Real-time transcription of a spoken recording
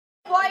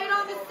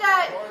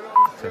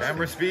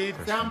Camera speed.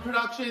 Sound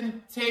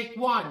production, take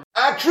one.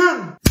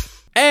 Action!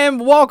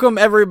 And welcome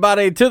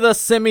everybody to the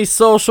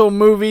Semi-Social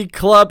Movie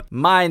Club.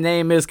 My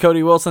name is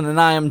Cody Wilson and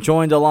I am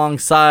joined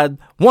alongside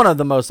one of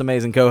the most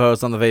amazing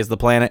co-hosts on the face of the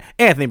planet,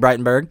 Anthony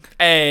Breitenberg.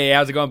 Hey,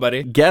 how's it going,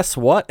 buddy? Guess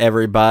what,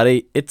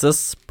 everybody? It's a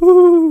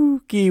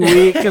spooky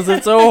week because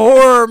it's a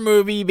horror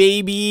movie,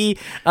 baby.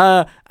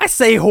 I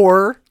say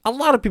horror. A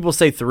lot of people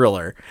say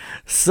thriller.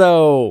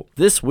 So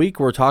this week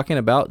we're talking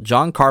about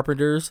John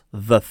Carpenter's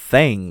The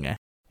Thing.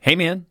 Hey,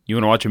 man, you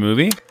want to watch a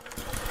movie?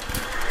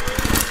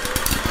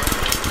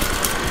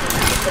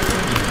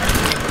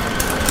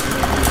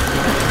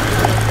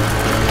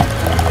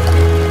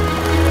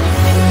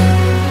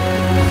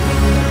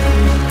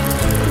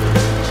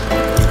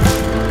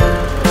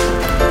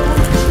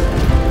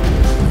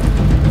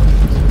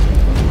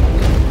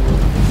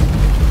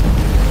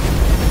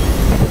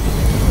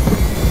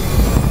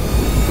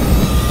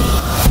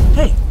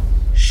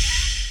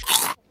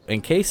 In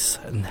case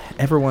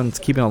everyone's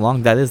keeping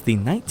along, that is the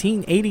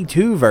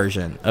 1982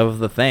 version of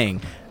The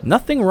Thing.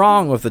 Nothing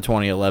wrong with the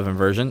 2011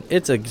 version.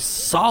 It's a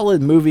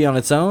solid movie on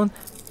its own,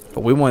 but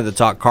we wanted to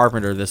talk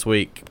Carpenter this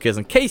week because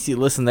in case you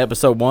listened to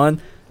episode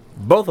 1,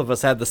 both of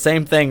us had the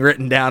same thing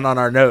written down on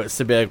our notes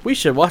to be like, we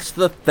should watch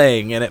The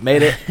Thing, and it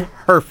made it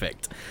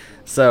perfect.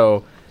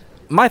 So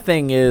my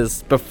thing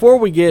is, before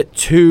we get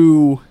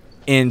too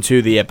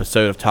into the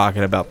episode of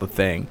talking about The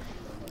Thing,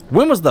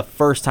 when was the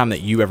first time that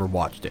you ever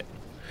watched it?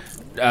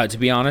 To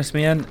be honest,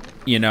 man,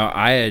 you know,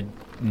 I had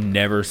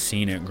never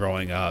seen it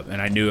growing up,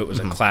 and I knew it was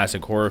a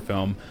classic horror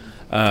film.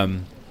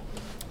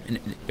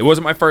 It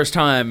wasn't my first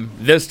time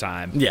this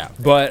time. Yeah.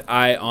 But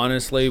I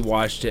honestly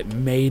watched it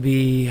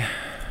maybe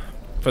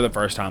for the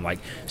first time like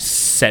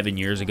 7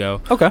 years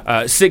ago.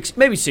 Okay.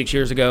 6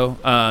 years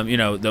ago. You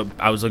know,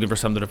 I was looking for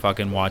something to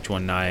fucking watch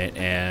one night,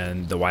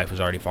 and the wife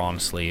was already falling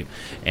asleep.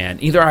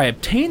 And either I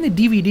obtained the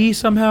DVD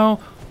somehow,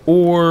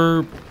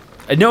 or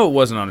I know it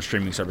wasn't on a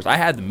streaming service. I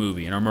had the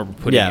movie, and I remember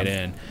putting it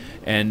in.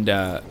 And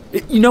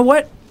you know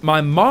what?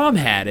 My mom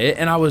had it,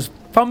 and I was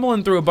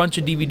fumbling through a bunch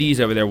of DVDs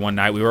over there one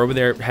night. We were over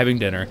there having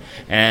dinner,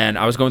 and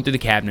I was going through the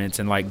cabinets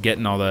and, like,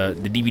 getting all the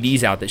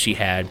DVDs out that she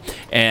had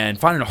and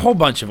finding a whole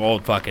bunch of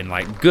old fucking,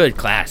 like, good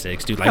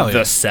classics, dude. Like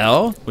The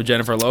Cell with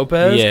Jennifer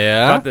Lopez.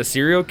 Yeah. About the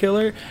serial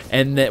killer,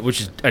 and that,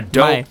 which is a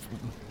dope.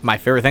 My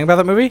favorite thing about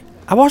that movie?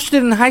 I watched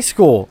it in high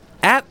school.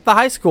 At the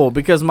high school,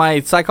 because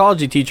my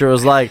psychology teacher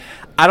was like,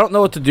 I don't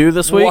know what to do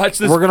this week.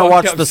 We're going to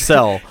watch The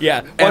Cell.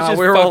 Yeah, watch this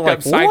we were all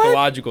like,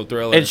 psychological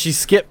thriller. And she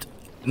skipped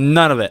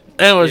none of it.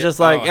 And it was just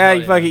like,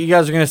 fuck it, you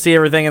guys are going to see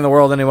everything in the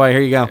world anyway.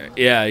 Here you go.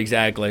 Yeah,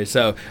 exactly.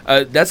 So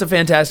that's a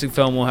fantastic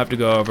film we'll have to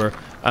go over.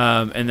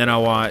 And then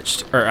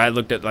I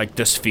looked at, like,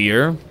 The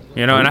Sphere,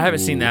 you know, and I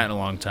haven't seen that in a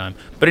long time.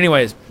 But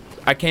anyways,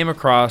 I came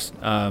across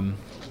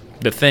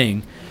The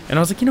Thing, and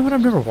I was like, you know what,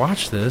 I've never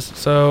watched this.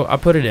 So I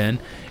put it in,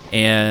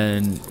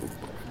 and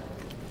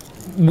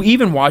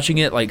even watching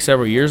it like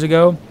several years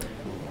ago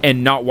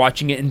and not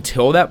watching it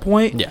until that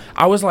point,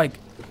 I was like,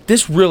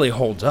 this really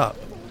holds up,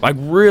 like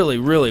really,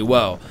 really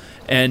well.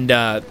 And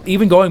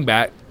even going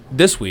back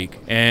this week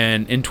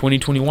and in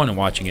 2021 and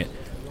watching it,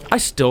 I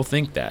still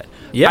think that.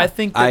 Yeah, I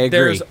think that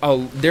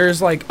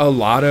there's like a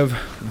lot of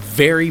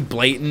very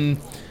blatant.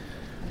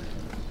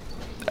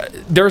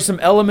 There are some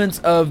elements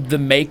of the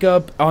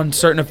makeup on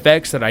certain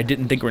effects that I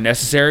didn't think were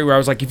necessary, where I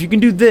was like, if you can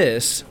do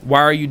this,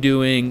 why are you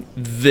doing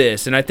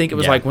this? And I think it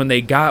was like when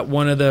they got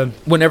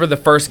whenever the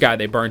first guy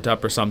they burnt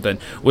up or something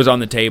was on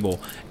the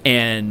table,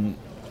 and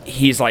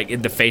he's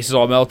like, the face is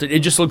all melted. It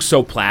just looks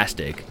so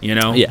plastic, you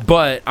know? Yeah.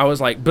 But I was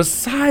like,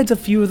 besides a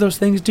few of those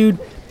things, dude,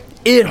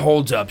 it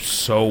holds up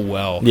so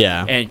well.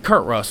 Yeah. And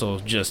Kurt Russell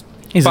just...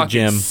 He's a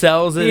gem.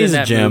 Sells it in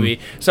that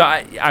movie. So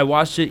I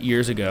watched it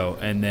years ago,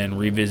 and then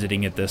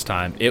revisiting it this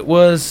time.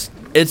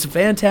 It's a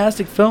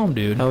fantastic film,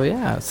 dude. Oh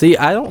yeah. See,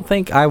 I don't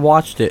think I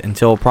watched it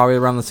until probably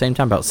around the same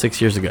time, about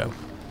 6 years ago,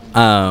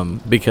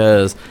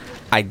 because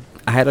I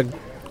had an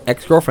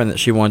ex-girlfriend that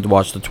she wanted to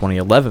watch the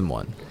 2011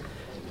 one,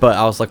 but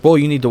I was like, well,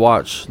 you need to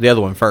watch the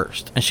other one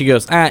first, and she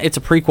goes, it's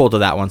a prequel to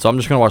that one, so I'm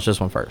just gonna watch this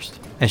one first,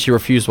 and she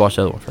refused to watch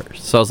the other one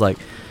first. So I was like,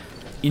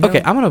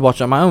 okay, I'm gonna watch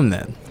it on my own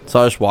then.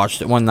 So I just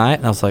watched it one night,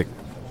 and I was like,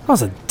 that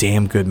was a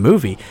damn good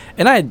movie.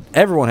 And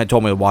everyone had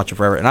told me to watch it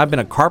forever. And I've been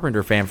a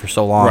Carpenter fan for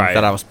so long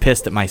that I was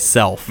pissed at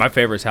myself. My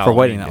favorite's Halloween, for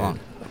waiting that long.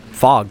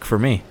 Fog for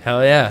me.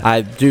 Hell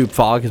yeah.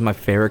 Fog is my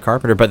favorite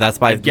Carpenter, but that's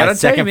my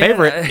second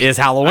favorite is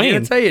Halloween. I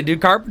gotta tell you,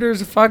 dude,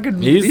 Carpenter's a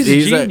fucking he's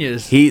a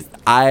genius.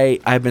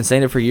 I've been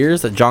saying it for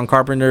years that John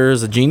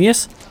Carpenter's a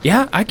genius.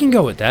 Yeah, I can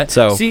go with that.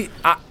 So see,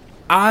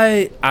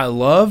 I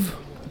love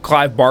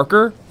Clive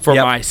Barker for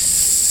my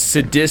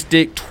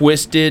sadistic,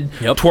 twisted,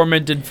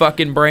 tormented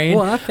fucking brain.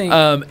 Well, I think,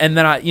 and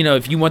then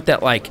if you want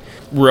that like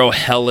real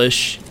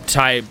hellish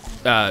type,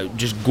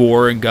 just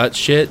gore and guts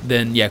shit,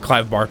 then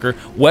Clive Barker.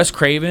 Wes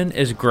Craven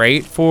is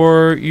great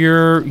for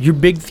your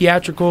big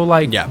theatrical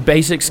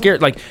basic scare.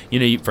 Like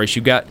first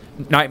you've got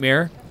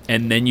Nightmare,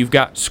 and then you've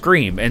got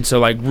Scream, and so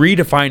like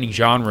redefining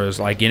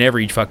genres like in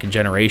every fucking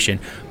generation.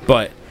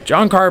 But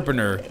John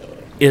Carpenter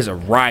is a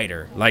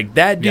writer. Like,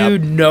 that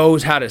dude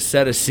knows how to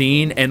set a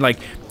scene, and like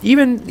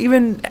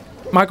even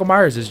Michael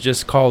Myers is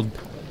just called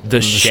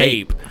the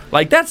Shape.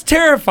 Like, that's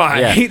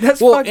terrifying. Yeah.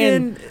 That's Well,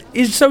 fucking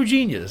is so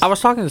genius. I was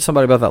talking to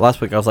somebody about that last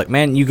week. I was like,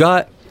 man,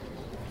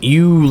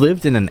 you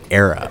lived in an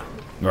era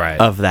Right.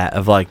 of that,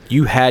 of like,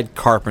 you had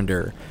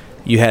Carpenter,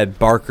 you had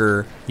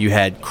Barker, you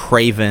had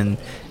Craven,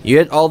 you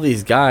had all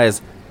these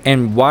guys,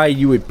 and why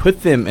you would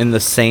put them in the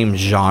same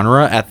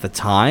genre at the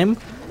time,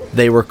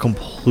 they were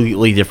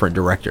completely different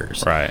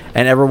directors. Right.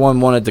 And everyone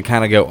wanted to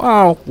kind of go,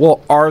 oh,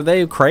 well, are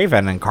they?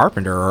 Craven and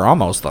Carpenter are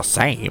almost the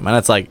same. And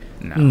it's like,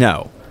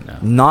 no.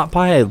 Not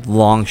by a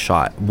long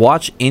shot.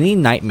 Watch any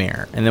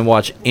Nightmare and then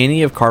watch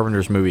any of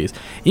Carpenter's movies.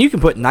 And you can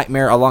put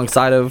Nightmare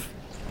alongside of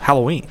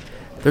Halloween.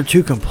 They're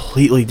two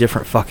completely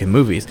different fucking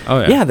movies.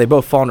 Oh, yeah. Yeah, they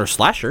both fall under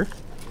slasher,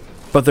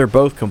 but they're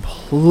both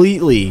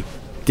completely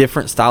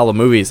different style of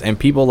movies. And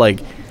people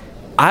like,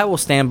 I will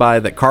stand by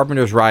that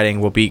Carpenter's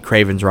writing will beat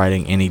Craven's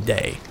writing any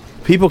day.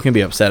 People can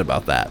be upset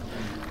about that.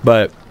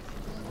 But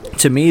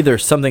to me,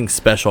 there's something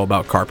special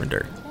about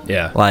Carpenter.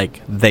 Yeah.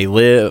 Like, they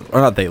live, or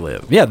not they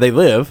live. Yeah, they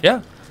live.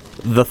 Yeah.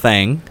 The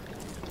Thing,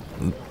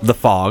 The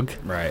Fog,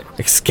 Right.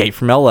 Escape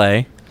from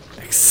LA,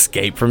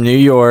 Escape from New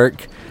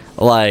York,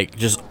 like,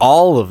 just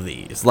all of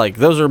these. Like,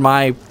 those are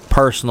my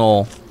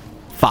personal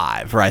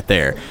 5 right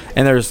there.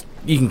 And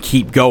you can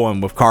keep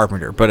going with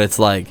Carpenter, but it's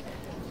like,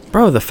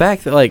 bro, the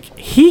fact that, like,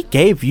 he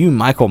gave you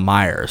Michael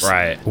Myers.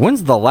 Right.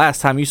 When's the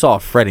last time you saw a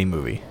Freddy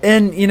movie?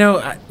 And, you know,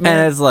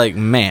 And it's like,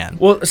 man.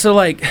 well, so,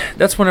 like,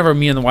 that's whenever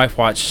me and the wife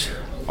watched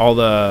all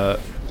the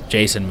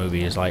Jason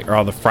movies, like, or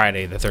all the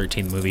Friday the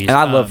 13th movies. And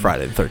I love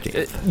Friday the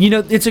 13th. You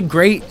know, it's a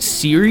great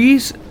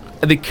series.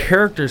 The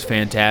character's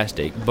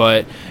fantastic,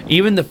 but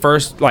even the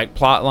first, like,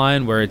 plot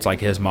line where it's like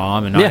his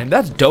mom and not him,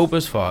 that's dope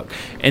as fuck.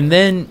 And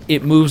then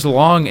it moves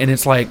along, and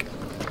it's like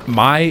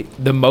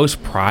the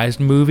most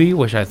prized movie,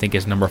 which I think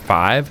is number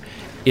 5,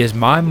 is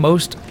my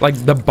most, like,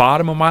 the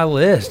bottom of my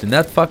list. And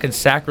that's fucking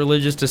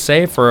sacrilegious to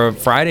say for a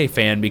Friday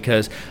fan,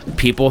 because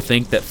people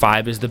think that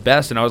 5 is the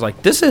best. And I was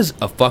like, this is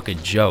a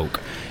fucking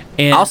joke.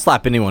 And I'll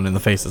slap anyone in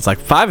the face. It's like,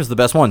 5 is the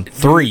best one.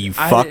 3, you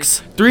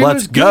fucks. 3 Let's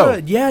was go.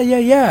 good.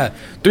 Yeah.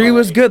 3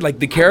 was good. Like,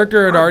 the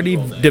character had already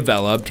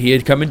developed. He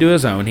had come into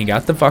his own. He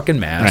got the fucking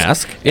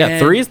mask. Yeah, And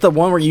 3 is the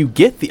one where you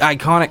get the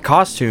iconic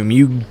costume.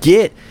 You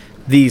get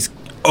these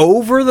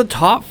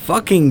over-the-top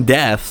fucking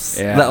deaths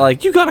that,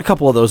 like, you got a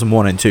couple of those in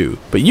 1 and 2,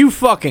 but you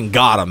fucking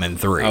got them in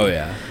 3. Oh,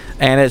 yeah.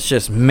 And it's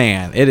just,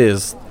 man,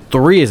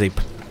 3 is a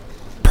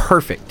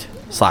perfect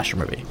slasher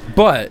movie.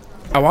 But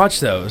I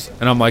watched those,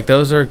 and I'm like,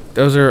 those are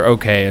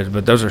okay,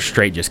 but those are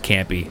straight just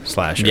campy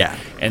slasher. Yeah.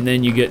 And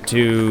then you get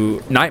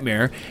to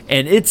Nightmare,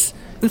 and it's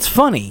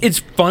funny. It's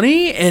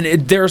funny,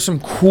 and there are some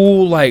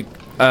cool, like,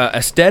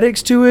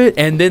 aesthetics to it.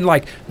 And then,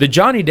 like, the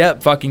Johnny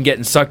Depp fucking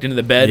getting sucked into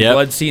the bed,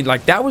 blood scene,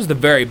 like, that was the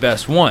very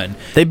best one.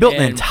 They built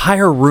an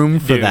entire room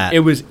for that.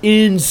 It was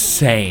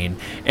insane.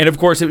 And of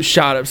course it was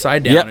shot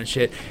upside down and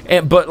shit.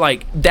 But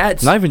like,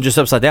 that's not even just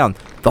upside down.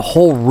 The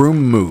whole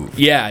room moved.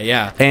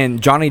 Yeah.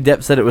 And Johnny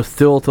Depp said it was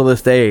still, to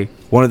this day,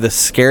 one of the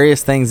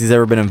scariest things he's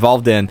ever been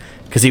involved in,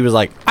 because he was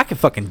like, I could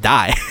fucking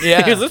die. Yeah.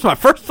 Because this is my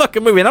first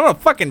fucking movie, and I'm gonna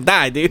fucking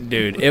die, dude.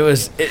 Dude,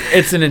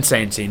 it's an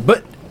insane scene.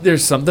 But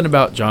there's something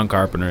about John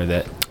Carpenter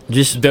that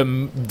just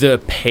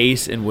the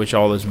pace in which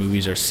all those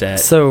movies are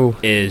set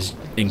is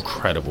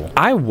incredible.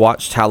 I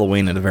watched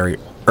Halloween at a very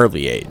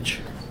early age,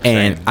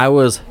 and I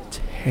was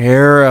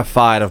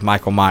terrified of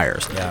Michael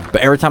Myers. Yeah.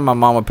 But every time my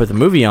mom would put the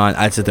movie on,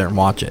 I'd sit there and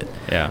watch it.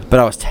 Yeah. But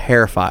I was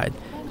terrified.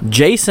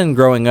 Jason,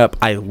 growing up,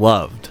 I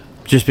loved,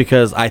 just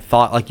because I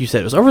thought, like you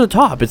said, it was over the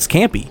top. It's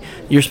campy.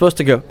 You're supposed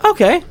to go,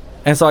 okay.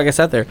 And so, like, I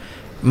sat there.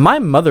 My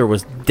mother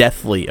was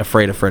deathly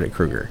afraid of Freddy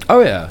Krueger. Oh,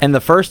 yeah. And the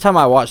first time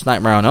I watched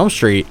Nightmare on Elm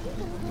Street,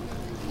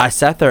 I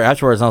sat there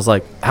afterwards and I was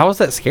like, how was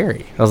that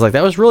scary? I was like,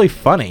 that was really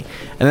funny.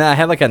 And then I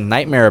had like a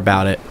nightmare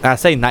about it. I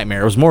say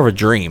nightmare, it was more of a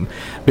dream,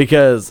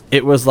 because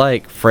it was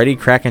like Freddy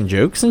cracking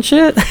jokes and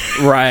shit.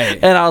 Right.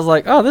 And I was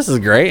like, oh, this is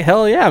great.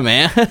 Hell yeah,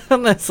 man.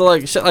 And that's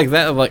like shit like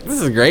that. I'm like,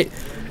 this is great.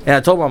 And I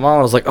told my mom,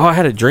 I was like, oh, I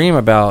had a dream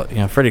about,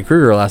 Freddy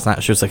Krueger last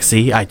night. She was like,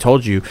 see, I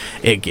told you,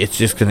 it's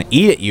just going to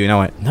eat at you. And I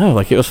went, no,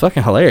 like, it was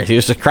fucking hilarious. He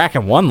was just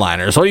cracking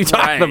one-liners. What are you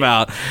talking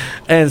about?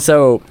 And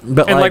so,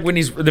 but like when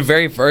he's the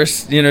very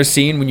first,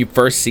 scene when you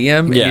first see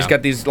him, and he's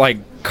got these, like,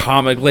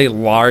 comically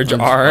large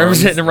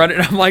arms and running.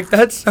 I'm like,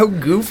 that's so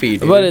goofy,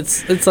 dude. But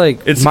it's like,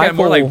 it's kind of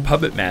more like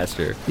Puppet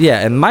Master. Yeah,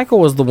 and Michael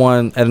was the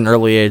one at an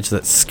early age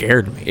that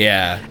scared me.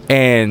 Yeah.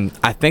 And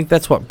I think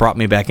that's what brought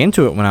me back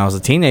into it when I was a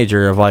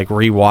teenager, of like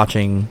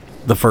rewatching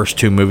the first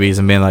 2 movies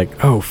and being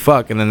like, oh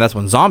fuck. And then that's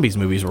when Zombies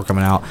movies were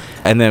coming out.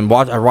 And then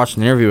I watched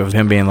an interview of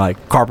him being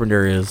like,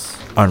 Carpenter is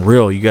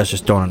unreal. You guys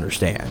just don't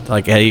understand.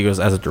 Like, he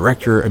goes, as a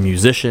director, a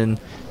musician,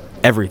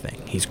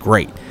 everything. He's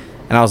great.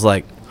 And I was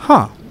like,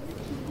 huh.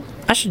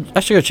 I should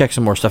go check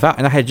some more stuff out.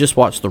 And I had just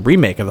watched the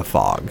remake of The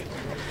Fog.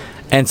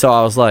 And so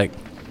I was like,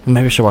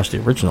 maybe I should watch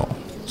the original.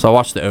 So I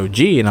watched the OG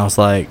and I was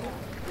like,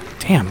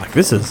 damn, like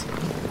this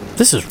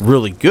is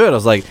really good. I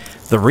was like,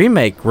 the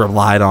remake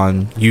relied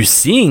on you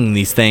seeing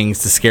these things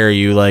to scare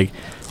you. Like,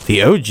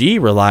 the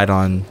OG relied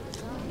on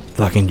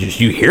fucking just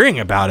you hearing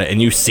about it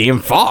and you see him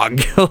fog.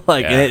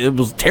 Like, Yeah. and it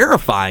was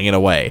terrifying in a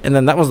way. And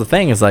then that was the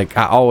thing, is like,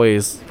 I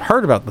always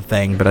heard about the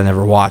thing, but I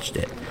never watched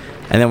it.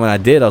 And then when I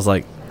did, I was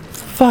like,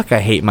 fuck,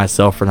 I hate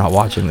myself for not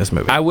watching this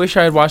movie. I wish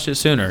I had watched it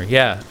sooner.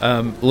 Yeah,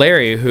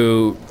 Larry,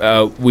 who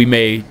we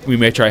may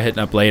try hitting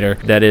up later,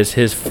 that is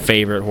his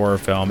favorite horror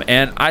film,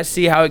 and I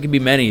see how it can be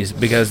many's,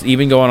 because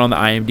even going on the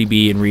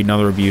IMDb and reading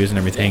other reviews and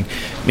everything,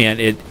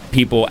 man,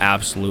 people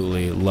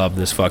absolutely love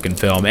this fucking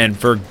film, and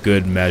for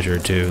good measure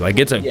too. Like,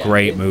 it's a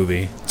great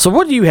movie. So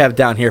what do you have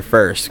down here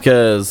first?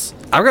 Because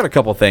I've got a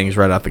couple things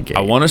right out the gate.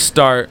 I want to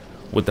start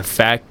with the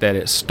fact that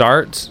it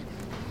starts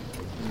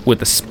with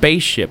a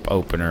spaceship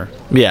opener.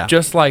 Yeah.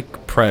 Just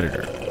like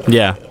Predator.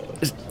 Yeah.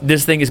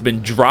 This thing has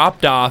been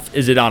dropped off.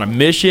 Is it on a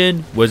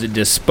mission? Was it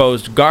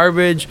disposed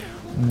garbage?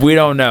 We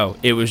don't know.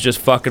 It was just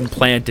fucking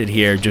planted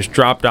here, just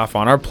dropped off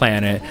on our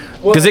planet.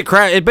 Because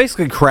it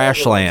basically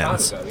crash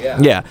lands.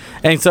 Yeah.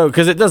 And so,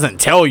 because it doesn't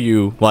tell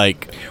you,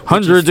 like,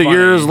 hundreds of funny.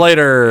 years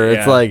later,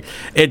 it's Yeah. like,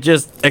 it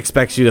just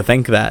expects you to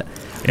think that.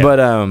 Yeah. But,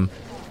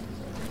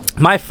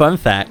 my fun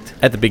fact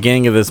at the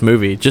beginning of this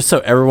movie, just so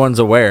everyone's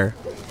aware,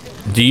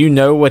 do you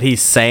know what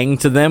he's saying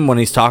to them when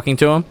he's talking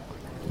to them?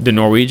 The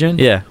Norwegian?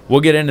 Yeah. We'll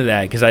get into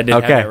that because I did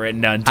have Okay. it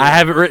written down too. I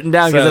have it written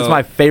down because So- that's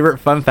my favorite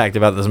fun fact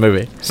about this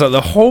movie. So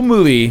the whole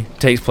movie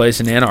takes place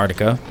in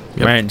Antarctica,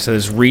 Yep. right? So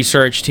this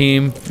research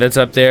team that's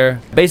up there,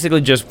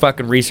 basically just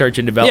fucking research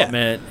and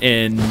development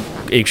in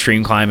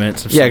extreme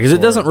climates. of Yeah, some because it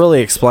sort. doesn't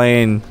really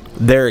explain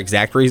their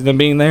exact reason of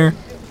being there.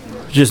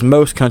 Just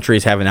most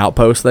countries have an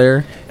outpost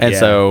there, and Yeah.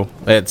 so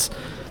that's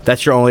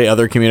your only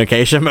other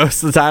communication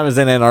most of the time is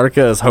in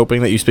Antarctica, is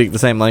hoping that you speak the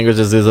same language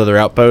as these other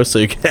outposts so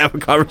you can have a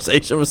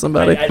conversation with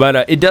somebody.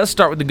 But it does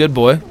start with the good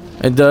boy.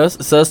 It does.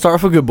 It says start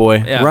with a good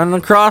boy Yeah. running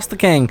across the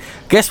king.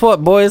 Guess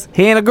what, boys?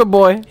 He ain't a good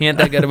boy. He ain't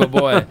that good of a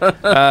boy.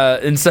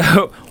 And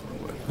so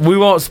we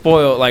won't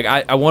spoil. Like,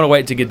 I want to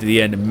wait to get to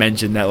the end and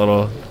mention that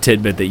little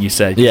tidbit that you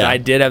said. 'Cause Yeah. I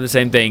did have the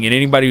same thing. And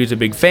anybody who's a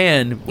big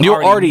fan, You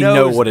already know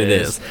knows what it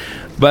this. is.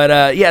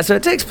 But yeah, so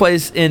it takes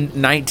place in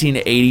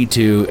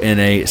 1982 in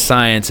a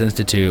science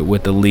institute,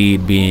 with the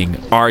lead being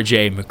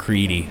R.J.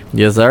 McCready.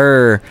 Yes,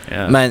 sir.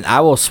 Yeah. Man, I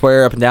will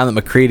swear up and down that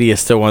McCready is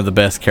still one of the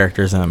best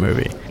characters in the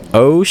movie.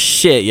 Oh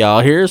shit,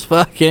 y'all! Here's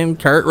fucking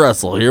Kurt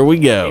Russell. Here we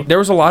go. There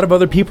was a lot of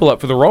other people up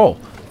for the role.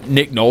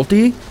 Nick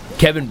Nolte,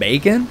 Kevin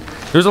Bacon.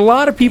 There's a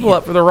lot of people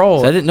up for the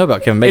role. I didn't know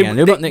about Kevin Bacon. I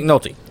knew about Nick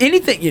Nolte.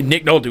 Anything, yeah,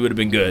 Nick Nolte would have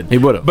been good. He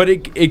would've. But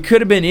it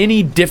could have been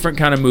any different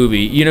kind of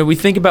movie. You know, we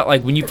think about,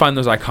 like, when you find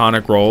those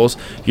iconic roles,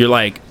 you're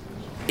like,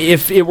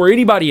 if it were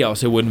anybody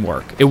else, it wouldn't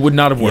work. It would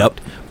not have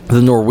worked.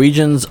 The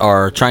Norwegians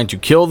are trying to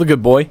kill the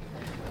good boy,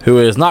 who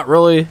is not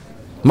really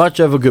much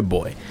of a good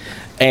boy.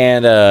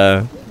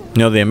 And,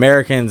 the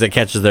Americans, it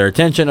catches their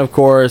attention, of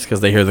course, because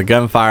they hear the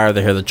gunfire,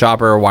 they hear the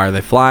chopper. Why are they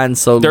flying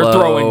so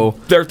low?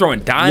 They're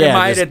throwing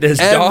dynamite just at this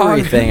dog.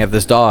 everything at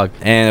this dog.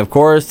 And, of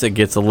course, it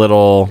gets a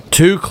little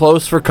too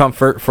close for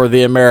comfort for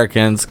the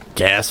Americans.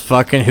 Guess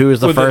fucking who is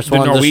the Well, first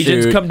one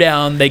Norwegians to shoot. come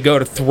down. They go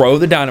to throw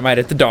the dynamite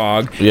at the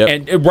dog, Yep.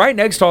 and right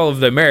next to all of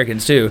the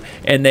Americans too.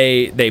 And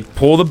they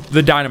pull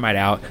the dynamite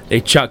out.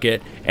 They chuck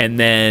it, and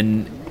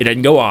then it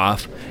doesn't go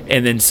off.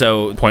 And then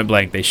so point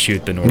blank they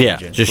shoot the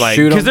Norwegians. Yeah, just like,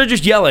 shoot 'em. because they're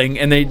just yelling,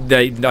 and they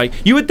like,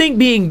 you would think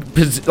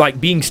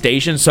being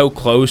stationed so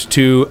close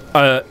to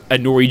a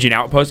Norwegian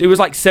outpost, it was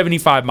like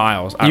 75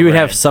 miles. I You would read.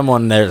 have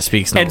someone there that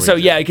speaks Norwegian. And so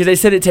yeah, because they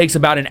said it takes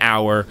about an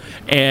hour,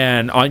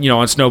 and on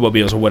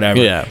snowmobiles or whatever,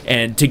 Yeah.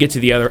 and to get to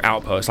the other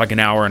outpost, like an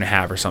hour and a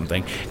half or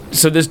something.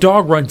 So this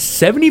dog runs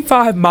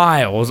 75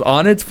 miles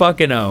on its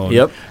fucking own.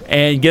 Yep.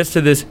 And gets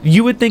to this.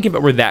 You would think if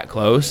it were that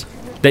close,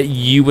 that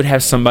you would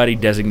have somebody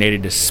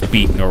designated to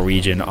speak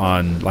Norwegian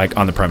on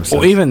the premises.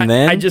 Well, even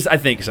then- I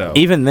think so.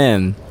 Even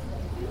then,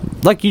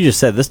 like you just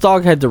said, this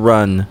dog had to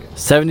run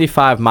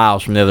 75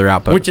 miles from the other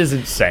outpost. Which is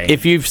insane.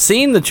 If you've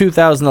seen the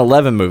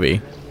 2011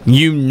 movie,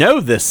 you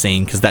know this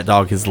scene because that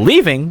dog is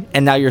leaving,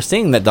 and now you're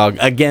seeing that dog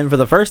again for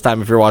the first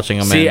time if you're watching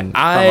them in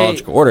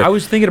chronological order. I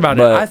was thinking about it.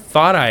 But- I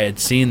thought I had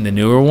seen the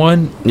newer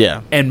one. Yeah.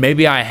 And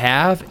maybe I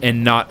have,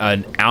 and not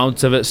an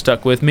ounce of it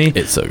stuck with me.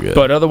 It's so good.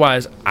 But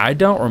otherwise, I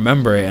don't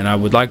remember it, and I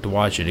would like to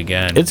watch it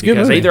again. It's a good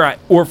because movie. either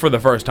or for the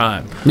first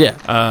time.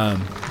 Yeah.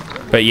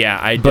 But yeah,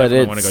 I But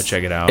definitely want to go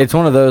check it out. It's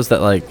one of those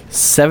that, like,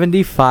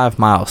 75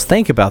 miles.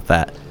 Think about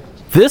that.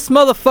 This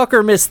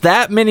motherfucker missed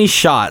that many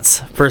shots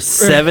for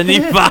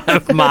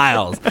 75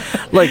 miles.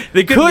 Like,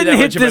 They they couldn't be couldn't that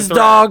hit much of a this threat.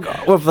 dog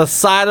with the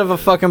side of a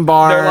fucking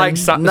barn. They're like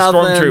nothing.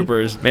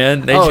 stormtroopers,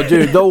 man. They Oh,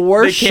 dude, the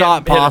worst they can't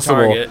shot hit a possible.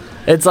 target.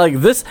 It's like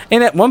this,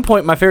 and at one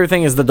point, my favorite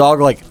thing is the dog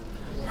like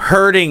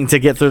hurting to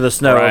get through the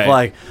snow. Right. Of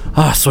like,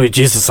 oh sweet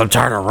Jesus, I'm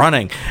tired of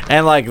running,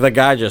 and like the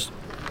guy just,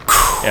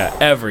 Yeah,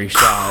 every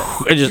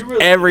shot. it just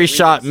every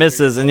shot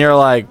misses, and you're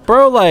like,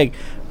 bro, like,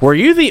 were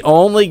you the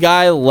only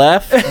guy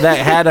left that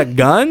had a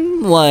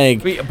gun?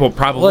 Like, Well,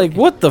 probably. like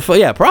what the fuck?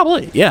 Yeah,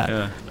 probably.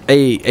 Yeah.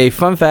 A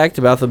fun fact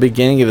about the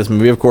beginning of this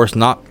movie, of course,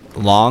 not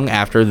long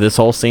after this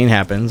whole scene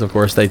happens, of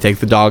course, they take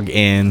the dog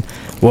in.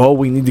 Well,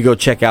 we need to go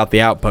check out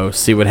the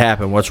outpost, see what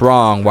happened, what's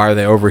wrong, why are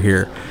they over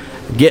here?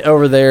 get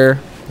over there,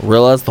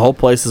 realize the whole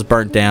place is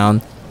burnt down.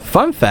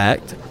 Fun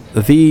fact,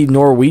 the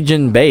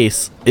Norwegian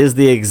base is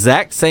the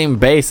exact same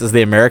base as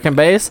the American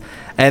base,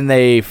 and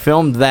they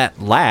filmed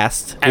that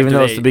last, even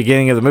though it's the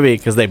beginning of the movie,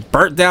 because they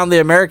burnt down the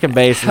American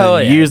base and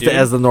then used it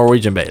as the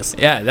Norwegian base.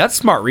 Yeah, that's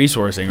smart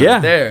resourcing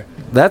right there.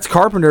 That's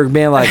Carpenter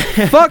being like,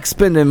 fuck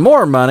spending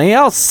more money,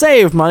 I'll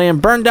save money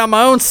and burn down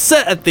my own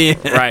set at the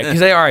end. Right, because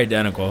they are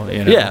identical,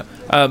 you know? Yeah.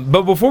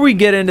 But before we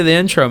get into the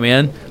intro,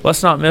 man,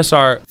 let's not miss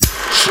our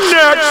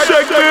snack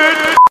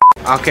segment.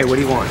 Okay, what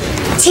do you want?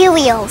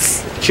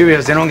 Cheerios.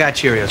 Cheerios. They don't got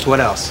Cheerios.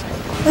 What else?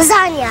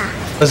 Lasagna.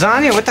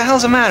 Lasagna? What the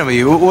hell's the matter with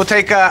you? We'll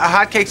take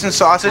hotcakes and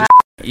sausage.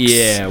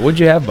 Yeah, what'd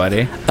you have,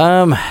 buddy?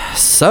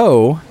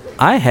 So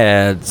I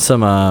had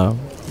some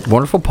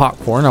wonderful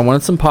popcorn. I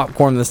wanted some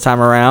popcorn this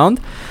time around.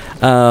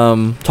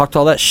 Talked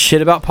all that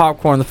shit about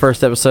popcorn in the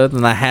first episode,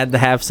 and I had to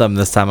have some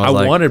this time. I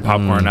wanted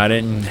popcorn. I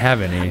didn't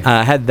have any.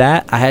 I had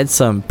that. I had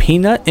some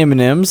peanut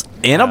M&Ms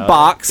in a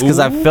box because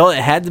I felt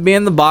it had to be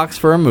in the box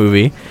for a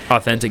movie.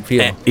 Authentic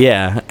feel.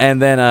 Yeah,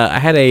 and then I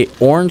had a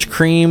orange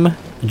cream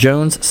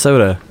Jones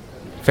soda.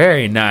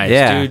 Very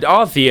nice, dude.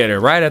 All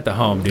theater, right at the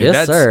home, dude.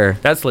 Yes, sir.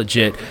 That's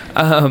legit.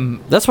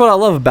 That's what I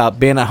love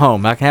about being at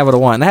home. I can have what I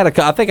want. And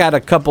I think I had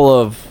a couple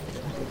of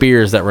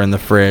beers that were in the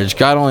fridge.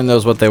 God only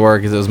knows what they were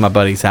because it was my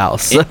buddy's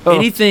house. So.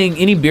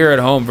 Any beer at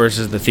home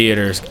versus the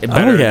theaters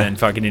better than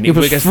fucking any. It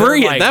was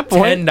free at that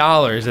point.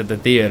 $10 at the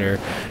theater,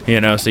 you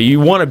know. So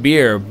you want a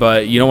beer,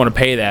 but you don't want to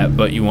pay that,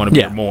 but you want a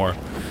beer more.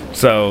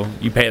 So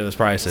you pay those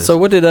prices. So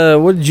what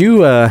did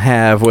you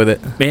have with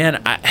it?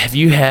 Man, have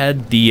you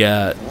had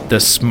the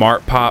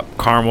Smart Pop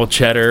caramel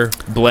cheddar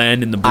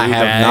blend in the blue bag? I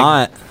have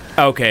not.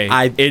 Okay,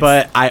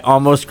 but I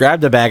almost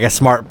grabbed a bag of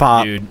Smart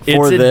Pop dude,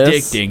 for this.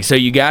 It's addicting. So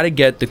you got to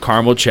get the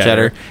caramel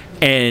cheddar,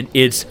 and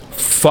it's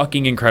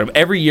fucking incredible.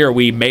 Every year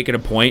we make it a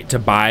point to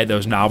buy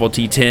those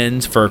novelty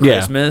tins for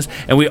Christmas,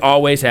 and we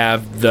always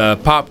have the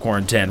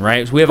popcorn tin,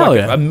 right? So we have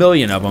a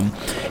million of them,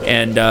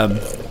 and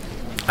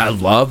I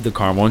love the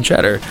caramel and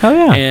cheddar. Oh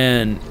yeah!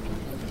 And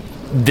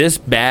this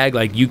bag,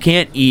 like, you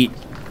can't eat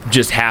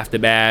just half the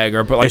bag,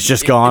 or like it's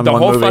just gone. The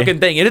one whole movie.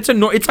 fucking thing, and it's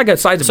like a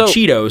size of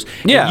Cheetos.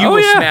 Yeah, and you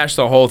will smash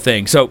the whole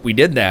thing. So we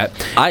did that.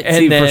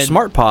 For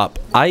Smart Pop,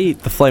 I eat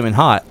the Flamin'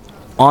 Hot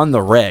on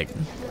the reg.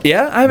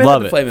 Yeah, I haven't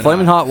had the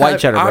Flamin' Hot white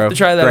cheddar, bro. I'll have to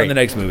try that on the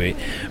next movie.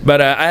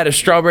 But I had a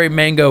strawberry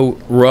mango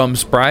rum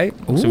Sprite.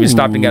 So we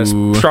stopped and got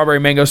a strawberry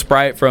mango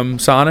Sprite from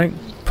Sonic.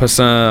 Put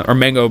some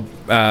mango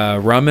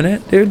rum in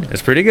it, dude.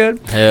 It's pretty good.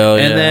 Hell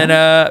yeah. And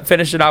then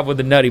finish it off with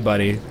a Nutty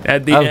Buddy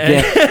at the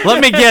end.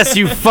 Let me guess,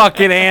 you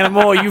fucking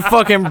animal. You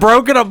fucking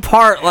broke it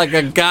apart like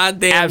a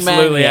goddamn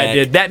Absolutely, maniac. I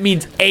did. That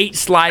means 8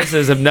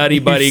 slices of Nutty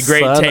Buddy.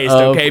 Great son taste,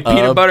 of okay?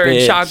 Peanut butter bitch.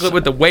 and chocolate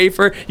with the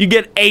wafer. You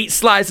get 8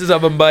 slices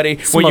of them, buddy,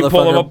 when you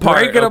pull them apart.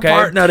 Break it okay?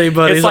 apart, Nutty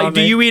Buddies. It's like,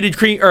 do you eat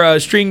a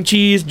string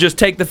cheese, just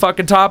take the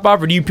fucking top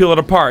off, or do you peel it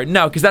apart?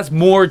 No, because that's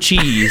more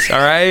cheese, all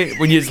right?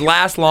 When you just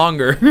last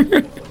longer.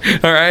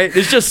 All right?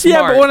 It's just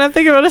smart. Yeah, but when I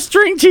think about a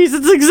string cheese,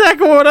 it's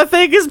exactly what I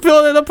think is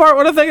peeling it apart.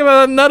 When I think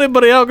about a Nutty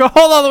Buddy, I'll go,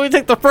 hold on, let me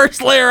take the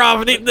first layer off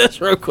and eat this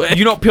real quick.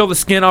 You don't peel the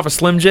skin off of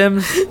Slim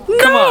Jims? No.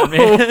 Come on,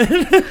 man.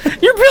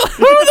 You're peeling.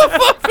 Who the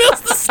fuck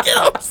peels the skin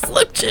off a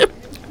Slim Jim?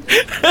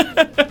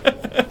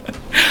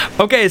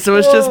 Okay, so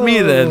it's just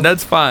me then.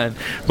 That's fine.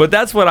 But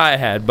that's what I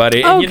had,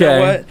 buddy. And you know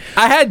what?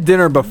 I had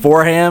dinner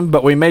beforehand,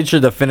 but we made sure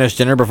to finish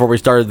dinner before we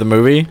started the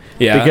movie.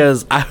 Yeah.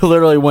 Because I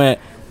literally went,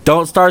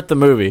 don't start the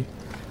movie.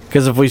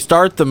 Because if we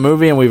start the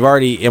movie and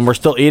we're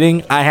still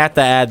eating, I have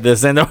to add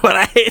this into what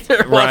I ate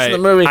watching the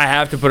movie. I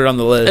have to put it on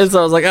the list. And so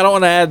I was like, I don't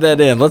want to add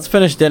that in. Let's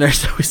finish dinner.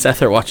 So we sat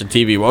there watching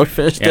TV while we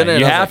finished dinner.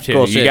 You and have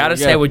to. You got to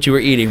say what you were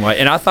eating.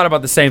 And I thought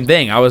about the same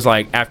thing. I was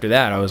like, after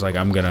that, I was like,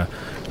 I'm going to,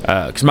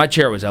 because my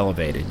chair was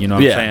elevated. You know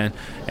what I'm saying?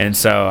 And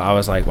so I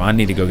was like, well, I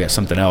need to go get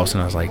something else.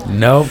 And I was like,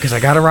 no, because I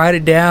got to write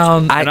it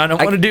down. And I don't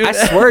want to do that.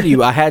 I swear to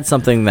you, I had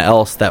something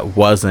else that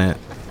wasn't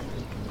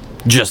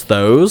just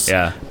those.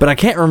 Yeah. But I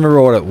can't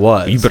remember what it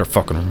was. You better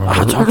fucking remember.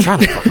 I'm trying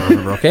to fucking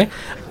remember, okay?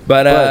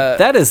 But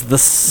that is the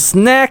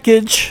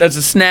snackage. That's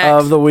a snack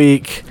of the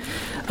week.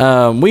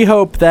 We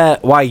hope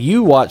that while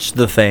you watch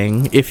the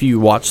thing, if you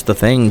watch the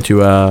thing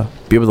to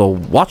be able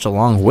to watch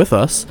along with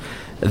us,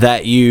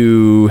 that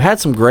you had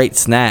some great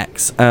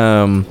snacks. We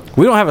don't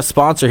have a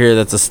sponsor here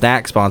that's a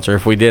snack sponsor.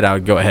 If we did, I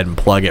would go ahead and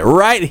plug it.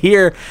 Right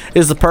here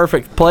is the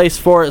perfect place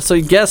for it.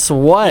 So guess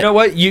what? You know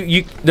what?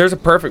 You there's a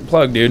perfect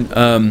plug, dude.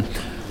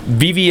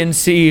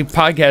 VVNC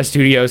Podcast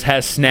Studios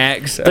has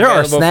snacks. There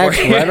are snacks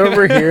right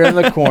over here in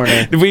the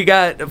corner. We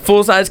got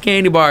full-size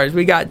candy bars.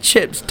 We got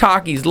chips,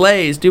 Takis,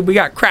 Lays. Dude, we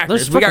got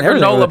crackers. We got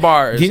granola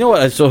bars. Do you know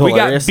what is so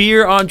hilarious? We got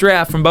beer on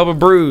draft from Bubba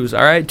Brews.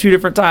 All right, 2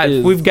 different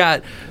types. We've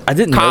got I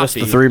didn't notice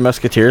coffee. the Three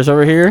Musketeers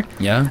over here.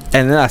 Yeah.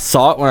 And then I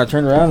saw it when I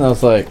turned around, and I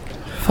was like,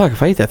 fuck,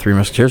 if I eat that Three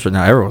Musketeers right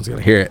now, everyone's going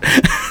to hear it.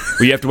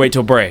 Well, you have to wait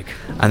till break,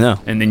 I know.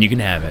 and then you can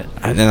have it.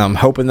 And then I'm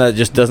hoping that it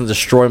just doesn't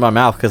destroy my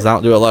mouth because I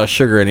don't do a lot of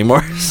sugar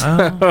anymore.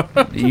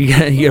 You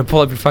gotta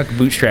pull up your fucking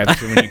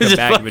bootstraps when you come Just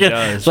back if it fucking-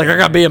 does. It's like I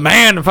gotta be a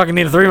man to fucking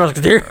need a Three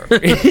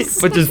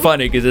Musketeers. Which is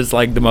funny because it's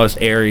like the most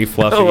airy,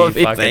 fluffy,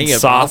 Fluffy fucking thing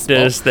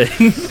softest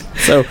thing.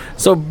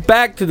 So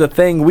back to the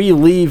thing, we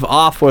leave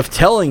off with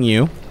telling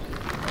you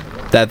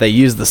that they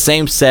use the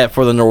same set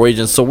for the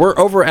Norwegians. So we're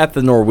over at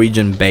the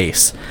Norwegian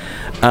base.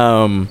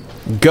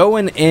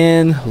 Going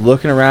in,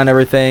 looking around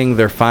everything,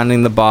 they're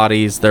finding the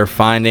bodies, they're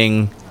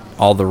finding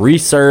all the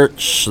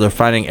research, they're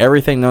finding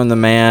everything known to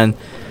man,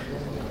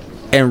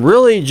 and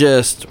really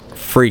just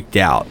freaked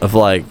out of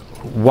like,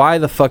 why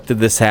the fuck did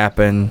this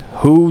happen?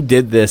 Who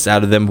did this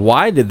out of them?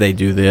 Why did they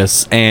do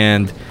this?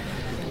 And,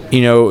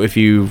 you know, if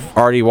you've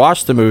already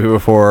watched the movie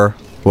before,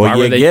 well,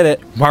 you get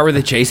it. Why were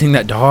they chasing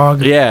that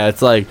dog? Yeah,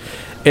 it's like,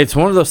 it's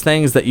one of those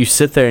things that you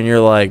sit there and you're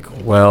like,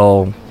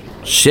 well,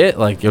 shit,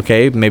 like,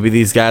 okay, maybe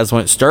these guys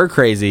went stir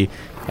crazy,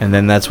 and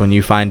then that's when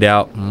you find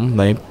out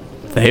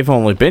they've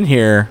only been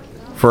here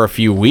for a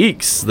few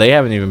weeks. They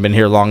haven't even been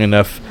here long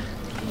enough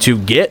to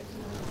get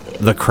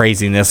the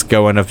craziness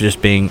going of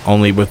just being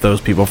only with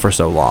those people for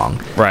so long.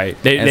 Right.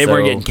 They And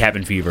weren't so- getting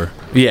cabin fever.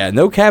 Yeah,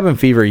 no cabin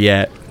fever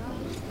yet.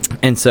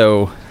 And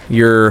so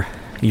you're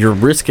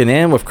risking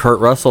in with Kurt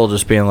Russell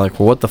just being like,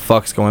 well, what the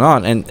fuck's going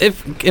on?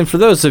 And for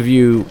those of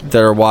you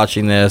that are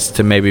watching this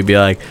to maybe be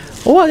like,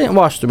 well, I didn't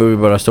watch the movie,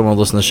 but I still want to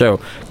listen to the show.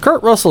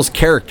 Kurt Russell's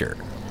character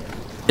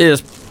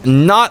is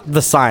not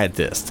the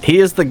scientist. He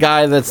is the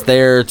guy that's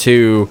there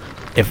to,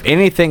 if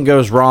anything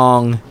goes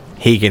wrong,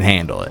 he can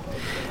handle it.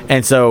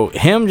 And so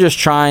him just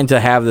trying to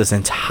have this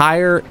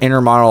entire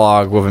inner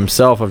monologue with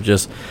himself of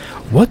just,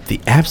 what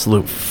the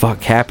absolute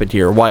fuck happened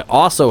here? While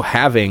also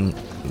having,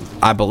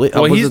 I believe,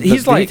 Well, did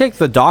he take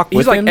the doc with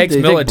he's like him? Did he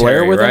take Blair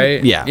ex-military, with him?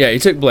 right? Yeah. Yeah, he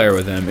took Blair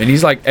with him, and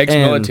he's like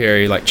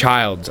ex-military, like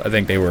Childs. I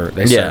think they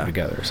started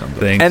together or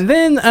something. And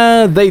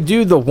then they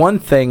do the one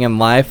thing in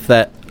life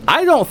that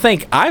I don't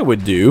think I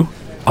would do.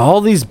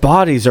 All these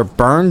bodies are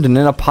burned and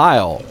in a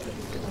pile.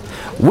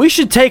 We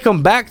should take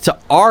them back to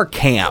our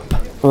camp.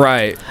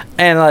 right.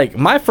 And like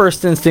my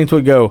first instinct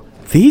would go,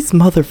 these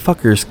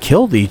motherfuckers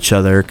killed each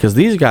other because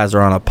these guys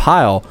are on a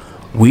pile.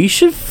 We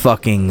should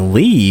fucking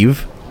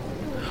leave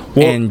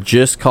and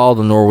just call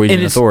the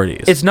Norwegian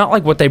authorities. It's not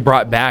like what they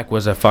brought back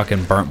was a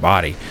fucking burnt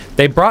body.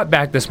 They brought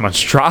back this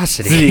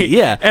monstrosity.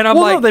 Yeah. And I'm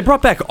Well, like, no, they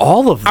brought back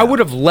all of them. I would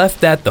have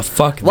left that the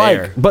fuck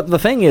there. But the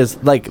thing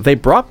is, like, they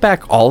brought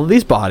back all of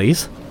these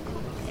bodies,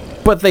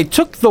 but they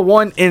took the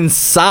one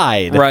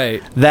inside,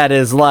 Right. that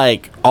is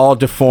like all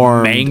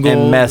deformed Mangled.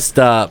 and messed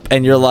up,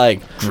 and you're like,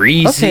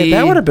 Greasy. okay,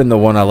 that would have been the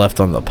one I left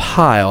on the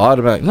pile. I'd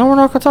have been like, no, we're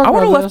not gonna talk I about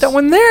would have left this. that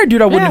one there,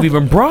 dude. I wouldn't Yeah. have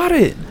even brought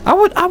it. I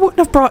wouldn't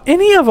have brought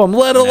any of them,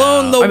 let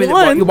alone the I mean,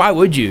 one. why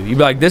would you? You'd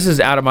be like, this is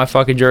out of my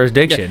fucking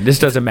jurisdiction. This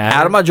doesn't matter.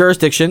 Out of my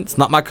jurisdiction. It's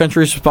not my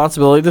country's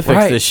responsibility to fix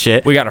Right. this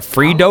shit. We got a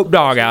free dope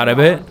dog out of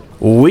it.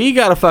 We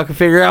gotta fucking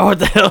figure out what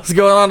the hell's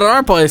going on in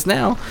our place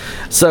now.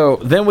 So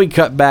then we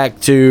cut back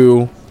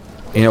to,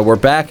 you know, we're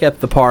back at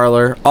the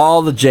parlor.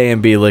 All the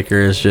J&B liquor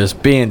is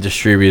just being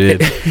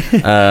distributed.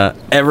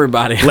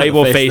 Everybody on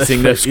Label the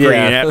facing the screen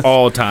Yeah. at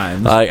all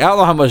times. I don't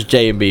know how much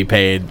J&B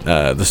paid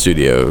the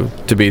studio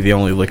to be the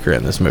only liquor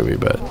in this movie,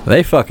 but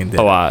they fucking did.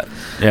 A lot.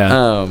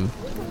 Yeah.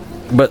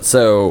 But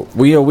so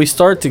we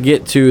start to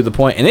get to the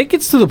point, and it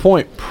gets to the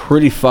point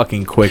pretty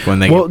fucking quick when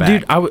they Well,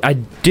 get back. dude, I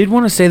did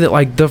want to say that,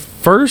 like,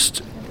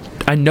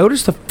 I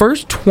noticed the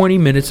first 20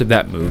 minutes of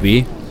that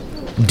movie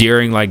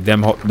during, like,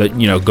 them,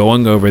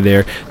 going over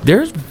there,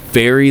 there's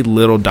very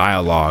little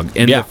dialogue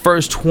in the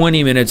first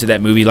 20 minutes of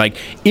that movie. Like,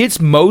 it's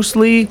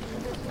mostly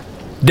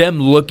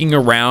them looking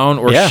around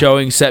or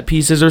showing set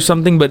pieces or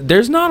something, but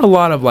there's not a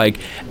lot of, like,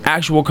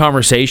 actual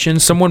conversation.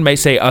 Someone may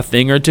say a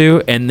thing or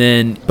two, and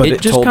then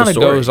it just told the kind of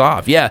story. goes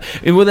off. Yeah.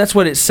 And, well, that's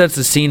what it sets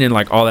the scene in,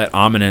 like, all that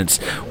ominence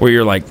where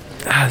you're like,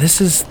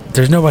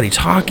 there's nobody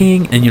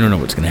talking, and you don't know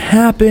what's going to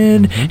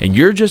happen, and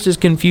you're just as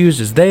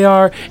confused as they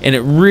are. And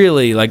it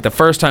really, like, the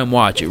first time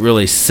watch, it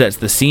really sets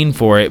the scene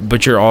for it,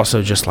 but you're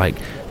also just like,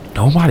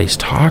 nobody's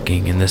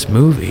talking in this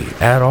movie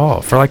at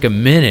all for like a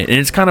minute, and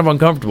it's kind of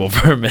uncomfortable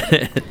for a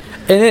minute.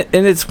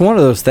 And it's one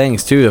of those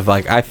things too of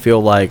like, I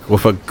feel like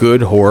with a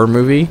good horror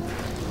movie,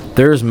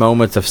 there's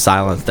moments of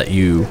silence that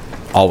you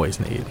always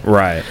need.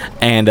 Right.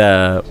 And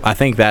I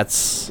think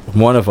that's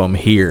one of them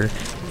here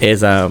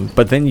is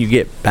but then you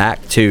get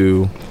back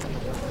to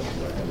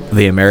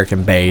the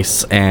American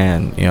base,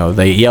 and you know,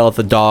 they yell at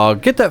the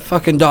dog, get that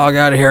fucking dog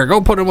out of here, go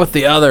put him with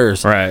the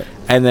others. Right.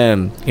 And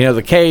then, you know,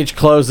 the cage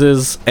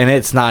closes, and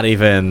it's not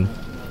even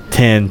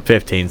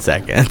 10-15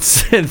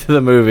 seconds into the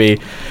movie,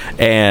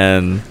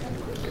 and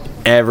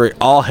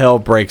all hell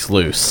breaks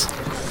loose.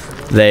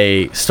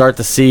 They start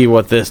to see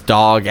what this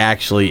dog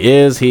actually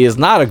is. He is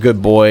not a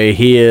good boy.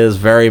 He is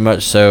very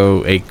much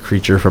so a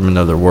creature from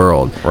another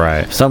world.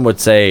 Right. Some would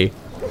say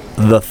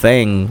the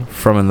thing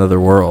from another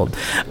world.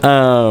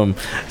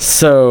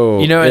 So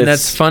You know, and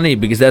that's funny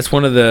because that's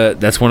one of the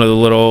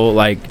little,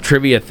 like,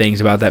 trivia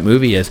things about that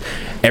movie is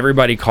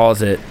everybody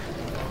calls it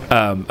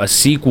a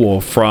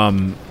sequel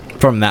from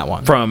From that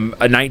one. from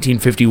a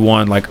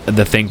 1951, like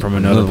the thing from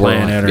another Another world,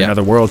 planet or yeah.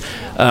 another world,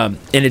 and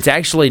it's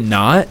actually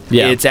not.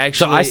 Yeah. It's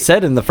actually. So I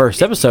said in the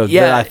first episode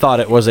Yeah. that I thought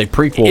it was a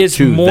prequel it's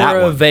to more that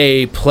one. of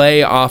a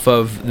play off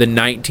of the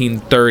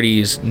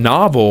 1930s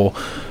novel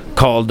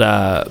called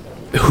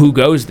Who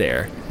Goes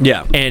There?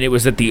 Yeah. And it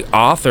was that the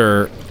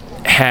author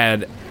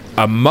had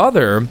a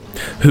mother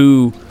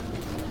who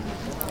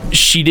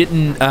she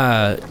didn't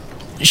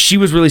she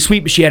was really sweet,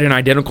 but she had an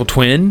identical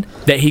twin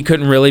that he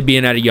couldn't really,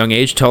 being at a young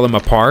age, tell them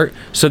apart.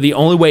 So the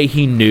only way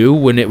he knew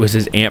when it was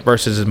his aunt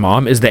versus his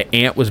mom is that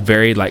aunt was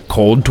very like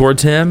cold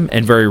towards him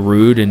and very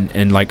rude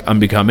and like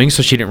unbecoming.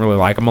 So she didn't really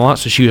like him a lot.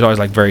 So she was always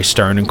like very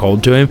stern and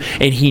cold to him.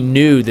 And he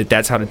knew that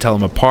that's how to tell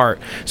them apart.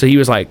 So he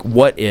was like,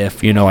 what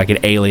if, you know, like an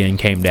alien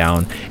came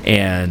down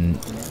and,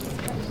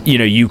 you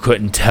know, you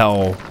couldn't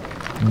tell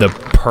the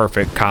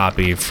perfect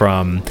copy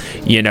from,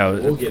 you know,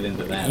 We'll get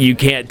into that. you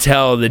can't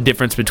tell the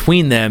difference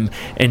between them.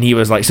 And he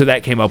was like, so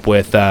that came up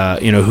with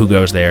you know, Who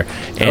Goes There?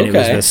 And it was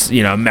Okay. this,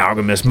 you know,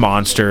 amalgamous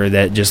monster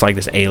that just like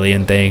this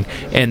alien thing,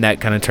 and that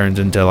kind of turns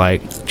into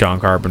like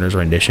John Carpenter's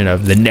rendition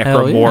of the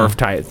Hell yeah. necromorph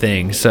type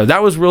thing. So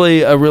that was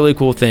really a really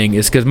cool thing,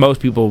 is because most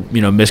people,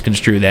 you know,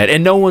 misconstrue that,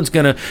 and no one's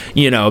gonna,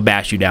 you know,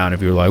 bash you down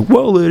if you're like,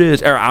 well, it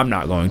is, or I'm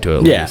not going to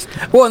at Yeah. least.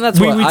 Well, and that's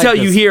We what I tell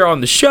you just- here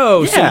on the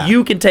show, Yeah. so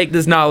you can take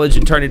this knowledge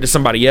and turn it to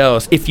somebody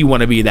else if you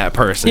want to be that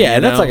person. Yeah, you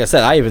and that's know? like I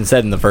said. I even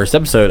said in the first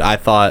episode, I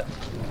thought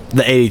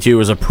the 82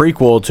 was a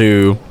prequel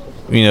to,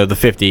 you know, the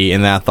 50,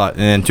 and then I thought,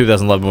 and then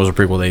 2011 was a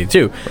prequel to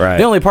 82. Right.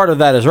 The only part of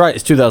that is right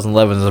is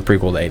 2011 is a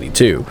prequel to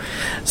 82.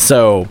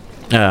 So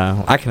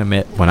I can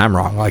admit when I'm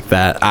wrong like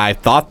that. I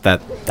thought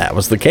that that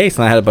was the case,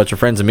 and I had a bunch of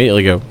friends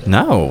immediately go,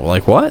 "No,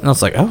 like what?" And I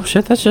was like, "Oh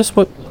shit, that's just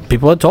what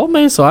people had told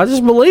me." So I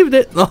just believed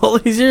it all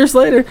these years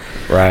later.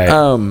 Right.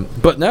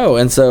 But no,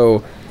 and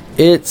so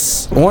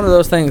it's one of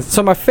those things.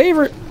 So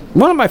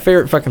one of my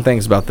favorite fucking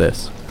things about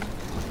this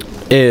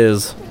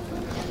is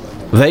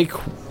like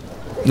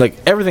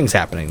everything's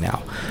happening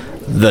now.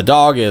 The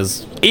dog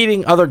is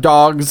eating other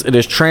dogs. It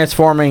is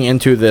transforming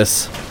into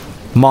this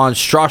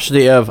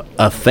monstrosity of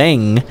a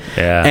thing.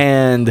 Yeah.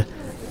 And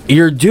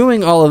you're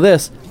doing all of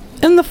this,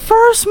 and the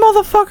first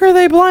motherfucker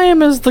they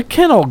blame is the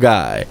kennel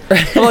guy.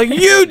 They're like,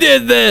 you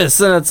did this,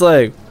 and it's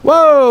like,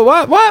 whoa,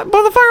 what, motherfucker?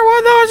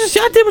 What?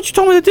 No, I did what you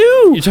told me to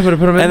do. You told me to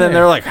put him in And then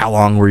there. they're like, how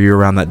long were you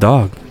around that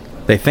dog?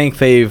 They think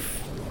they've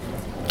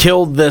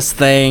killed this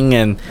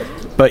thing,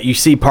 but you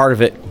see part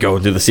of it go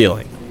into the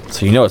ceiling,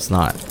 so you know it's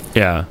not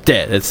Yeah.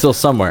 dead. It's still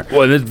somewhere.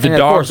 Well, the And of dogs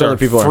course are other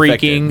people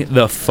freaking infected.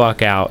 the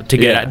fuck out to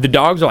get Yeah. out. The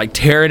dogs are like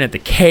tearing at the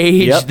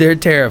cage. Yep. They're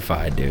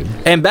terrified, dude.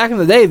 And back in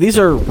the day, these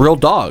are real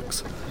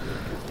dogs.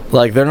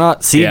 Like, they're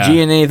not CG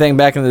Yeah. and anything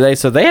back in the day,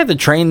 so they had to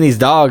train these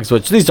dogs,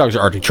 which these dogs are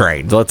already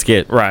trained. Let's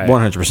get Right.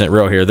 100%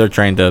 real here. They're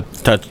trained to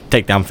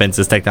take down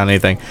fences, take down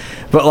anything.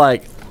 But,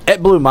 like,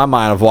 it blew my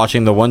mind of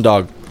watching the one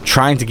dog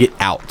trying to get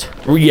out.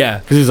 Yeah.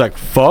 Because he's like,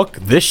 fuck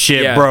this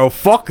shit, Yeah. bro.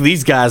 Fuck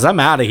these guys. I'm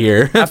out of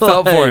here. I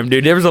felt for him,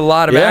 dude. There was a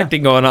lot of Yeah.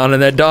 acting going on in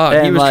that dog. He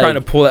And, was like- trying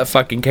to pull that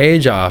fucking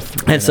cage off.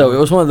 And so it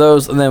was one of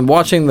those, and then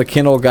watching the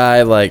kennel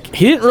guy, like,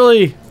 he didn't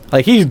really,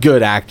 like, he's a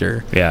good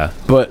actor. Yeah.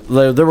 But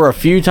there were a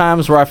few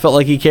times where I felt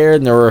like he cared,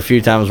 and there were a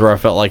few times where I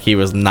felt like he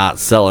was not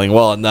selling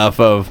well enough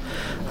of,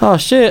 oh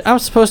shit, I'm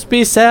supposed to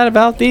be sad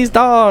about these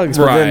dogs.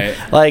 But then, Right.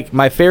 like,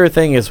 my favorite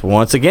thing is,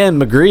 once again,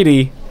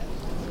 McGreedy,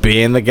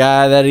 being the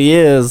guy that he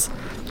is,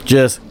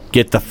 just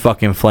get the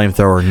fucking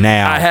flamethrower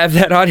now. I have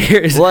that on here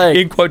is Like-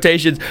 in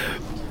quotations.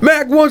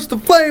 Mac wants the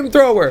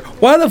flamethrower.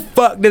 Why the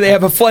fuck do they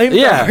have a flamethrower?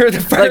 Yeah. in the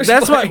Like, first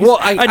that's why- place? well,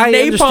 I a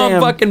napalm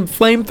understand- fucking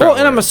flamethrower. Well,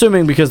 and I'm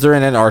assuming because they're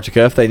in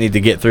Antarctica, if they need to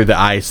get through the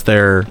ice,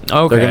 they're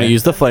going to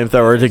use the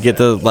flamethrower to get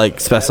the like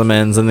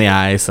specimens in the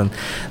ice and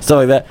stuff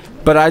like that.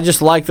 But I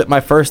just like that my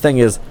first thing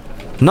is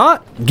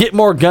not get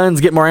more guns,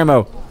 get more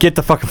ammo, get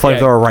the fucking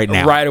flamethrower right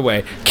now. Right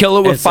away. Kill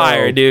it with And so-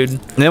 fire, dude. And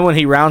then when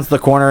he rounds the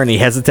corner and he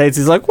hesitates,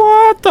 he's like,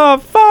 "What the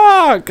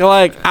fuck?"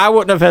 Like, I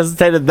wouldn't have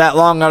hesitated that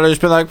long. I'd have just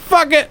been like,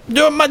 "Fuck it,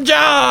 doing my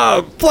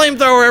job,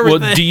 flamethrower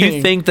everything." Well, do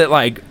you think that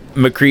like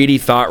McCready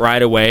thought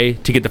right away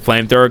to get the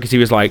flamethrower because he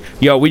was like,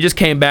 "Yo, we just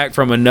came back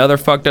from another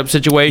fucked up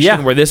situation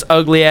Yeah. where this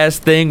ugly ass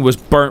thing was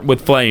burnt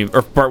with flame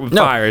or burnt with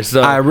fire."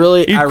 So I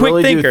really he's a quick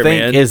do thinker, think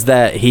man. is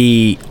that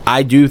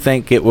I do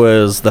think it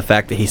was the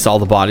fact that he saw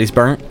the bodies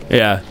burnt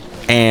yeah.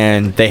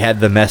 and they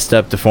had the messed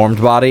up,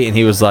 deformed body, and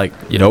he was like,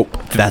 "Nope,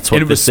 that's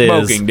what And it was this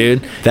smoking, is,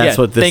 dude. That's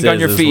Yeah, what this think on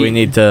your is.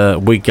 feet.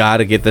 We got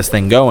to get this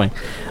thing going."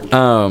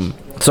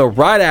 So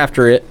right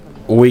after it,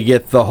 we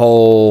get the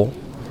whole,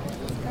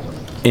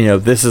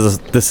 this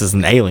is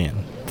an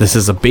alien. This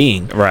is a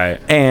being. Right.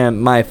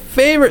 And my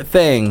favorite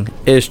thing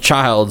is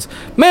Child's,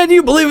 "Man, do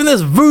you believe in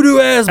this voodoo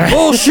ass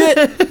bullshit?"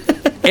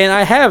 And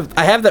I have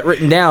that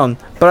written down,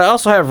 but I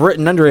also have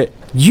written under it,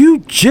 "You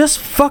just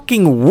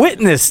fucking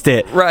witnessed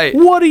it." Right.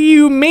 What do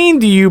you mean?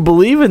 Do you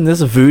believe in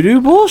this voodoo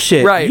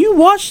bullshit? Right. You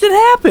watched it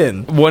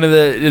happen. One of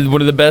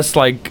the best,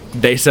 like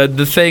they said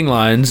the thing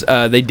lines.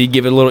 They did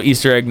give it a little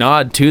Easter egg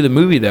nod to the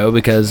movie though,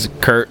 because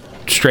Kurt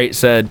straight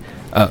said,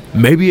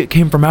 "Maybe it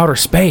came from outer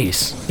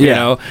space," you Yeah.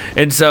 know,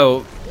 and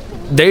so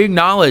they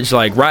acknowledge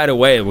like right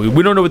away,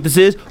 we don't know what this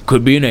is.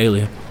 Could be an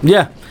alien.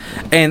 Yeah.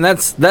 And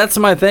that's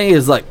my thing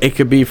is like it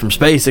could be from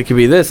space, it could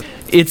be this.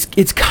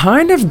 It's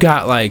kind of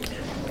got like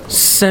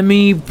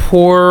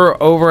semi-poor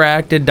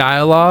overacted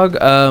dialogue,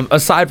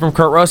 aside from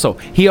Kurt Russell.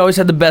 He always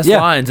had the best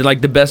lines and like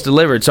the best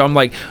delivered. So I'm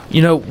like,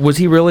 was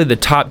he really the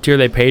top tier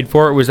they paid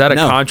for? Or was that a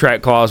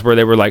contract clause where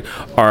they were like,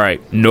 all right,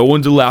 no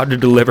one's allowed to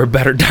deliver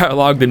better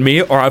dialogue than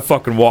me or I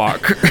fucking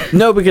walk?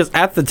 No, because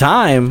at the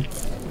time,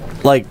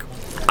 like,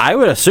 I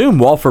would assume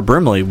Walford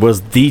Brimley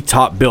was the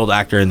top billed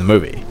actor in the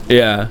movie.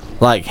 Yeah.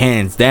 Like,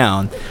 hands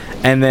down.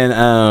 And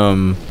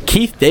then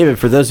Keith David,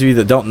 for those of you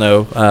that don't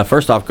know,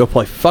 first off, go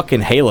play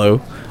fucking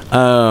Halo.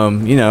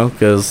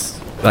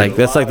 Because like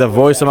that's like the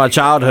voice of my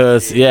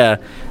childhood. Yeah,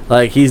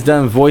 like he's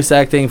done voice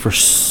acting for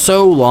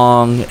so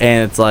long,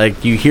 and it's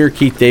like you hear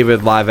Keith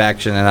David live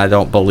action, and I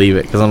don't believe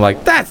it because I'm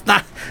like, that's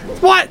not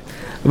what.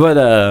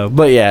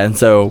 But yeah, and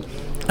so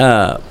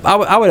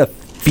I would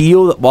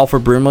feel that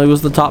Walford Brimley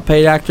was the top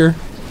paid actor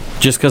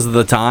just because of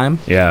the time.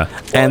 Yeah,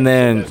 and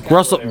then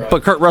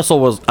Kurt Russell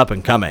was up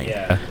and coming.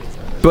 Yeah,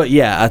 but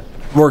yeah.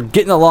 We're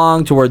getting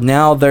along to where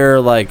now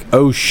they're like,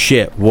 oh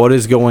shit, what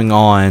is going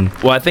on?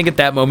 Well, I think at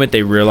that moment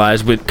they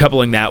realized, with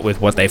coupling that with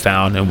what they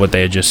found and what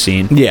they had just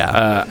seen,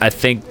 I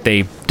think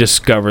they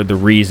discovered the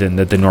reason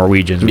that the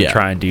Norwegians were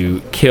trying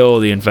to kill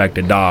the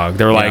infected dog.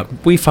 They were like,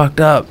 we fucked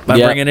up by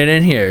bringing it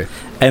in here.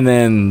 And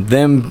then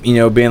them,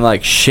 being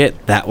like,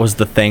 shit, that was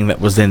the thing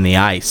that was in the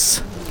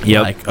ice.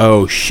 Yep. Like,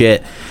 oh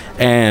shit.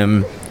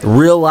 And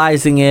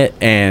realizing it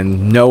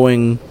and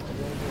knowing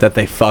that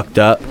they fucked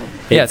up.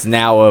 It's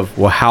now of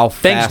how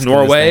fast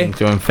Norway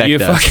to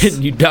infect us.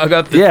 You dug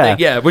up the thing.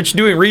 Yeah, which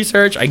doing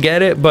research, I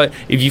get it, but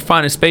if you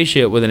find a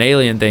spaceship with an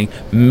alien thing,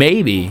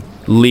 maybe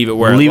leave it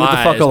where it lies. Leave it the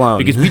fuck alone.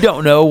 Because we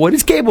don't know what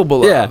it's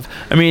capable of.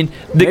 I mean,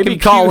 maybe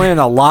call in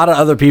a lot of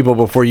other people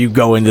before you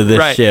go into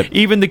this ship.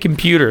 Even the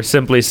computer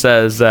simply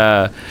says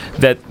that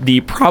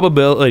the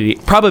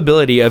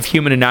probability of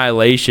human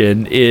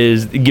annihilation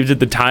gives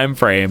it the time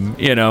frame,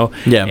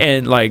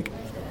 and like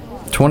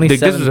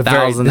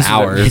 27,000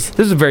 hours.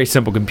 This is a very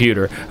simple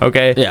computer,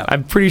 okay? Yeah.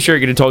 I'm pretty sure it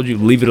could have told you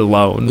leave it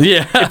alone.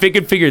 Yeah. If it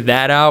could figure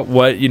that out,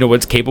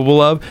 what's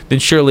capable of, then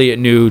surely it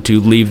knew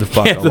to leave the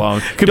fuck alone.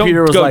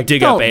 Computer was go like,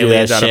 dig don't up do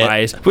aliens that out of shit.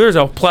 ice. There's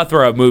a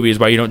plethora of movies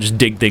where you don't just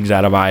dig things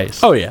out of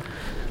ice. Oh yeah.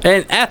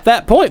 And at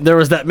that point, there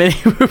was that many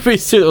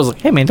movies too that was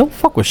like, hey man, don't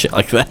fuck with shit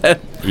like that.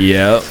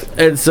 Yep.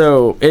 And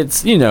so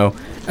it's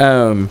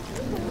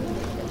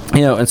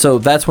and so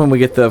that's when we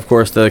get of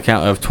course the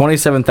account of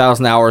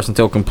 27,000 hours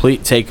until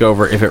complete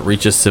takeover if it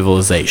reaches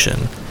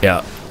civilization.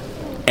 Yeah.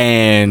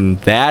 And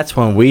that's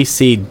when we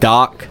see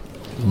Doc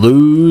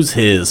lose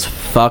his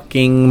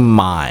fucking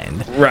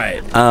mind.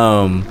 Right.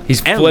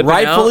 He's and flipping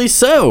rightfully out.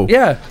 so.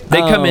 Yeah.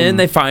 They come in,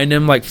 they find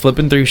him like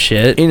flipping through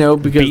shit.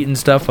 Because beating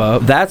stuff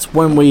up. That's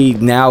when we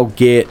now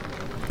get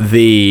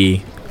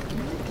the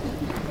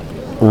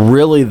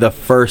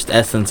first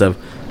essence of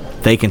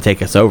they can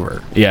take us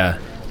over. Yeah.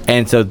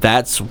 And so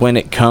that's when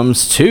it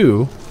comes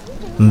to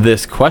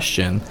this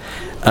question,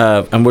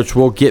 and which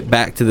we'll get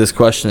back to this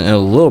question in a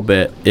little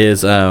bit,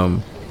 is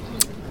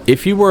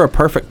if you were a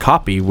perfect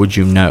copy, would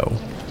you know?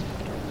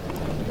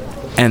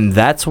 And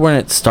that's when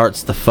it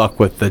starts to fuck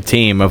with the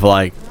team of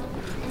like,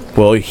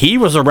 well, he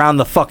was around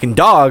the fucking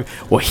dog.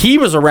 Well, he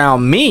was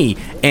around me,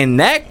 and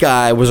that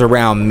guy was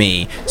around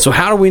me. So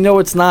how do we know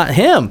it's not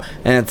him?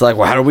 And it's like,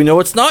 well, how do we know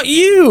it's not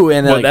you?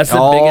 And like, that's the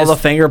all biggest, the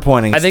finger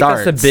pointing. I think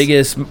starts. that's the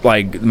biggest,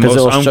 like, because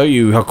it'll show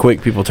you how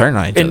quick people turn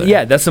on each other. And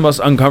yeah, that's the most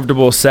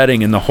uncomfortable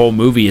setting in the whole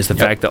movie is the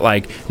fact that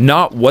like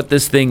not what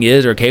this thing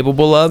is or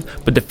capable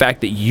of, but the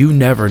fact that you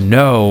never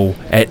know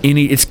at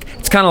any. It's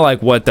kind of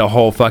like what the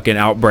whole fucking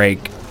Outbreak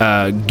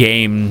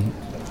game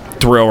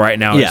thrill right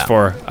now is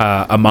for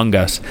Among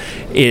Us.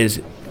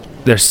 Is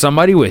there's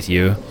somebody with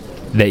you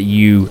that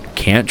you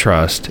can't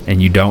trust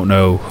and you don't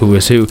know who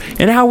is who,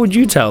 and how would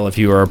you tell if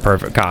you were a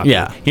perfect copy?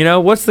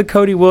 What's the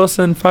Cody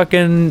Wilson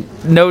fucking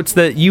notes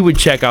that you would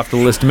check off the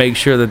list to make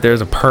sure that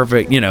there's a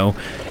perfect,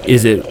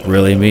 is it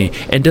really me,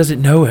 and does it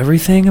know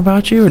everything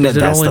about you, or does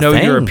it only know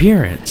your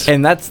appearance?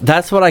 And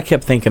that's what I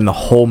kept thinking the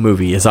whole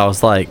movie is I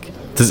was like,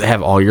 does it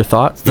have all your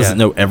thoughts? Does it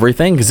know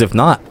everything? Because if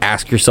not,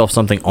 ask yourself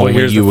something only you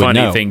would know. Here's the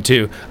funny thing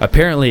too.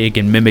 Apparently, it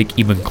can mimic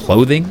even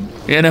clothing.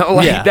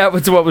 That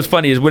was what was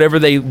funny is whenever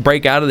they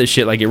break out of this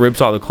shit, like it rips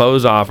all the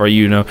clothes off, or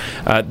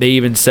they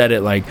even said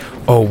it like,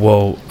 oh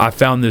well, I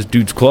found this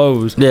dude's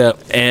clothes,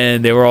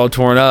 and they were all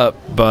torn up,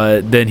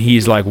 but then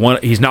he's like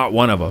he's not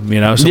one of them,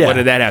 So what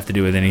did that have to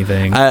do with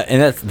anything?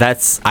 And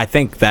that's I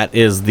think that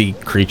is the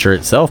creature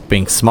itself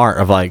being smart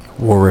of like,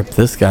 we'll rip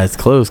this guy's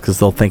clothes because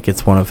they'll think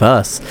it's one of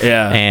us,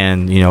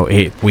 and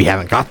we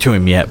haven't got to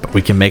him yet, but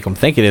we can make them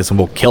think it is, and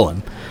we'll kill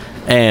him.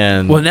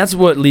 And that's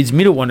what leads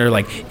me to wonder,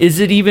 like, is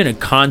it even a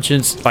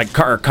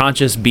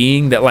conscious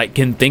being that like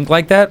can think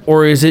like that,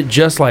 or is it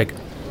just like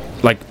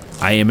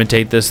I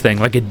imitate this thing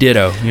like a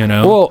ditto,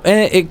 Well,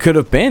 and it could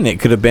have been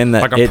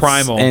that like a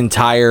primal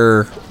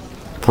entire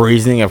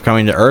reasoning of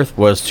coming to Earth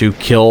was to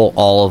kill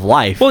all of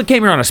life. Well, it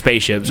came here on a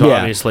spaceship, so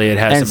obviously it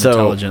has some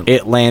intelligence.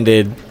 It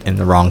landed in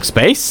the wrong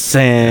space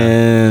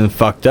and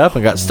fucked up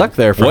and got stuck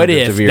there for What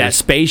hundreds if of years. that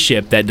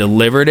spaceship that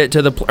delivered it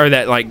to the or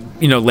that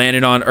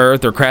landed on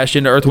Earth or crashed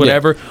into Earth,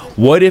 whatever?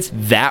 What if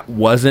that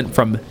wasn't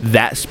from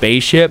that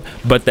spaceship,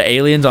 but the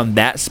aliens on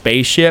that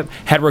spaceship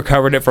had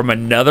recovered it from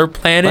another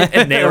planet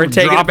and they were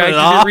taking it Dropping back it to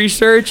off? do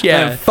research?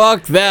 Yeah, And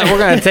fuck that. We're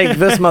going to take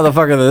this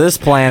motherfucker to this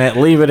planet,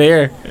 leave it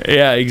here.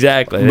 yeah,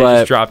 exactly. They But-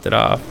 just dropped it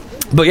off.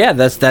 But yeah,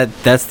 that's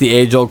the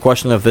age-old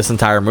question of this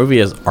entire movie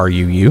is, are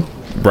you you?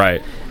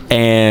 Right.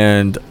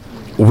 And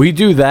we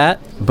do that,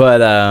 but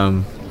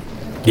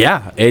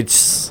yeah,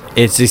 it's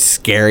a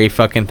scary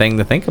fucking thing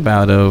to think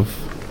about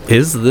of,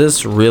 is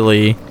this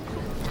really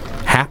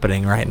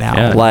happening right now?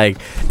 Yeah. Like,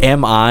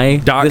 am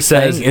I Doc this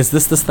says- thing? Is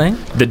this thing?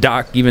 The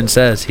doc even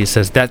says, he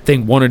says, that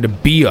thing wanted to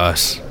be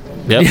us.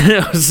 Yep. You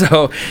know,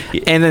 so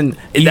And then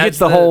you get That's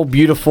the the- whole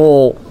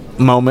beautiful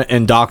moment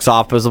in Doc's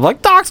office of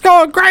like, Doc's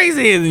going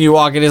crazy, and then you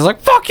walk in, he's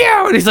like, fuck you,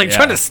 and he's like Yeah.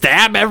 trying to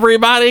stab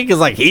everybody because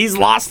like he's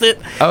lost it.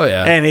 Oh,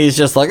 yeah. And he's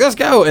just like, let's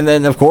go. And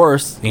then of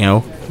course,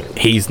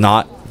 he's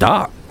not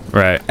Doc.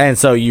 right. And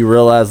so you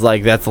realize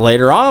like that's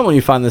later on when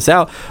you find this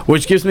out,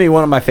 which gives me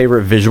one of my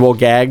favorite visual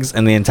gags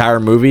in the entire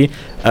movie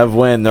of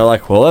when they're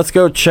like, well, let's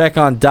go check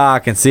on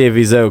Doc and see if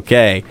he's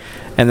okay.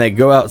 And they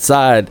go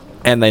outside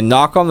and they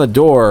knock on the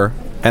door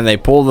and they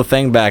pull the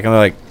thing back and they're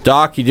like,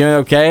 Doc, you doing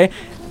okay?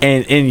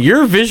 And in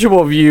your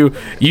visual view,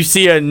 you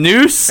see a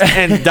noose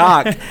and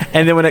Doc.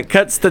 And then when it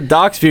cuts to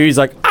Doc's view, he's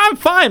like, I'm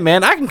fine,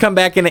 man. I can come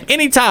back in at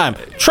any time.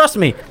 Trust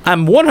me,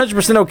 I'm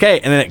 100% okay.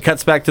 And then it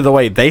cuts back to the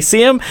way they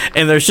see him,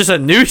 and there's just a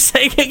noose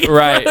hanging in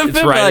Right, front of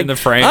it's him. right in Like, the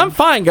frame. I'm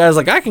fine, guys.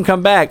 Like, I can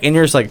come back. And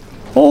you're just like,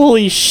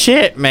 holy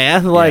shit,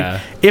 man. Like, Yeah.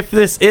 if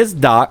this is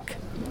Doc,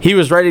 he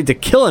was ready to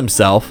kill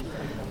himself.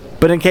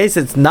 But in case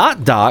it's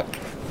not Doc,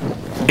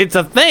 it's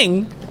a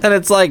thing. And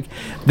it's like,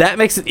 that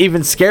makes it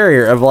even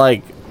scarier of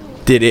like,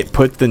 did it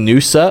put the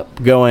noose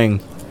up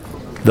going,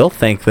 they'll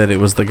think that it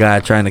was the guy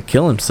trying to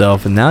kill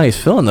himself and now he's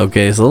feeling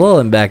okay, so they'll let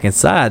him back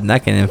inside and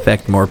that can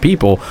infect more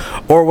people?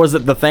 Or was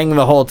it the thing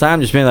the whole time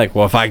just being like,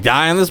 well, if I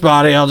die in this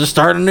body, I'll just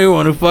start a new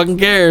one, who fucking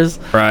cares?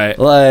 Right.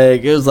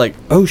 Like, it was like,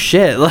 oh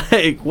shit,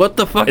 like, what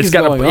the fuck It's is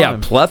got going a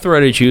on? plethora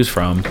to choose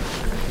from.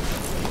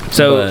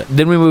 So But-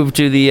 then we move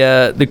to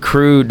the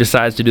crew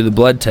decides to do the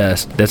blood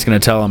test. That's going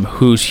to tell them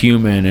who's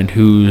human and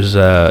who's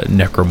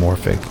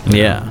necromorphic.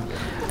 Yeah.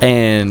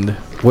 And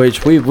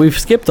which we've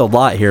skipped a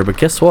lot here, but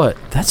guess what?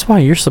 That's why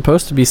you're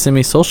supposed to be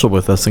semi-social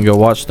with us and go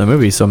watch the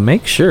movie. So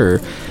make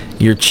sure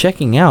you're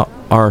checking out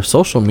our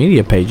social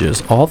media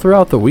pages all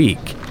throughout the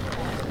week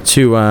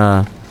to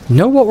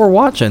know what we're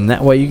watching.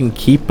 That way you can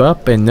keep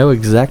up and know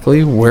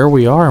exactly where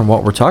we are and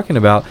what we're talking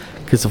about.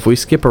 Because if we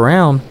skip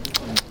around,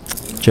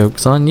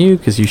 joke's on you,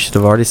 because you should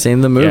have already seen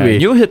the Yeah, movie.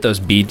 you'll hit those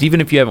beats even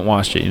if you haven't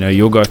watched it.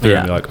 You'll go through Yeah.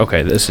 and be like,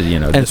 okay, this is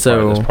And this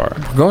so part, this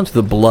part. we're going to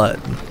the blood.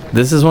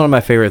 This is one of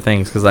my favorite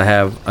things because I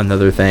have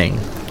another thing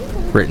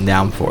written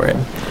down for it.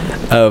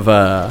 Of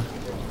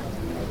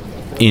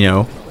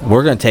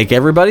we're gonna take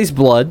everybody's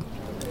blood.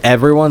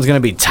 Everyone's gonna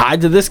be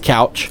tied to this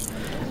couch,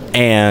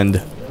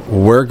 and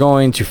we're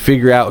going to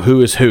figure out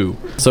who is who.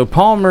 So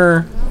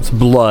Palmer's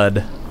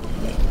blood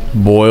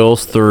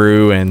boils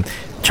through and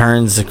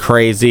turns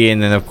crazy,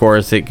 and then of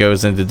course it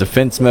goes into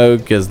defense mode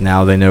because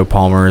now they know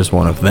Palmer is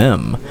one of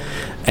them.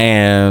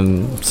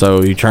 And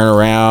so you turn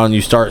around,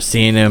 you start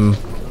seeing him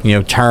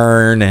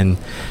turn and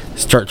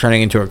start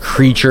turning into a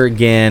creature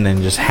again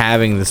and just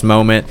having this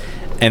moment.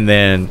 And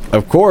then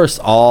of course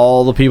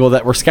all the people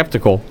that were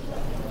skeptical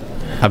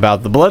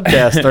about the blood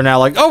test are now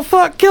like, oh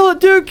fuck, kill it,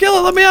 dude, kill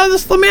it, let me out of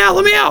this, let me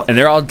out. And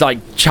they're all like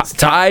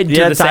tied to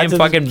Yeah, the tied same to the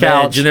fucking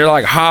couch. bench, and they're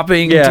like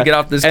hopping to get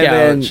off this and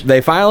couch. then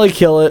they finally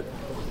kill it,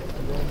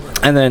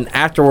 and then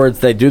afterwards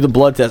they do the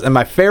blood test. And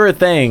my favorite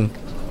thing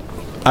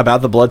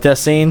about the blood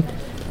test scene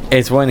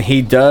is when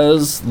he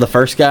does the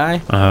first guy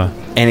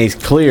and he's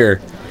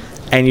clear,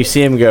 and you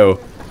see him go,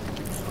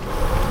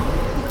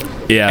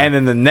 Yeah. and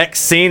then the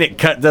next scene it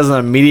does an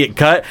immediate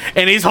cut,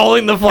 and he's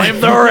holding the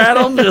flamethrower at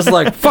him, just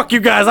like, fuck you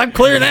guys, I'm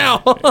clear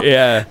now.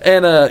 Yeah.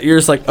 And you're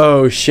just like,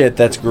 oh shit,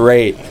 that's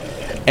great.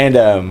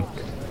 And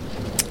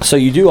so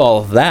you do all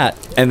of that,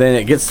 and then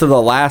it gets to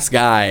the last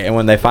guy, and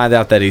when they find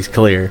out that he's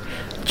clear,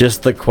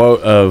 just the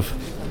quote of,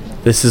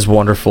 this is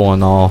wonderful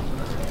and all,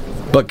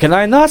 but can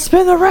I not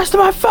spend the rest of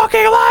my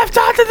fucking life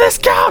tied to this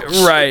couch?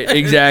 Right,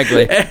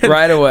 exactly. And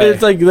Right away.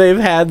 It's like they've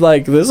had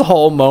like this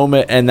whole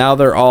moment, and now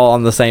they're all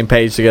on the same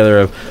page together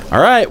of,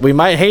 all right, we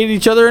might hate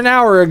each other an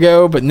hour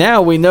ago, but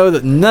now we know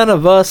that none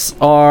of us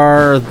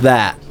are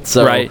that.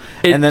 So, right.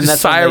 And then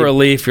that's sigh when of they-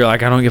 relief. You're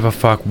like, I don't give a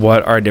fuck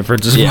what our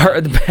differences were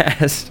in the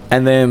past.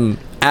 And then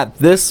at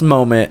this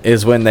moment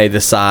is when they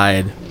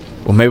decide,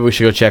 well, maybe we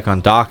should go check on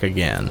Doc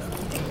again.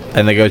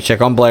 And they go check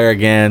on Blair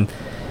again.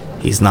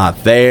 He's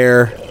not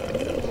there.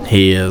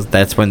 He is.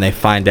 That's when they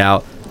find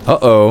out,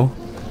 uh-oh,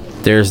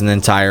 there's an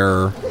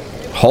entire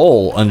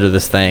hole under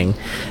this thing.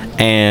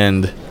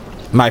 And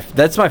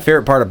that's my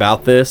favorite part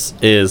about this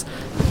is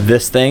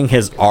this thing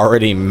has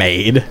already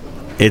made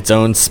its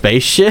own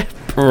spaceship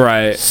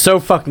Right. so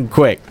fucking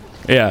quick.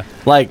 Yeah.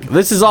 Like,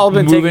 this has all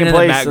been Moving taking in the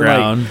place. And,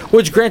 background.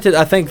 which, granted,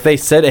 I think they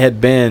said it had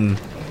been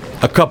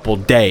a couple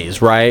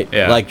days, right?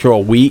 Yeah. Like, to a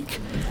week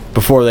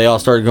before they all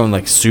started going,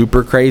 like,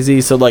 super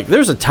crazy. So, like,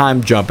 there's a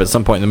time jump at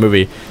some point in the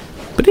movie.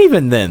 But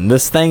even then,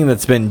 this thing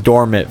that's been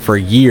dormant for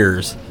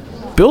years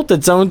built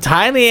its own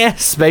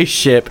tiny-ass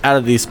spaceship out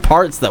of these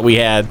parts that we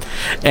had.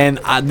 And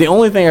the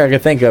only thing I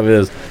could think of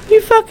is,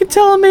 you fucking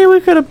telling me we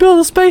could have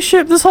built a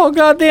spaceship this whole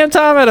goddamn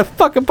time out of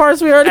fucking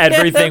parts we already had?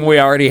 Everything we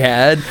already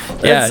had.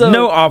 Yeah, so-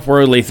 no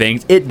off-worldly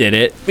things. It did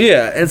it.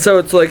 Yeah, and so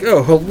it's like,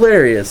 oh,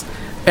 hilarious.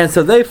 And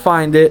so they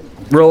find it,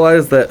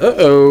 realize that,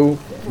 uh-oh,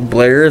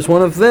 Blair is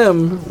one of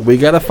them. We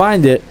gotta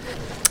find it.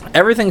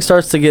 Everything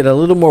starts to get a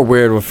little more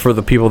weird for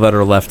the people that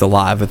are left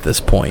alive at this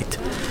point.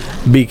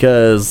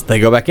 Because they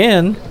go back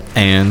in,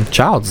 and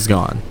Childs is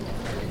gone.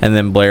 And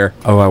then Blair,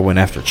 oh, I went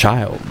after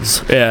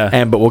Childs.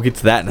 Yeah. But we'll get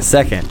to that in a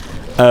second.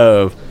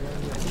 Of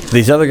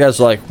these other guys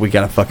are like, we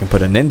gotta fucking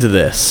put an end to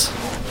this.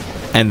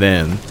 And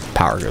then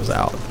power goes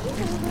out.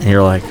 And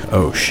you're like,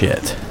 oh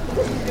shit.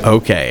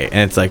 Okay.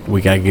 And it's like,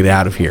 we gotta get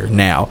out of here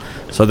now.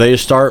 So they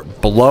just start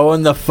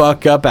blowing the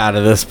fuck up out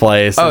of this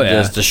place. Oh, and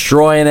yeah. just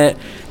destroying it.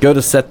 Go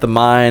to set the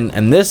mine.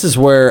 And this is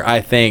where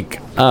I think,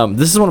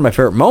 this is one of my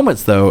favorite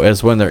moments though,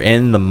 is when they're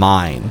in the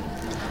mine.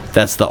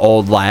 That's the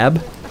old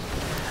lab.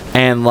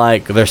 And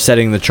like, they're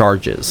setting the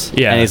charges.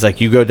 Yeah. And he's like,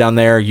 you go down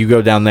there, you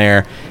go down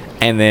there.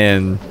 And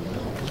then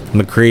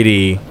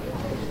MacReady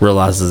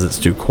realizes it's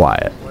too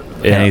quiet.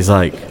 Yeah. And he's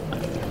like,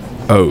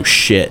 oh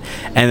shit.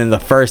 And then the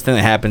first thing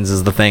that happens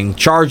is the thing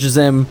charges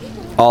him.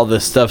 All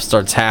this stuff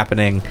starts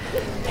happening.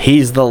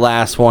 He's the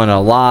last one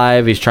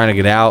alive. He's trying to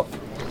get out.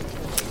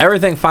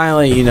 Everything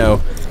finally,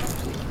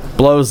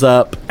 blows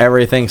up.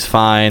 Everything's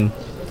fine.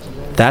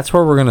 That's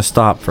where we're going to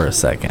stop for a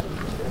second.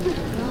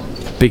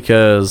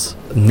 Because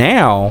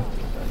now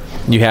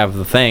you have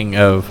the thing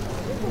of,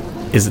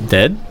 is it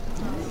dead?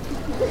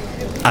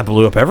 I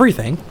blew up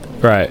everything.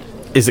 Right.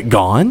 Is it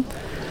gone?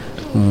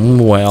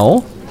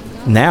 Well,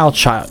 now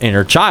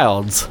enter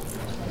Childs.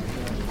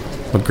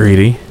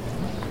 MacReady.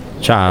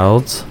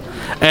 Childs.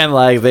 And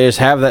like they just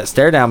have that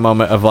stare down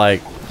moment of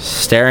like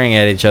staring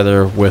at each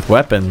other with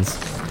weapons.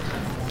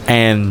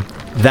 And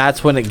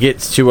that's when it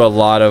gets to a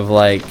lot of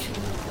like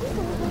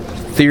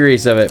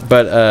theories of it.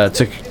 But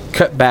to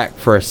cut back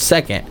for a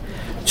second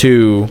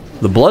to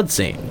the blood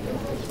scene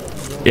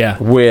Yeah.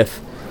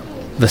 with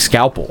the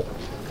scalpel.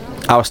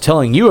 I was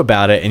telling you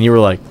about it and you were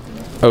like,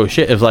 oh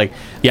shit. It was like,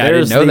 Yeah, I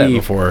didn't know that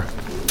before.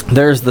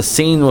 There's the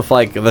scene with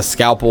like the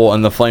scalpel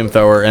and the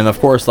flamethrower, and of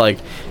course, like,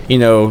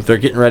 they're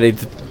getting ready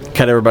to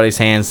cut everybody's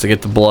hands to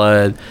get the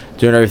blood,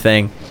 doing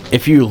everything.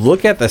 If you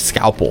look at the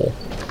scalpel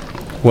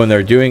when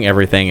they're doing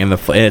everything, and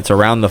it's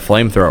around the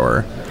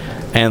flamethrower,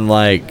 and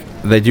like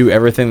they do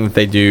everything that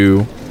they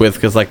do with,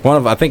 because like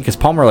because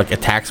Palmer like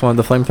attacks one of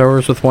the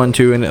flamethrowers with 1,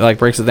 2, and it like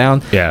breaks it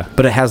down. Yeah.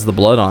 But it has the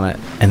blood on it,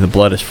 and the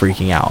blood is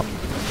freaking out.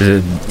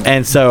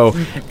 And so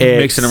it's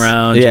Mixing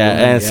around.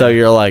 So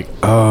you're like,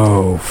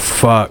 oh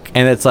fuck.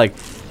 And it's like,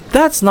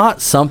 that's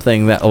not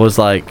something that was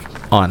like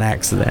on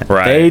accident.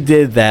 Right. They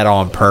did that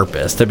on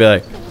purpose to be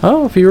like,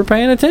 oh, if you were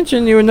paying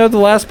attention, you would know the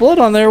last blood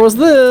on there was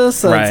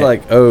this. And it's Right.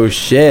 like, oh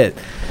shit.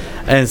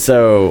 And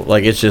so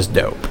like, it's just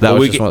dope. That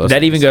was just one of those that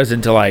things. even goes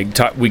into like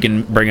we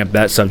can bring up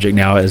that subject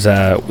now as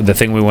the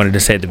thing we wanted to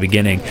say at the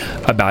beginning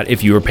about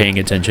if you were paying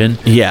attention.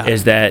 Yeah.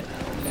 Is that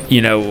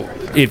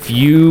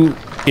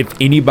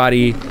if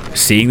anybody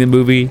seeing the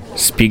movie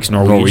speaks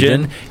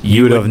Norwegian,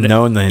 you would have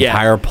known the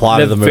entire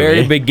plot of the movie. The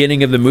very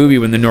beginning of the movie,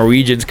 when the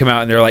Norwegians come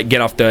out and they're like,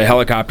 get off the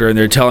helicopter, and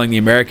they're telling the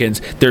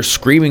Americans, they're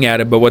screaming at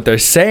it, but what they're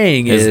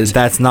saying is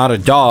that's not a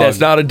dog. that's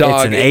not a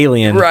dog. It's an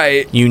alien.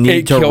 Right. You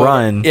need to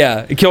run.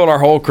 Yeah. It killed our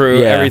whole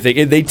crew, Yeah. everything.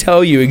 And they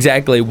tell you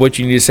exactly what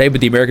you need to say,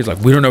 but the Americans are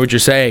like, we don't know what you're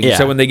saying. Yeah.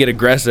 So when they get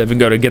aggressive and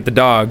go to get the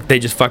dog, they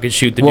just fucking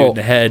shoot the dude in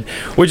the head.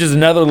 Which is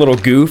another little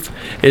goof,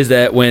 is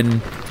that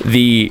when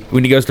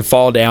he goes to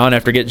fall down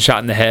after getting shot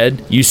in the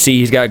head, you see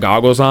he's got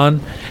goggles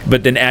on,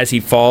 but then as he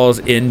falls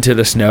into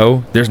the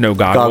snow, there's no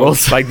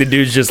goggles. Like the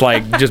dude's just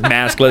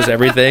maskless,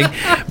 everything.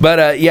 But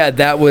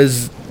that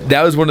was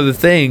one of the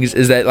things,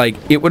 is that like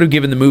it would have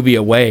given the movie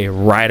away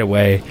right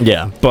away.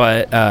 Yeah.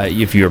 But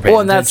if you were paying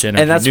attention,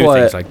 and that's what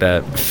things like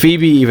that.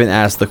 Phoebe even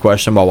asked the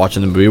question while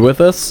watching the movie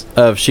with us.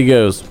 She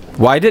goes,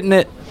 "Why didn't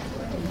it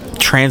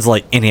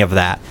translate any of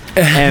that?"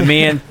 And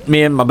me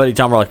and my buddy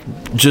Tom were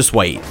like, "Just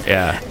wait."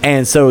 Yeah.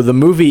 And so the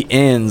movie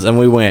ends, and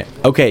we went,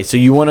 "Okay, so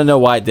you want to know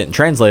why it didn't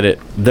translate it?"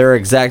 Their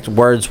exact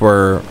words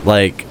were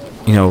like,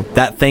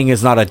 that thing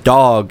is not a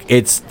dog.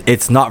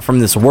 It's not from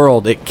this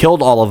world. It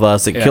killed all of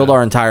us. It killed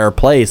our entire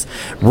place.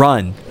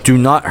 Run. Do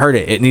not hurt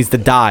it. It needs to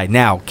die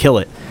now. Kill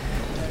it.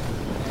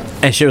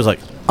 And she was like,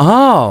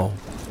 "Oh,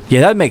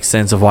 yeah, that makes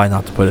sense of why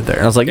not to put it there."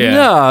 And I was like,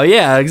 "No,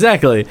 yeah,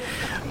 exactly."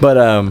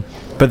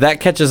 But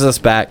that catches us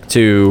back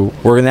to,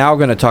 we're now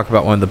going to talk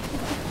about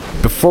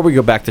before we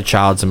go back to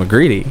Childs and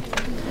MacReady,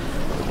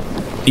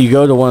 you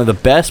go to one of the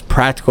best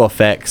practical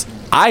effects,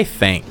 I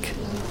think,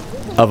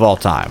 of all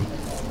time,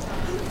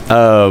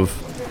 of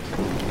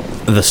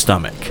the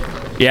stomach.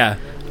 Yeah.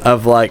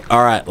 of like,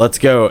 all right, let's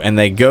go. And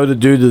they go to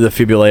do the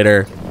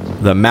defibrillator.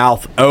 The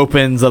mouth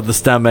opens of the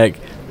stomach,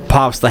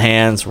 pops the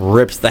hands,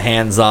 rips the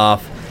hands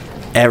off.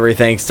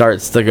 Everything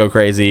starts to go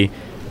crazy.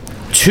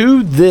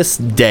 To this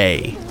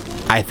day,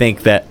 I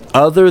think that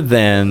other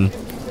than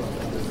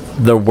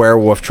the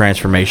werewolf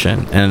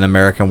transformation in An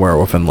American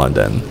Werewolf in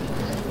London,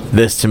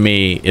 this to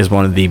me is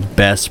one of the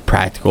best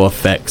practical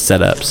effects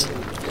setups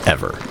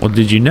ever. Well,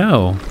 did you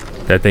know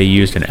that they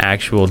used an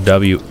actual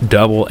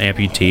double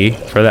amputee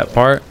for that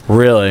part?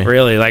 Really?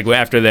 Really, like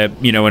after the,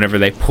 whenever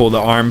they pull the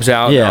arms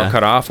out, Yeah. all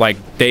cut off, like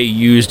they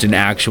used an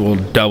actual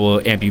double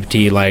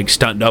amputee, like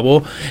stunt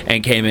double,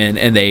 and came in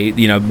and they,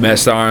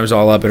 messed the arms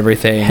all up and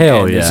everything.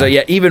 Hell And yeah. So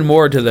yeah, even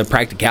more to the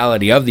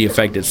practicality of the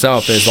effect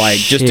itself is like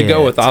just to go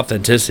Shit. with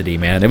authenticity,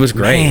 man. It was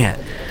great. Man.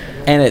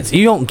 And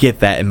you don't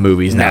get that in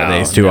movies No,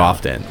 nowadays too no.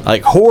 often.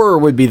 Like horror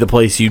would be the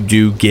place you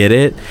do get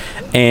it,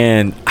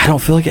 and I don't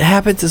feel like it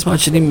happens as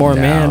much anymore,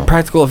 No. man.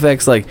 Practical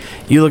effects, like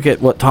you look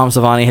at what Tom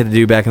Savini had to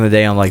do back in the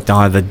day on like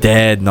Dawn of the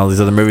Dead and all these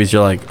other movies.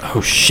 You're like,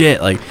 oh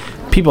shit, like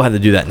people had to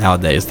do that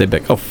nowadays. They'd be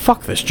like, oh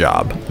fuck this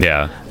job.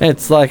 Yeah.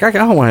 It's like I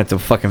don't want to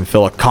have to fucking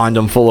fill a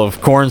condom full of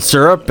corn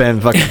syrup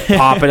and fucking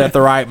pop it at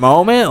the right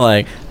moment.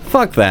 Like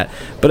fuck that.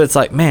 But it's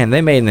like, man,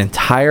 they made an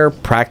entire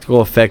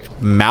practical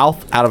effect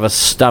mouth out of a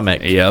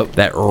stomach. Yep.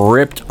 That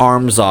ripped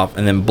arms off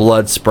and then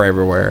blood spray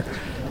everywhere.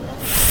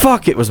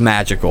 Fuck, it was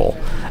magical.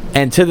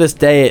 And to this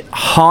day, it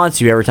haunts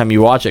you every time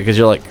you watch it because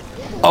you're like,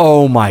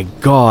 oh my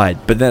god.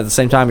 But then at the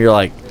same time, you're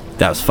like,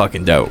 that was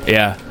fucking dope.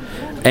 Yeah.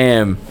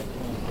 And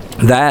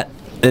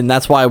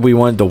that's why we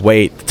wanted to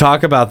wait to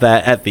talk about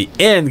that at the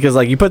end, because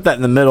like you put that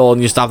in the middle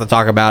and you stop to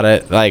talk about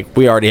it, like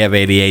we already have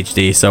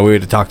ADHD, so we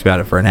would have talked about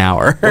it for an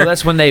hour. Well,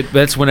 that's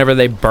whenever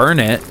they burn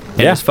it and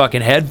Yeah. his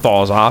fucking head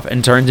falls off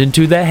and turns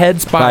into the head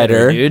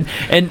spider, dude.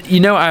 And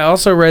I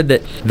also read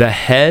that the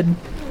head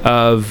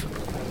of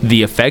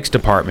the effects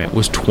department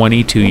was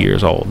 22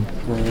 years old.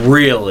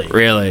 Really?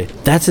 Really?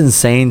 That's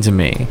insane to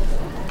me.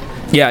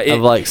 Yeah,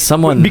 Of like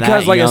someone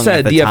because that like I young said,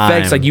 at the the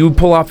effects, time. like you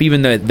pull off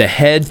even the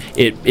head,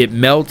 it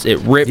melts, it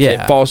rips,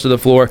 Yeah. it falls to the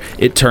floor,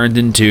 it turns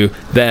into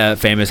the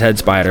famous head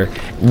spider.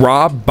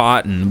 Rob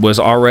Bottin was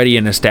already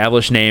an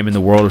established name in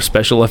the world of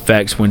special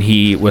effects when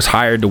he was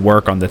hired to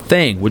work on The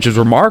Thing, which is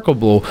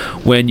remarkable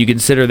when you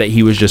consider that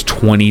he was just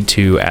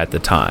 22 at the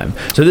time.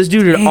 So this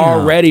dude had Damn.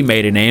 already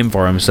made a name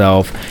for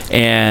himself,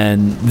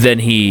 and then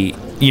he,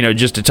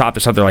 just to top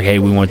this up, they're like, hey,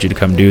 we want you to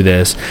come do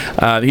this.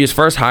 He was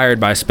first hired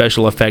by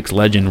special effects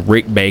legend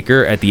Rick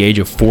Baker at the age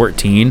of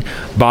 14.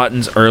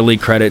 Bottin's early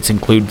credits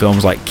include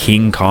films like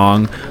King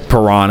Kong,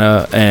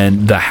 Piranha,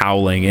 and The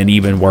Howling, and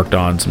even worked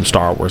on some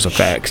Star Wars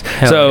effects.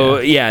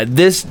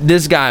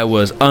 This guy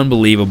was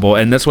unbelievable,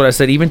 and that's what I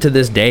said, even to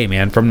this day,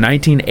 man, from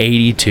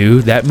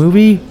 1982, that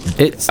movie,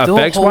 It still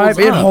effects-wise, holds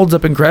it up. holds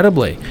up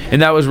incredibly.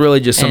 And that was really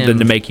just something And-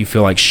 to make you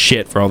feel like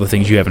shit for all the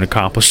things you haven't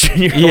accomplished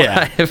in your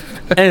life.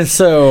 And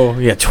so,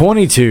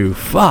 22.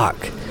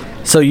 Fuck.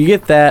 So you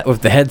get that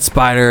with the head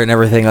spider and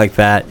everything like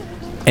that.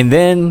 And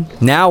then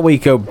now we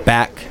go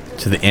back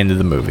to the end of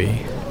the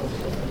movie.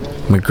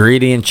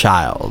 McGreedy and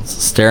Childs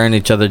staring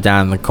each other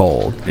down in the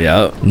cold.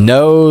 Yeah.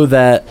 Know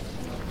that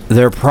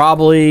they're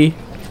probably,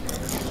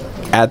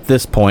 at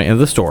this point in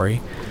the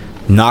story,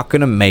 not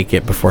going to make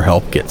it before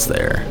help gets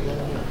there.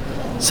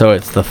 So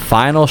it's the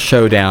final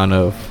showdown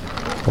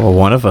of, well,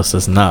 one of us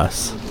is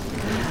Nuss.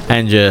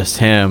 And just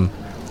him,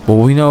 well,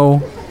 we know,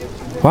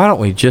 why don't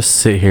we just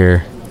sit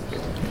here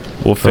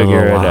We'll for a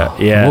figure little it while? out.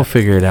 Yeah. We'll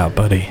figure it out,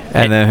 buddy.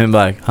 And then him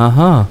like,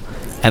 uh-huh.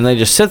 And they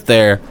just sit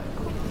there.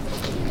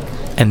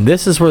 And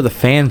this is where the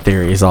fan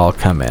theories all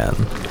come in.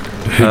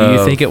 Who do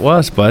you think it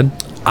was, bud?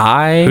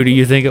 Who do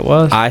you think it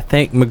was? I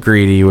think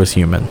McGreedy was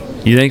human.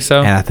 You think so?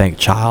 And I think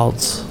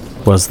Childs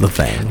was the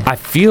thing. I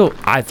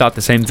thought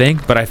the same thing,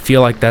 but I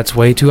feel like that's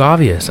way too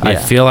obvious. I Yeah.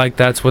 feel like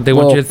that's what they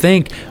want Well- you to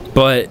think.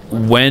 But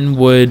when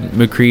would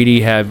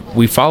McCready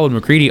we followed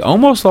McCready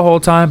almost the whole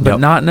time, but Yep.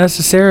 not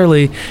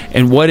necessarily.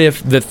 And what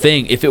if the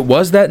thing, if it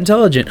was that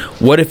intelligent,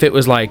 what if it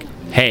was like,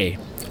 hey,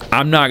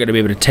 I'm not going to be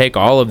able to take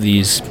all of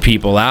these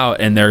people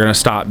out and they're going to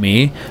stop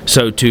me.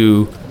 So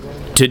to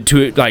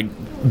like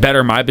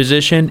better my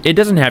position, it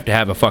doesn't have to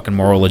have a fucking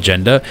moral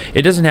agenda.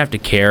 It doesn't have to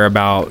care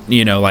about,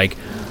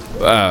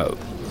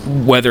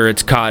 whether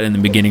it's caught in the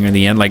beginning or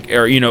the end, like,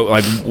 or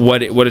like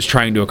what it's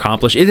trying to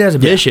accomplish. It has a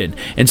mission,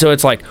 and so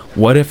it's like,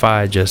 what if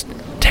I just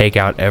take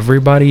out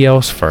everybody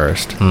else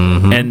first,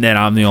 and then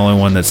I'm the only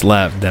one that's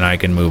left? Then I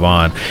can move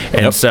on.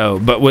 And so,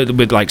 but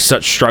with like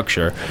such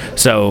structure.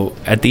 So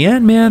at the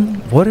end,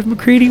 man, what if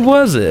McCready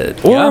was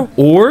it,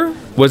 or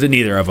was it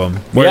neither of them?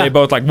 Where Yeah. they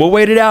both like, we'll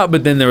wait it out,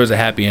 but then there was a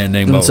happy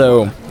ending. And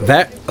so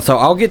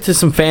I'll get to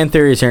some fan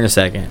theories here in a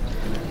second.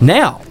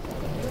 Now,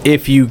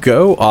 if you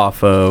go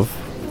off of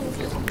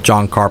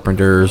John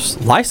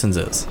Carpenter's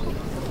licenses,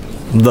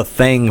 The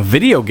Thing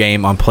video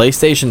game on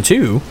PlayStation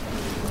 2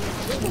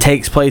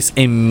 takes place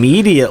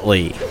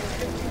immediately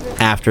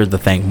after The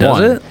Thing Does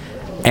 1. it?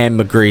 And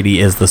McGreedy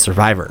is the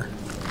survivor.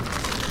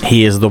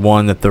 He is the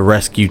one that the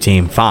rescue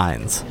team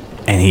finds,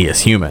 and he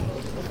is human.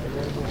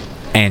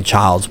 and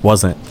Childs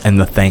wasn't, and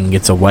the thing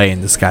gets away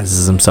and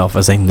disguises himself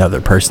as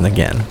another person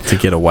again to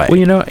get away.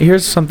 Well,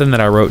 here's something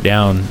that I wrote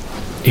down.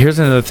 Here's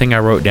another thing I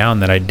wrote down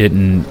that I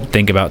didn't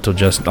think about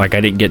I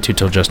didn't get to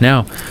till just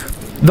now.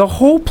 The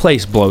whole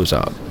place blows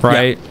up,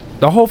 right? Yeah.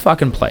 The whole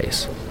fucking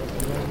place.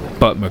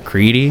 But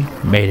McCready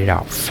made it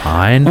out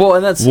fine. Well,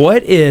 and that's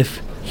what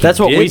if that's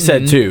what we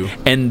said too.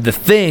 And the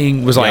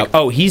thing was like, Yep.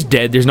 oh, he's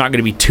dead. There's not going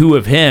to be two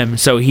of him,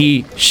 so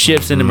he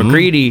shifts into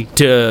McCready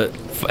to.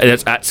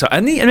 So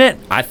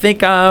I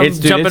think I'm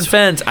jumping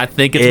fence. I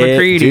think it's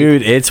McCready,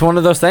 dude. It's one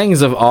of those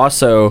things of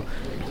also.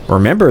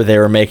 Remember, they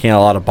were making a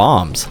lot of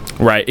bombs.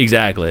 Right,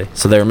 exactly.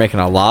 So they were making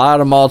a lot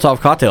of Molotov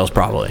cocktails,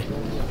 probably.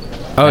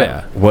 Oh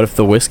yeah. What if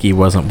the whiskey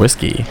wasn't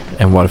whiskey,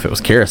 and what if it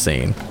was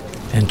kerosene?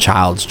 And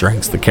Childs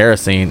drinks the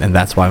kerosene, and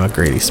that's why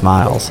McGrady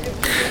smiles.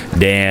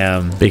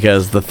 Damn.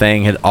 Because the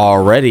thing had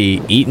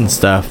already eaten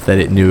stuff that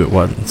it knew it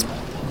wasn't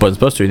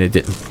supposed to, and it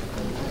didn't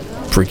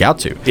freak out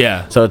to.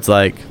 Yeah. So it's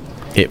like,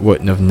 it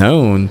wouldn't have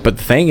known. But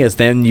the thing is,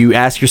 then you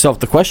ask yourself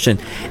the question,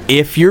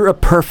 if you're a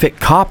perfect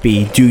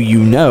copy, do you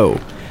know?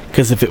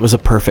 Because if it was a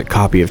perfect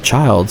copy of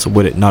Childs,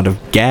 would it not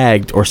have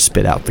gagged or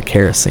spit out the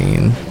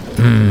kerosene?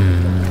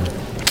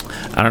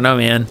 I don't know,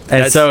 man.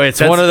 And so it's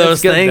one of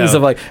those things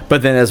of like,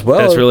 but then as well,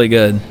 that's really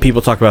good.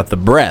 People talk about the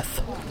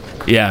breath.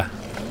 Yeah.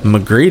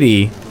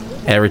 McGreedy,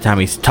 every time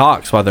he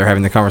talks while they're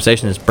having the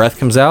conversation, his breath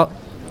comes out.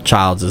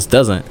 Childs'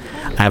 doesn't.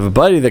 I have a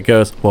buddy that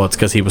goes, well, it's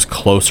because he was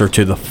closer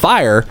to the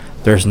fire.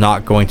 There's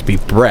not going to be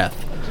breath.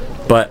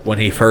 But when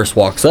he first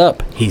walks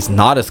up, he's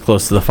not as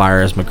close to the fire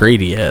as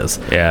McGready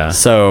is. Yeah.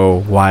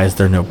 So why is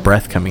there no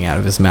breath coming out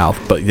of his mouth?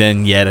 But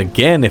then yet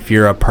again, if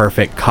you're a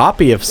perfect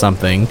copy of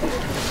something,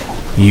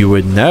 you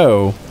would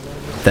know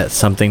that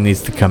something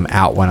needs to come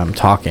out when I'm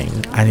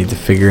talking. I need to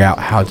figure out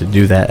how to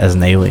do that as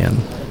an alien.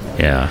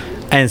 Yeah.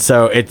 And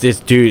so it's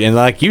dude, and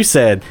like you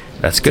said,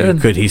 that's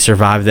good. Could he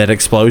survive that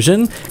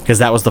explosion? Because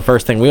that was the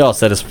first thing we all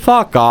said is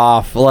fuck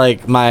off.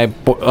 Like my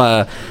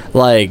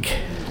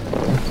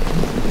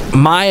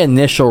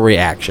initial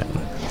reaction,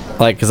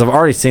 like, because I've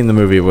already seen the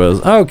movie,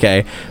 was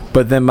okay,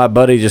 but then my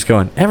buddy just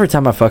going, every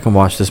time I fucking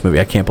watch this movie,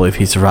 I can't believe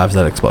he survives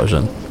that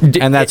explosion.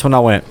 And that's when I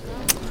went,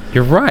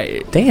 you're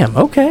right. damn,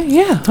 okay,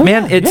 yeah,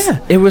 Man,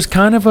 it was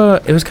kind of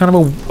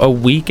a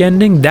weak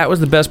ending. That was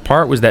the best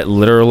part, was that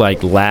literal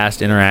like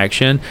last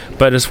interaction.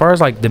 But as far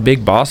as like the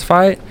big boss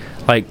fight,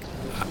 like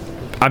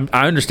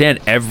I understand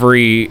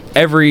every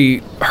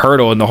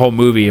hurdle in the whole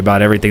movie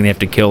about everything they have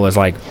to kill is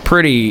like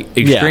pretty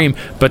extreme.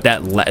 Yeah. But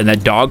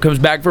that dog comes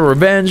back for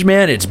revenge,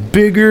 man. It's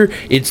bigger.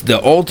 It's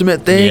the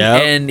ultimate thing.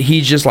 Yep. And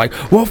he's just like,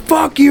 well,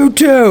 fuck you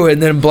too,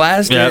 and then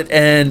blasts it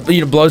and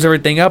blows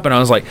everything up. And I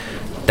was like,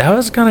 that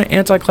was kind of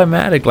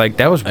anticlimactic. Like,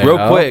 that was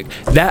real quick.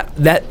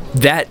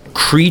 That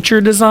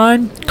creature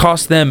design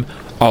cost them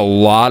a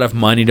lot of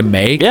money to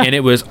make, and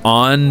it was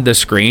on the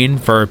screen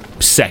for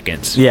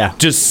seconds. Yeah,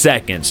 just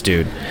seconds,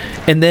 dude.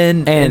 And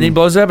then he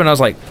blows up, and I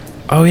was like,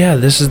 oh yeah,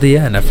 this is the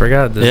end. I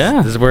forgot this.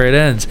 Yeah, this is where it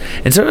ends.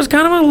 And so it was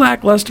kind of a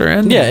lackluster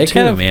ending. Yeah,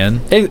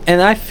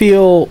 and I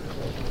feel,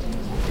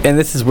 and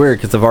this is weird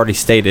because I've already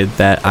stated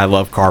that I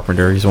love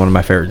Carpenter. He's one of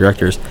my favorite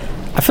directors.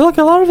 I feel like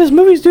a lot of his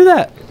movies do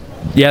that.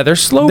 Yeah, they're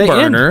slow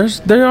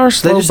burners. They are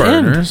slow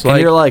burners. Like,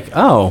 and you're like,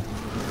 oh.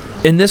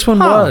 And this one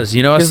was,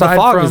 aside the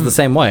fog from is the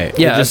same way.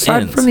 Yeah,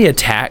 aside from the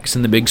attacks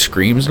and the big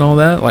screams and all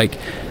that, like,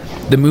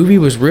 the movie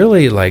was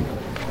really like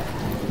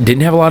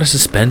didn't have a lot of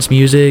suspense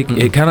music.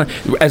 Mm-hmm. It kind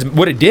of,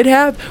 what it did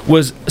have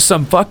was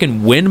some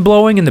fucking wind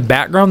blowing in the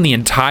background the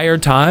entire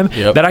time.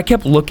 That I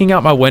kept looking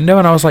out my window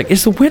and I was like,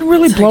 is the wind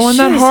really blowing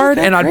that hard?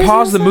 And I'd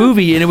pause the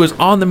movie and it was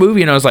on the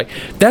movie and I was like,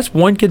 that's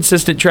one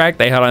consistent track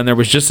they had on there,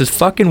 was just this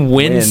fucking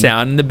wind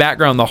sound in the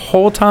background the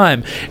whole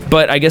time.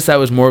 But I guess that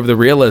was more of the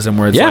realism,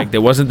 where it's like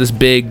there wasn't this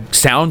big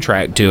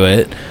soundtrack to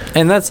it.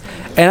 And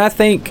I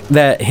think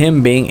that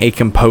him being a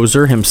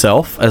composer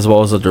himself as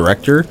well as a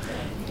director,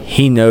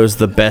 he knows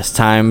the best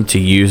time to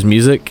use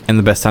music and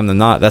the best time to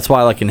not. That's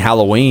why, like in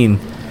Halloween,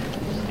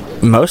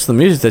 most of the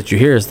music that you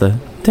hear is the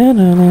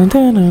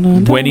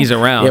when he's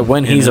around. Yeah,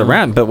 when he's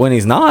around. But when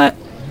he's not,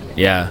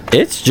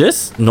 it's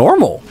just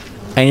normal.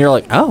 And you're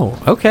like, oh,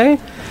 okay.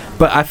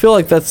 But I feel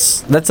like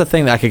that's a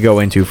thing that I could go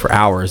into for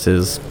hours,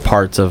 is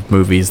parts of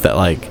movies that,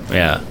 like,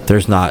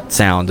 there's not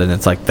sound, and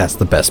it's like, that's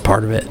the best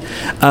part of it.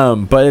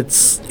 But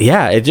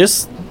it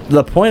just,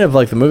 the point of,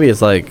 like, the movie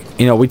is, like,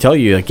 we tell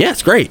you, like, yeah,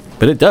 it's great,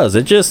 but it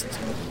just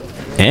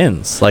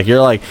ends. Like,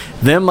 you're like,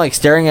 them, like,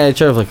 staring at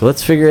each other, like,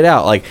 let's figure it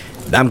out. Like,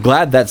 I'm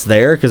glad that's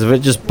there, because if it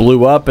just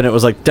blew up and it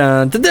was like,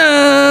 dun, dun,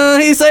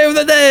 dun, he saved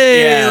the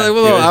day. Like,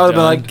 well, I would have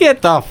been like,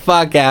 get the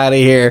fuck out of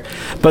here.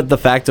 But the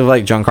fact of,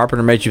 like, John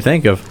Carpenter made you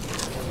think of,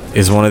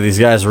 is one of these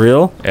guys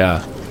real?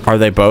 Yeah. Are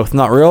they both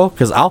not real?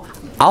 Because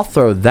I'll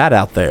throw that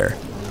out there.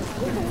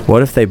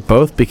 What if they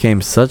both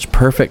became such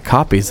perfect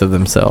copies of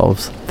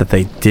themselves that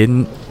they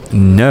didn't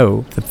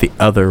know that the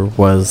other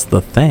was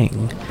the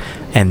thing?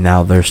 and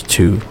now there's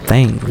two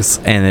things,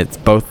 and it's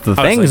both the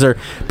things like-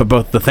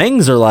 both the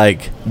things are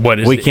like, What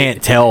is we it?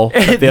 can't tell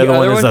if the other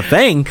one is a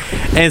thing,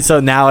 and so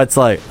now it's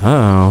like,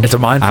 oh, It's a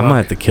mind I'm fuck. gonna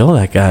have to kill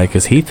that guy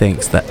because he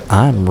thinks that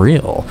I'm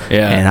real,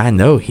 Yeah. and I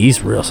know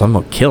he's real, so I'm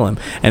gonna kill him.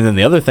 And then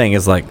the other thing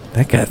is like,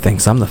 that guy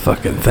thinks I'm the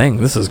fucking thing.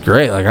 This is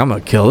great. Like, I'm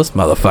gonna kill this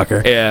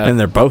motherfucker. Yeah. And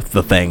they're both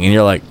the thing, and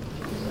you're like,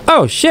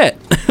 oh shit.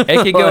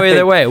 It could go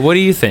either way. What do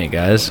you think,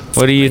 guys?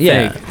 What do you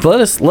think?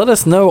 Let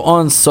us know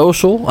on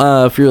social.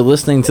 If you're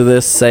listening to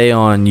this, say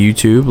on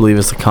YouTube, leave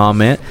us a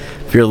comment.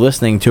 If you're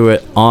listening to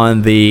it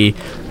on the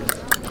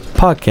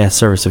podcast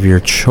service of your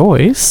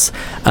choice,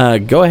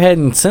 go ahead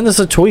and send us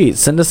a tweet,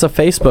 send us a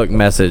Facebook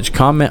message,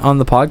 comment on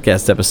the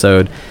podcast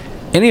episode,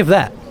 any of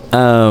that.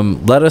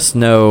 Let us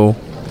know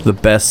the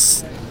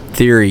best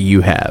theory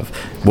you have.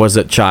 Was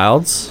it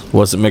Childs?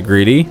 Was it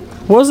McGreedy?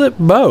 Was it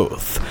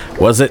both?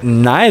 Was it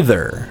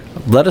neither?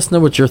 Let us know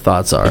what your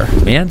thoughts are.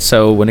 Man,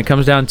 so when it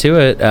comes down to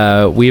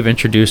it, we've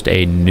introduced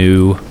a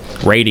new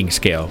rating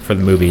scale for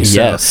the movie.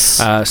 So,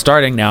 Yes.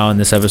 starting now in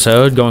this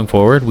episode, going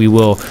forward, we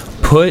will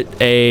put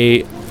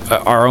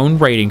our own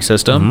rating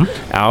system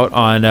out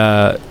on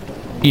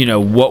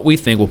what we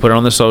think. We'll put it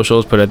on the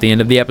socials, put it at the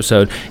end of the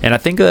episode, and I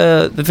think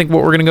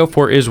what we're gonna go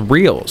for is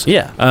reels.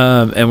 Yeah.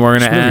 And we're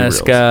gonna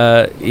Just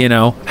ask,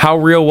 how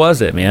real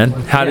was it, man?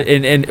 How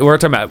did, and we're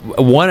talking about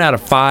 1 out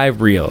of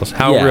 5 reels.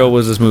 How Yeah. real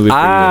was this movie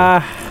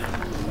for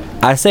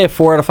I say a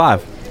 4 out of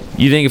 5.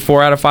 you? You think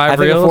 4 out of 5 I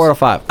think reels? a 4 out of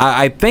 5.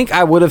 I think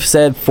I would have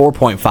said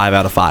 4.5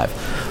 out of 5.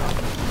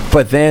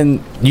 But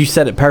then you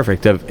said it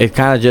perfect. It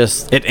kind of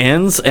just, it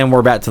ends and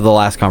we're back to the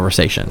last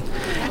conversation.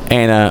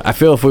 And I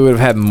feel if we would have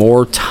had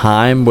more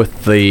time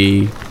with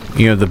the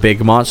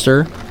big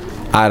monster,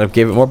 I'd have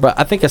given it more. But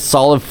I think a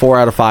solid 4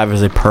 out of 5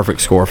 is a perfect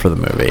score for the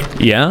movie.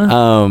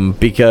 Yeah.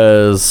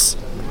 Because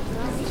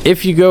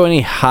if you go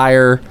any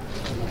higher,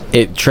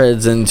 it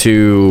treads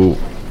into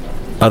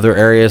other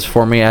areas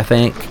for me. I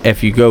think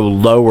if you go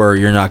lower,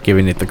 you're not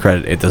giving it the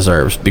credit it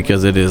deserves,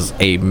 because it is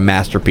a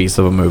masterpiece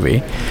of a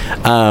movie.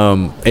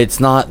 It's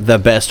not the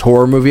best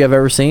horror movie I've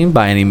ever seen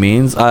by any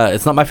means.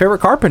 It's not my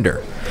favorite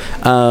Carpenter,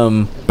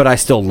 but I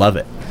still love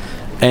it.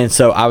 And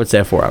so I would say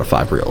a 4 out of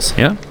 5 reels.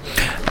 Yeah.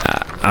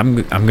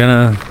 I'm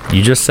gonna.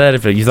 You just said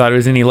if you thought it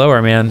was any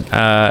lower, man.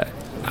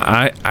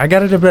 I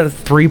got it about a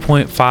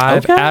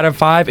 3.5 Okay. out of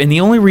 5, and the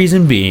only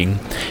reason being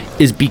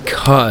is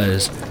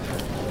because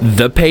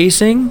the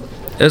pacing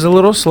is a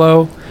little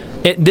slow.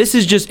 This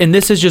is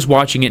just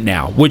watching it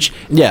now, which,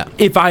 Yeah.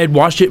 if I had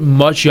watched it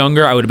much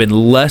younger, I would have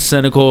been less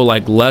cynical,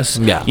 like less,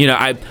 Yeah.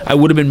 I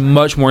would have been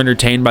much more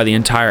entertained by the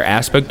entire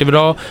aspect of it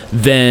all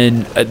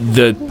than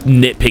the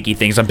nitpicky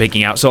things I'm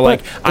picking out. So,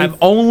 like, I'm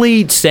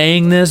only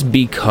saying this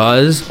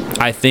because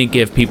I think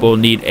if people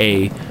need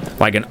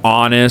an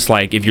honest,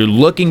 like, if you're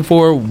looking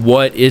for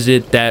what is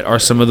it that are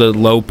some of the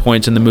low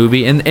points in the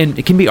movie, and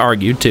it can be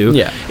argued too,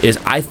 Yeah. is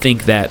I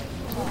think that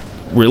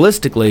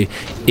realistically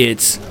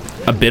it's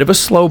a bit of a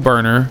slow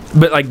burner,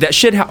 but like that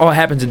shit all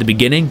happens at the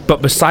beginning.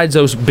 But besides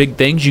those big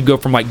things, you go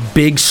from like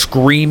big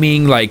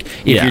screaming, like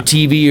if Yeah. your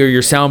TV or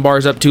your sound bar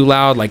is up too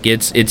loud, like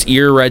it's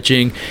ear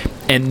retching,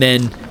 and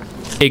then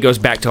it goes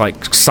back to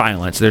like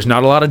silence. There's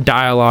not a lot of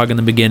dialogue in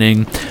the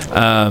beginning.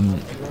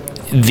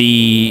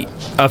 The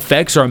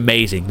effects are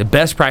amazing. The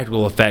best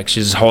practical effects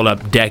just hold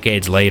up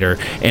decades later,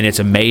 and it's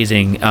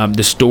amazing.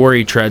 The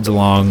story treads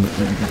along,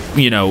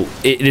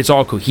 it's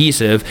all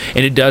cohesive,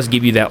 and it does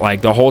give you that,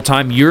 like, the whole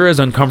time you're as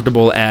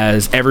uncomfortable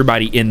as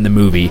everybody in the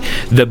movie.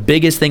 The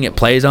biggest thing it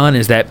plays on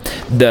is that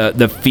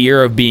the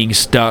fear of being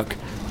stuck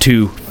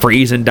to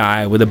freeze and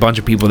die with a bunch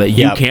of people that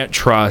you Yep. can't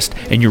trust,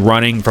 and you're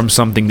running from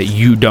something that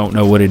you don't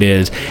know what it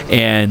is,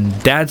 and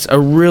that's a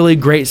really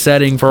great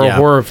setting for a Yeah.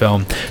 horror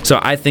film. So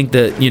I think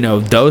that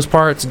those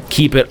parts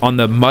keep it on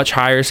the much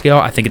higher scale.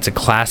 I think it's a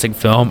classic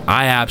film.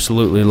 I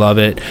absolutely love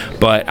it,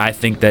 but I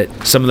think that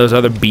some of those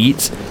other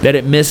beats that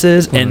it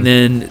misses, and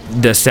then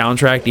the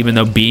soundtrack, even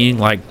though being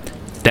like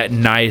that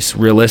nice,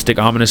 realistic,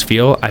 ominous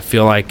feel, I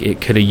feel like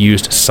it could have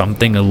used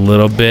something a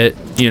little bit,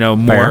 more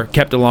Fair.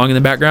 kept along in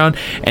the background.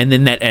 And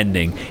then that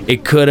ending,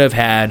 it could have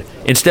had,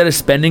 instead of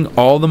spending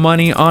all the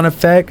money on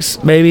effects,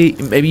 maybe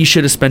you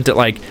should have spent it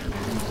like,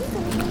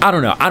 I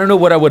don't know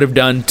what I would have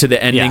done to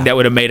the ending Yeah. that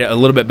would have made it a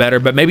little bit better,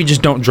 but maybe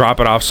just don't drop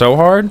it off so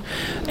hard.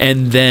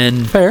 And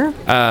then Fair.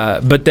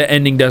 but the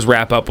ending does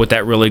wrap up with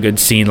that really good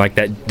scene, like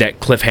that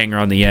cliffhanger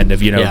on the end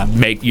of Yeah.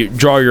 make you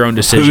draw your own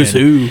decision. Who's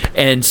who?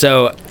 And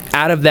so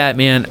out of that,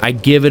 man, I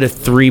give it a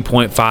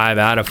 3.5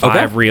 out of 5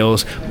 Okay.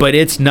 reels, but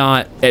it's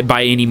not,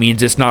 by any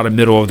means, it's not a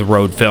middle of the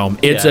road film.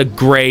 It's Yeah. a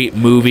great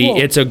movie. Cool.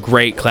 It's a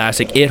great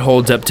classic. It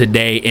holds up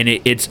today, and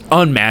it's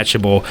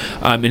unmatchable.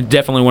 And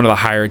definitely one of the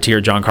higher tier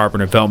John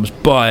Carpenter films,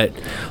 but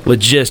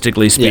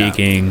logistically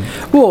speaking,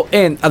 Well,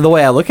 and the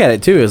way I look at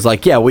it too is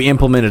like, yeah, we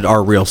implemented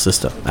our real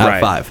system out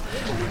Right. of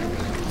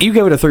 5. You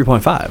gave it a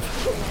 3.5.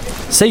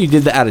 Say you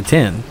did that out of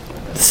 10.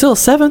 It's still a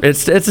 7.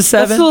 it's a 7.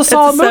 That's still a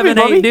solid it's a 7,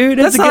 movie, 8, buddy. dude.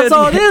 That's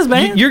all it is,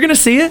 man. You're gonna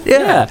see it,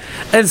 Yeah.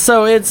 And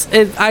so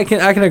I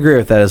can agree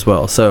with that as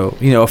well. So,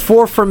 a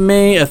 4 from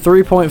me, a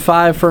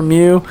 3.5 from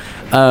you.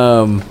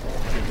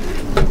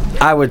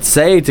 I would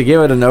say to give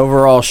it an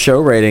overall show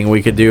rating,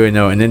 we could do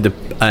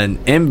an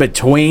in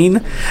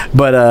between,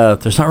 but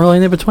there's not really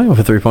an in between with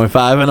a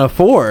 3.5 and a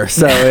 4.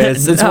 So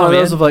it's No, one of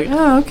those man. of like,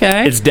 oh,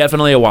 okay. It's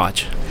definitely a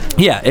watch.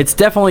 Yeah, you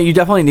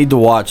definitely need to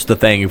watch The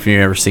Thing if you've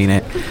never seen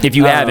it. If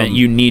you haven't,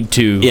 you need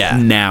to yeah.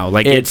 now.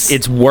 Like It's-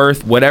 it's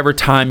worth whatever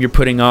time you're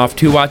putting off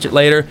to watch it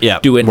later. Yeah,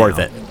 do it worth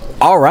now. it.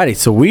 Alrighty,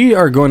 so we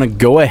are going to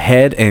go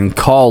ahead and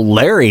call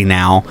Larry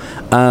now.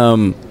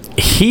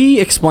 He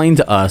explained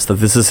to us that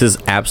this is his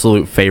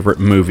absolute favorite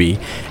movie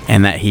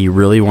and that he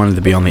really wanted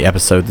to be on the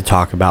episode to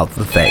talk about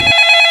The Thing.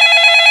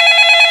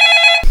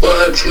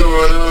 What's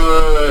going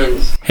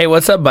on? Hey,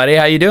 what's up, buddy?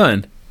 How you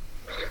doing?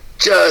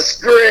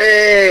 Just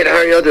great. How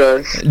are y'all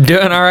doing?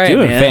 Doing all right,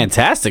 Doing man.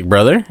 fantastic,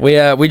 brother.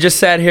 We just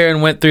sat here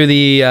and went through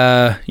the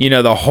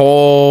the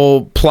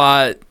whole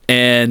plot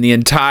and the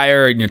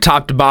entire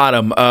top to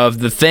bottom of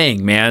The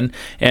Thing, man.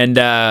 And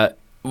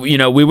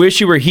we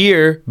wish you were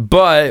here,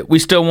 but we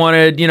still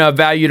wanted a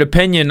valued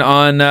opinion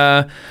on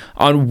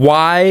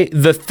why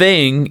The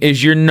Thing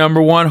is your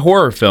number one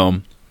horror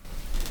film.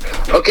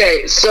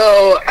 Okay,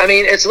 so I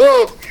mean, it's a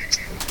little.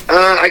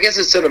 I guess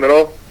it's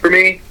sentimental for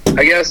me.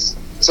 I guess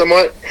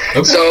somewhat.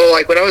 Okay. So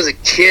like when I was a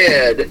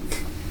kid,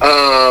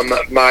 my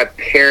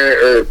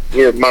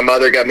my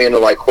mother got me into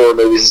like horror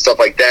movies and stuff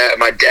like that.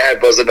 My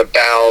dad wasn't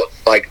about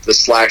like the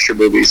slasher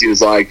movies. He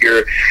was like,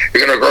 "You're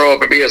gonna grow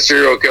up and be a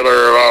serial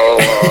killer."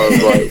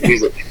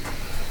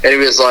 And he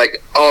was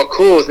like, "Oh,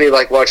 cool" with me,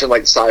 like watching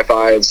like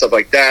sci-fi and stuff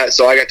like that.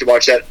 So I got to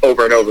watch that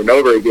over and over and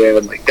over again,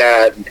 and like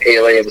that and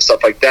Alien and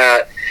stuff like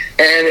that.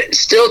 And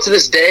still to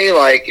this day,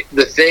 like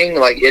The Thing,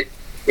 like it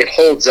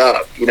holds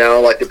up.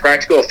 Like the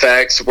practical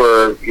effects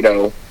were,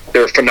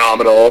 they're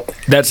phenomenal.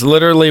 That's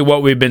literally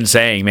what we've been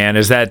saying, man,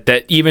 is that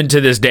even to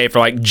this day, for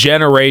like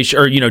generation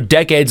or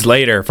decades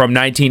later, from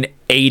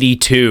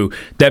 1982,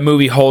 that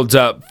movie holds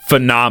up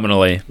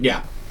phenomenally.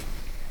 Yeah.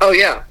 Oh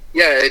yeah,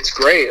 it's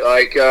great.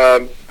 Like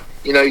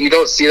you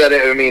don't see that.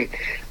 I mean,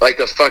 like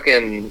the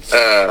fucking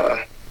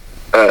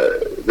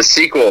the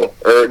sequel,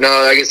 or no,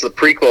 I guess the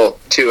prequel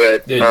to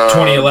it, The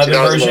 2011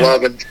 version?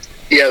 2011.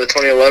 Yeah, the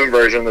 2011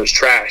 version. There's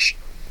trash.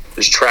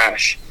 There's just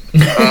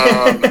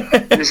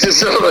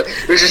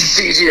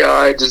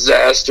CGI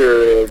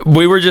disaster.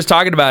 We were just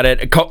talking about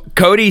it.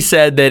 Cody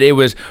said that it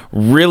was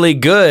really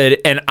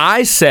good, and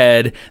I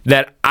said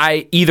that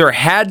I either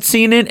had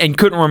seen it and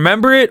couldn't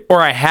remember it, or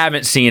I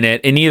haven't seen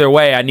it, and either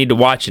way, I need to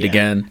watch it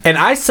again. And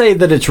I say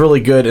that it's really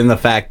good in the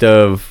fact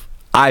of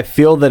I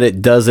feel that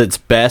it does its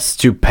best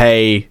to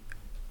pay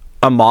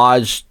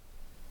homage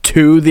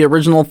to the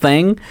original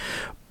Thing,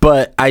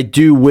 but I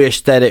do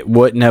wish that it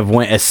wouldn't have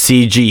went as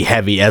CG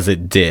heavy as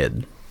it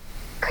did.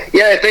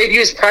 Yeah, if they'd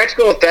used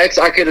practical effects,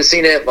 I could have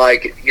seen it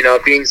like,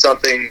 being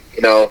something,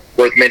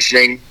 worth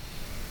mentioning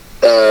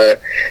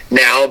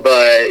now,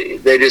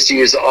 but they just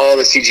used all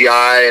the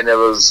CGI, and it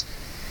was,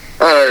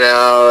 I don't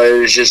know, it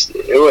was just,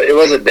 it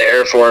wasn't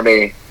there for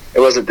me. It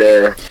wasn't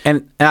there.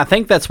 And I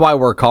think that's why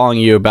we're calling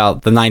you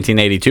about the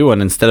 1982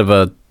 one instead of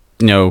a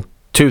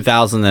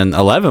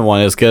 2011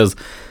 one, is because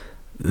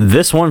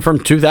this one from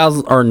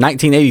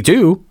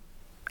 1982,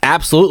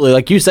 absolutely,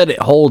 like you said, it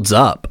holds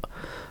up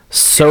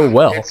so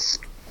well.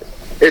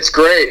 It's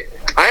great.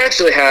 I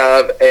actually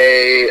have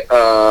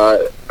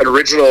an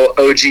original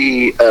OG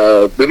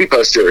movie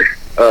poster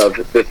of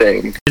The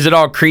Thing. Is it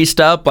all creased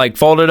up, like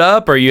folded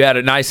up, or you had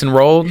it nice and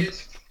rolled?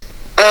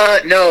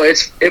 No,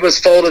 it was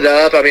folded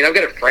up. I mean, I've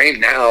got it framed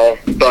now,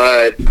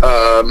 but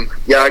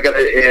I got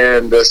it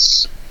in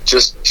this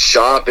just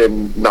shop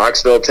in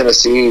Knoxville,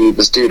 Tennessee.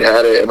 This dude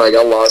had it, and like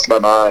I lost my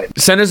mind.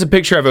 Send us a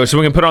picture of it so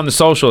we can put it on the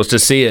socials to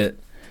see it.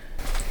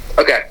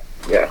 Okay,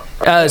 yeah.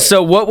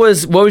 So what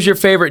was your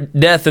favorite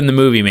death in the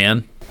movie,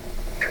 man?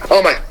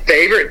 Oh, my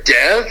favorite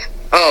death?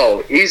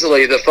 Oh,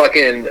 easily the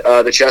fucking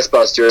the chest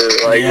buster.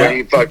 Like when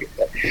he fucking,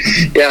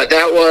 yeah,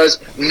 that was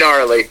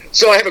gnarly.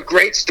 So I have a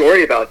great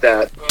story about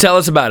that. Tell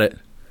us about it.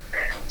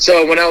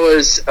 So when I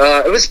was,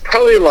 it was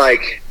probably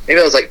like, maybe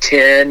I was like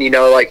 10.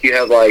 Like you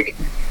have like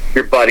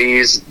your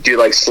buddies do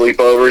like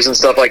sleepovers and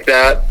stuff like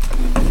that.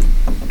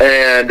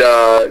 And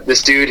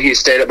this dude, he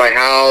stayed at my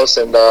house,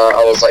 and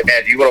I was like,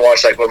 man, do you want to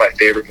watch like one of my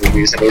favorite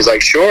movies? And he's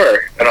like,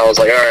 sure. And I was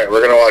like, all right,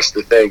 we're gonna watch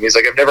The Thing. He's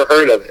like, I've never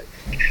heard of it.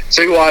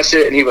 So he watched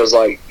it, and he was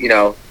like,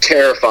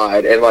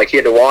 terrified, and like he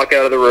had to walk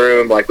out of the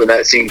room like when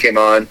that scene came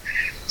on.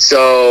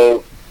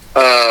 So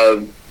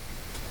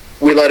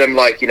we let him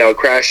like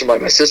crash in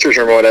like my sister's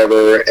room or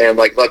whatever, and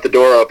like let the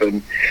door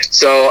open.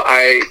 So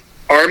I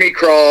army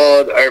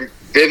crawled. I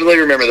vividly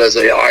remember this.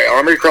 I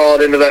army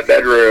crawled into that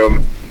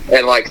bedroom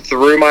and like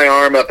threw my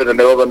arm up in the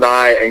middle of the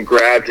night and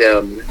grabbed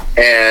him,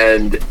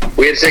 and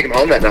we had to take him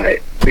home that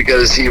night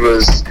because he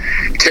was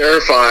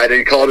terrified, and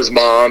he called his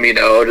mom,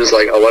 just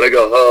like, I want to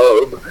go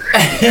home.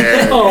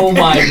 And, Oh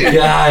my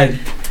god,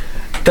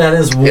 that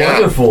is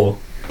wonderful.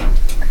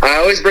 I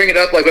always bring it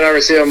up like whenever I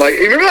see him. I'm like,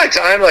 you remember that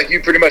time like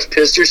you pretty much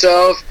pissed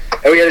yourself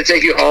and we had to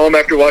take you home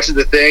after watching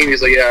The Thing?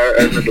 He's like, yeah,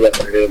 I remember that.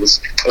 It was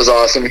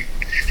awesome.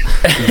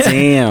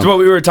 Damn. Well,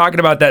 we were talking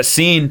about that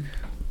scene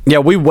Yeah,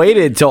 we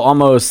waited till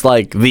almost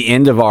like the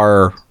end of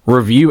our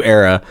review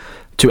era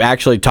to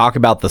actually talk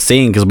about the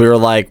scene because we were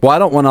like, well, I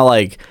don't want to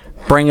like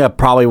bring up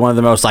probably one of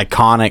the most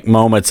iconic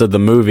moments of the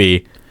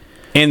movie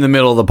in the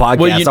middle of the podcast.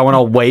 Well, I want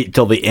to wait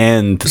till the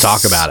end to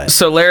talk about it.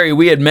 So, Larry,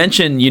 we had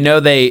mentioned,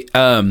 they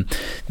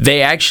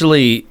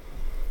actually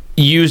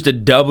used a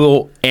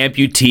double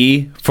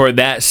amputee for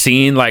that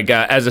scene, like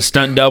as a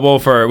stunt double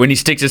for when he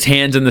sticks his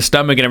hands in the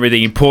stomach and everything.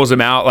 He pulls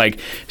him out, like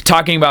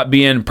talking about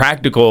being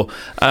practical.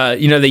 They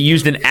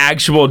used an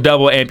actual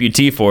double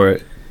amputee for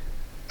it.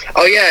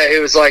 Oh yeah,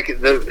 it was like,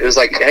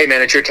 hey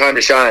man, it's your time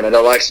to shine. I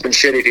know life's been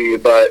shitty to you,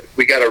 but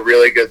we got a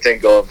really good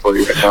thing going for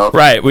you right now.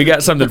 Right, we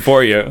got something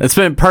for you. It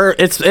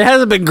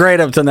hasn't been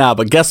great up to now,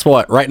 but guess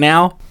what? Right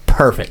now,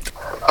 perfect.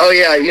 Oh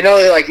yeah,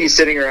 like he's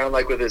sitting around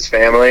like with his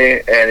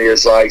family, and he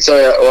was like,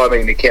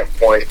 he can't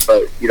point,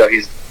 but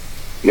he's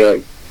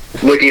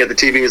looking at the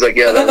TV. He's like,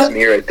 yeah, that was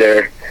me right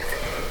there.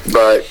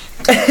 But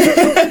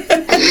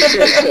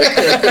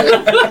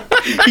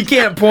he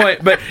can't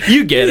point, but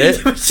you get it.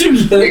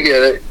 you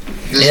get it.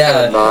 Just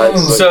Yeah.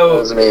 nods, like, So that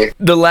was me.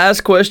 the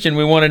last question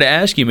we wanted to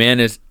ask you, man,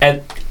 is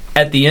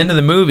at the end of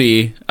the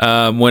movie,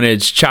 when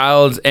it's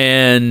Childs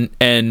and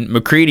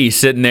McCready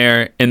sitting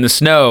there in the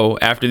snow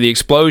after the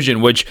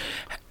explosion, which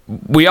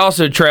we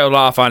also trailed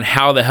off on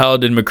how the hell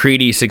did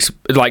McCready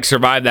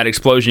survive that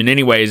explosion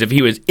anyways if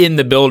he was in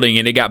the building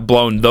and it got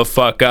blown the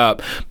fuck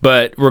up.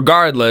 But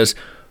regardless,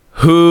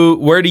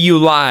 where do you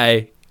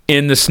lie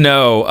in the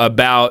snow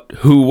about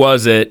who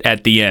was it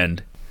at the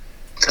end?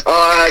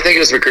 I think it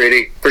was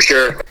McCready, for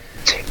sure.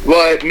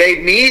 What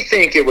made me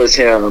think it was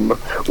him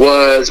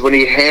was when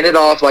he handed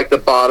off like the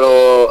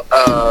bottle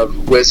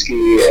of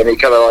whiskey and he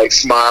kind of like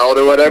smiled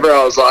or whatever.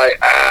 I was like,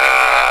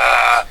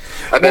 I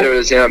bet it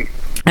was him.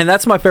 And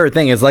that's my favorite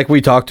thing is like we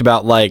talked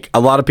about, like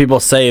a lot of people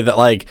say that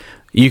like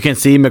you can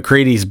see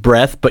McCready's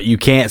breath, but you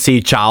can't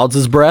see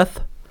Childs' breath.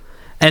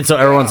 And so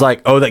everyone's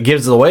like, oh, that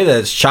gives it away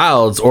that it's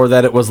Childs, or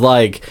that it was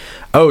like,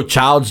 oh,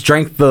 Childs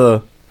drank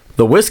the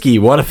whiskey.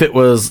 What if it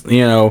was,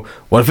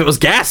 what if it was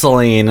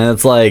gasoline? And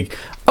it's like,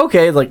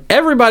 okay, like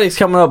everybody's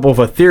coming up with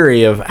a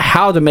theory of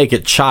how to make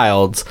it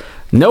Childs.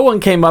 No one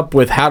came up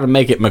with how to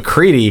make it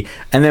McCready.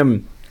 And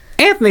then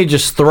Anthony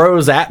just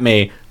throws at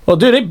me, well,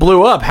 dude, it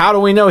blew up. How do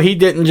we know he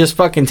didn't just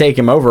fucking take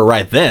him over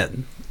right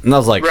then? And I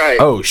was like, right.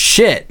 Oh,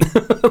 shit.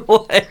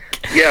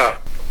 Yeah.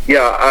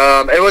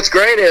 Yeah. And what's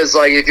great is,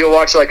 like, if you'll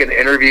watch, like, an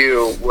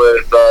interview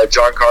with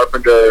John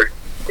Carpenter,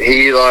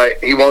 he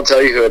won't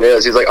tell you who it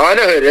is. He's like, oh, I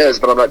know who it is,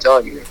 but I'm not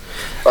telling you.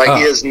 Like,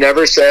 he has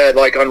never said,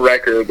 like, on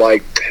record,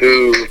 like,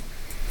 who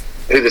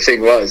the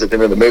thing was at the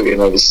end of the movie.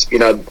 And I was,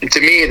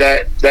 to me,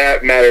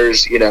 that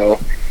matters,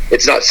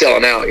 it's not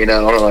selling out,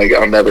 like,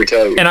 I'll never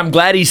tell you. And I'm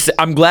glad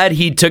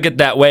he took it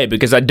that way,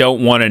 because I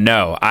don't want to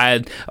know.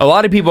 A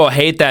lot of people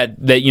hate that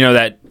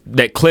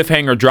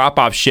cliffhanger drop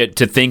off shit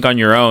to think on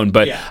your own,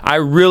 but yeah. I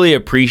really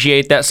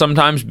appreciate that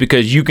sometimes,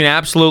 because you can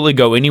absolutely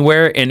go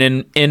anywhere,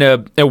 and in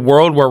a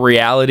world where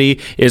reality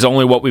is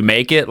only what we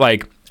make it,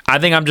 like, I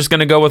think I'm just going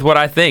to go with what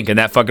I think, and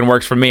that fucking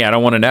works for me. I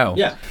don't want to know.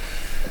 Yeah.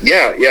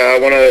 Yeah, I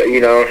want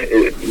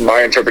to,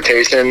 my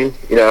interpretation,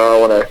 I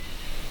want to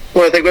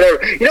think whatever.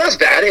 What's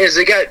bad is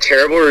it got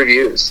terrible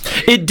reviews.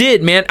 It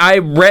did, man. I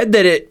read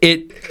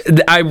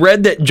that I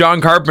read that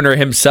John Carpenter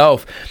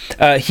himself,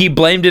 he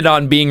blamed it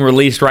on being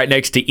released right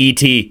next to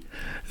E.T.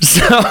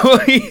 So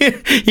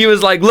he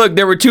was like, look,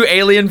 there were 2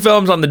 Alien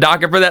films on the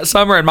docket for that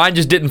summer, and mine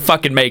just didn't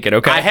fucking make it,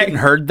 okay? I hadn't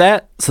heard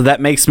that, so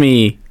that makes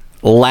me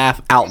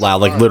laugh out loud,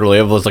 like literally.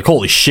 I was like,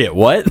 holy shit,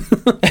 what?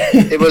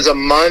 It was a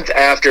month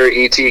after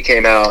E.T.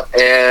 came out,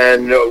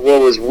 and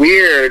what was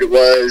weird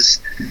was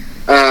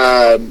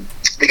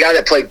the guy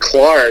that played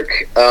Clark,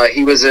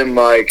 he was in,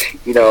 like,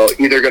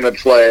 either going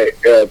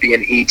to be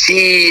in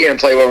E.T. and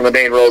play one of the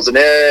main roles in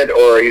it,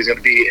 or he's going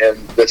to be in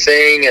The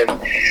Thing.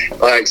 And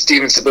like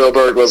Steven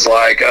Spielberg was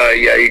like,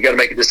 yeah, you got to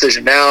make a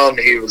decision now. And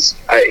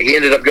he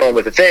ended up going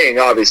with The Thing,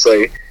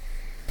 obviously.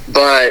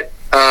 But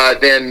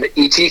then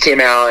E.T.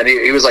 came out, and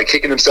he was like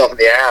kicking himself in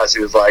the ass.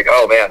 He was like,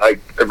 oh man, I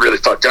really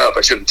fucked up.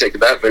 I should have taken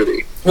that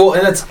movie. Well,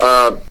 and that's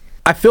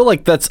I feel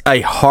like that's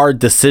a hard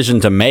decision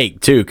to make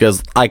too,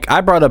 because like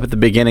I brought up at the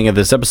beginning of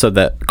this episode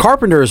that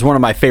Carpenter is one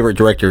of my favorite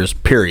directors,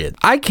 period.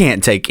 I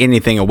can't take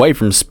anything away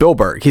from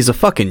Spielberg. He's a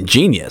fucking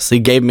genius. He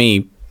gave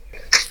me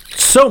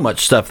so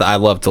much stuff that I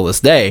love till this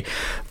day.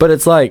 But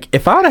it's like,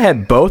 if I would have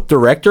had both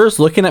directors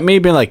looking at me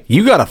being like,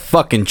 you gotta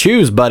fucking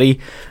choose,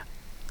 buddy,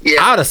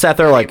 I would have sat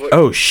there like,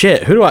 oh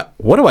shit,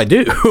 what do I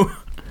do?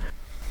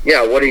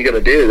 Yeah, what are you gonna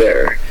do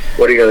there?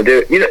 What are you gonna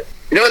do?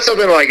 It's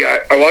something like,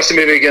 I watched the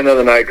movie again the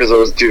other night because I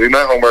was doing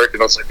my homework,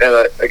 and I was like,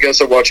 man, I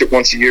guess I watch it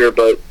once a year,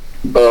 but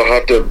I'll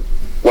have to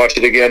watch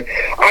it again.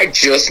 I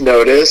just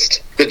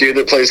noticed the dude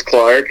that plays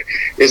Clark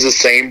is the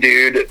same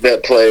dude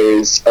that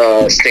plays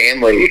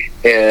Stanley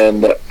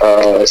in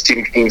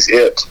Stephen King's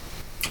It.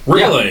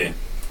 Really?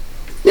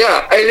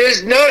 Yeah,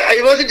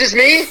 it wasn't just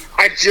me.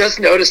 I just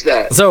noticed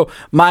that. So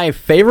my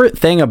favorite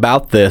thing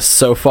about this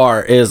so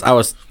far is, I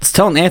was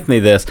telling Anthony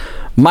this,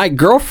 my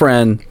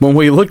girlfriend, when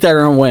we looked at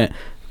her and went,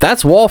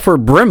 that's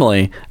Walford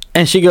Brimley,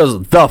 And she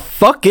goes, the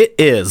fuck it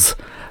is.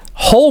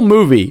 Whole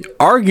movie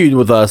argued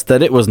with us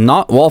that it was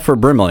not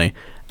Walford Brimley.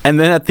 And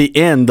then at the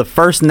end, the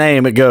first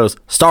name, it goes,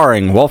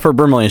 starring Walford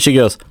Brimley. And she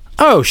goes,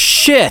 oh,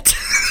 shit.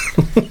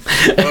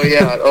 Oh,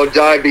 yeah. Oh,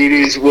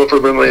 diabetes,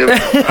 Wilford Brimley.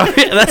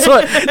 That's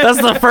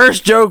the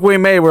first joke we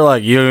made. We're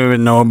like, you don't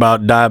even know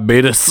about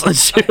diabetes. And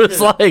she was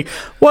like,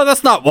 well,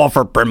 that's not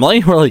Walford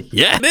Brimley. We're like,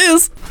 yeah, it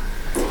is.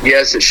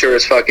 Yes, it sure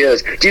as fuck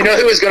is. Do you know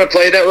who was going to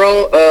play that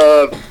role,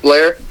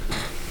 Blair?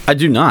 I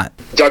do not.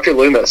 Dr.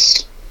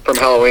 Loomis from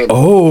Halloween.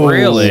 Oh,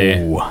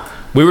 Really?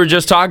 We were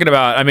just talking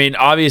about, I mean,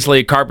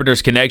 obviously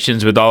Carpenter's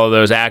connections with all of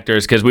those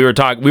actors, because we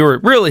were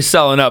really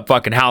selling up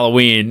fucking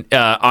Halloween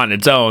on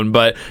its own,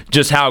 but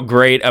just how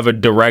great of a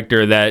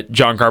director that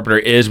John Carpenter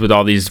is with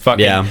all these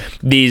fucking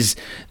these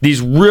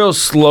real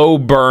slow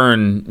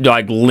burn,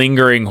 like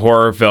lingering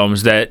horror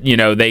films that, you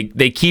know,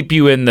 they keep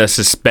you in the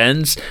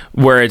suspense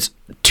where it's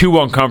too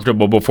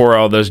uncomfortable before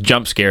all those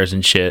jump scares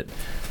and shit.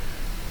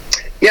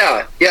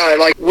 Yeah.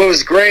 Like, what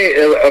was great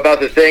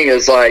about The Thing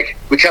is, like,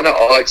 we kind of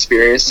all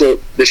experienced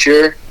it this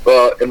year,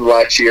 in the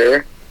last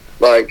year.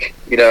 Like,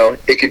 you know,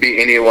 it could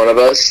be any one of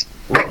us.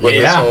 With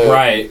this whole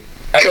right.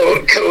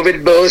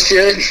 COVID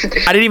bullshit.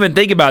 I didn't even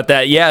think about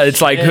that. Yeah,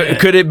 it's like,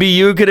 could it be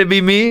you? Could it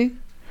be me?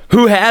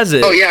 Who has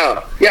it? Oh,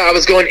 yeah. Yeah, I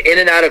was going in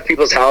and out of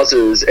people's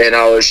houses, and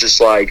I was just,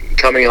 like,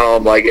 coming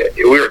home. Like,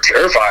 we were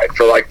terrified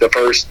for, like, the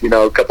first, you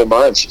know, couple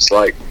months. Just,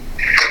 like,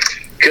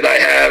 could I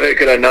have it?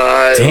 Could I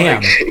not? Damn.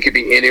 Like, it could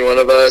be any one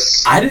of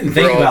us. I didn't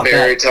think We're all about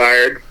very that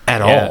tired. at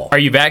Yeah. all. Are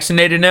you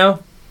vaccinated now?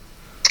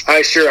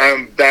 I'm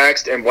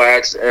vaxxed and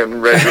waxed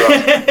and ready to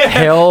rock.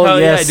 Hell Oh,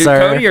 yes, yeah, dude.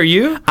 sir. Cody, are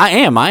you? I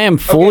am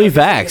fully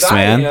vaxxed,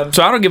 man.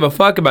 So I don't give a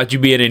fuck about you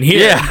being in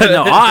here. Yeah,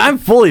 no, I'm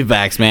fully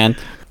vaxxed, man.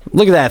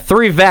 Look at that,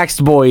 3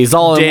 vaxxed boys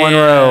all in one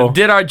row.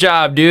 Did our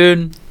job,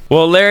 dude.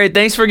 Well, Larry,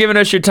 thanks for giving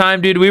us your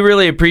time, dude. We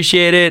really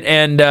appreciate it.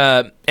 And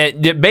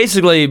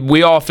basically,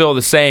 we all feel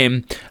the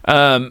same.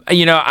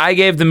 You know, I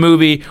gave the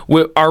movie,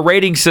 our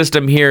rating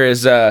system here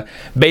is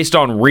based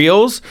on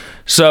reels.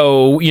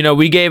 So, you know,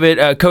 we gave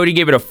it, Cody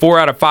gave it a 4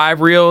 out of 5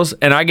 reels,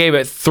 and I gave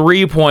it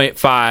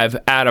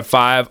 3.5 out of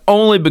 5,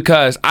 only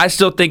because I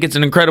still think it's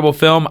an incredible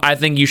film. I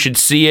think you should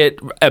see it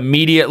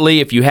immediately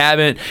if you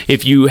haven't.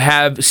 If you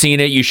have seen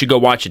it, you should go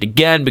watch it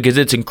again because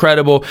it's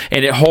incredible,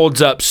 and it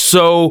holds up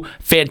so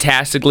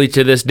fantastically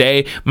to this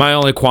day. My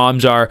only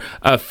qualms are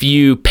a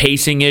few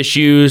pacing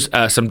issues,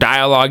 some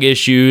dialogue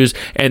issues,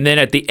 and then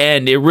at the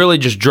end, it really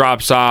just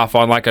drops off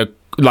on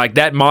like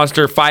that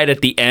monster fight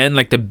at the end,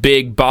 like the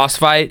big boss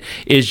fight,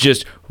 is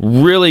just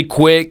really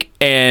quick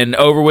and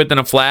over with in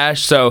a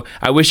flash. So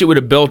I wish it would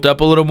have built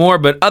up a little more.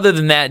 But other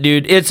than that,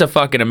 dude, it's a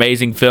fucking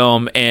amazing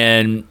film,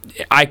 and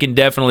I can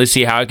definitely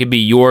see how it could be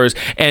yours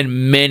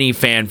and many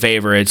fan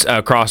favorites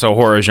across a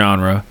horror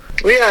genre.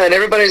 Well, yeah, and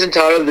everybody's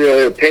entitled to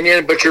their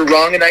opinion, but you're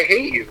wrong and I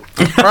hate you.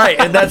 Right,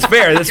 and that's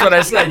fair. That's what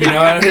I said. You know,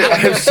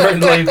 I'm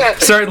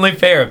certainly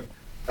fair.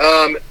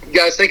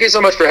 Guys, thank you so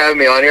much for having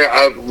me on here.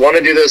 I want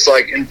to do this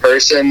like in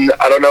person.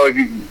 I don't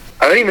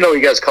even know what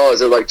you guys call it.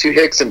 Is it like 2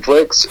 Hicks and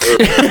Flicks?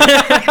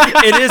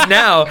 It is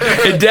now.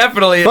 It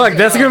definitely is. Fuck,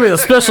 that's gonna be the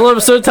special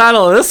episode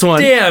title of this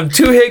one. Damn,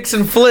 2 Hicks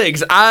and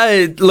Flicks.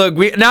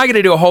 We now got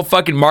to do a whole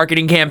fucking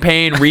marketing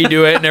campaign,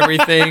 redo it and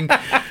everything.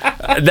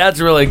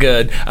 That's really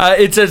good.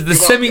 It says the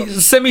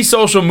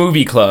semi-social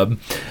movie club.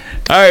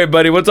 All right,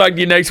 buddy. We'll talk to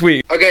you next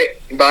week. Okay,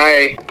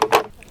 bye.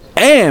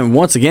 And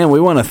once again, we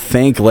want to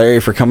thank Larry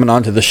for coming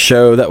on to the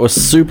show. That was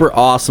super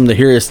awesome to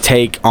hear his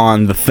take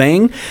on The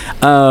Thing.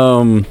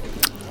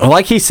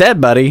 Like he said,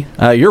 buddy,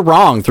 you're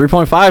wrong.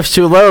 3.5 is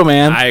too low,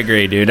 man. I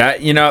agree, dude.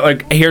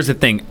 Here's the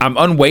thing. I'm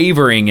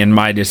unwavering in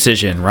my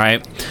decision,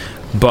 right?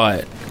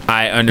 But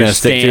I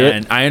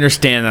understand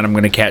that I'm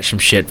going to catch some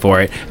shit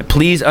for it.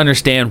 Please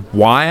understand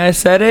why I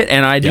said it,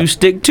 and I do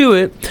stick to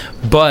it.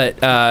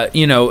 But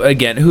you know,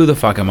 again, who the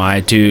fuck am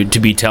I to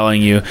be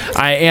telling you?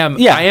 I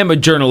am a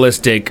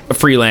journalistic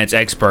freelance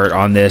expert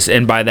on this,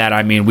 and by that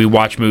I mean we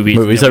watch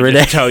movies every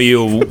day. Tell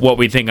you what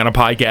we think on a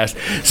podcast.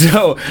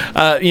 So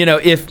you know,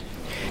 if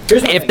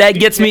that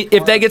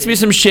gets me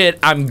some shit,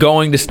 I'm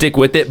going to stick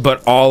with it.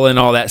 But all in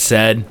all that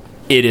said,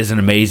 it is an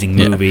amazing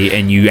movie,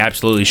 and you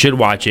absolutely should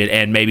watch it.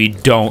 And maybe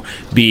don't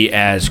be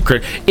as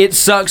it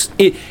sucks.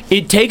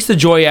 It takes the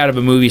joy out of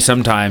a movie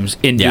sometimes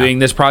in doing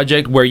this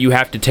project, where you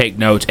have to take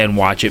notes and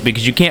watch it,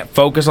 because you can't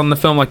focus on the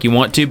film like you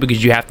want to,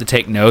 because you have to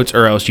take notes,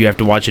 or else you have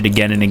to watch it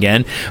again and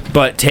again.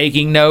 But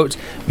taking notes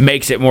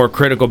makes it more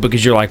critical,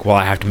 because you're like, well,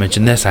 I have to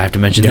mention this, I have to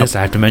mention this,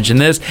 I have to mention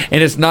this,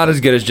 and it's not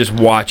as good as just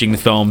watching the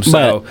film.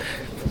 So.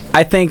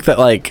 I think that,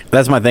 like,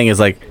 that's my thing, is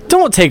like,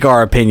 don't take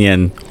our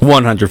opinion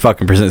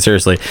 100%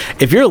 seriously.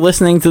 If you're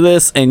listening to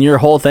this and your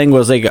whole thing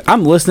was like,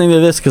 I'm listening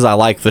to this because I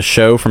like the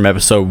show from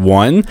episode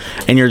 1,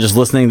 and you're just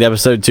listening to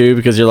episode 2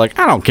 because you're like,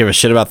 I don't give a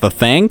shit about The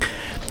Thing,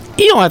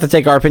 you don't have to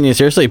take our opinion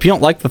seriously. If you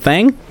don't like The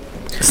Thing,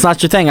 It's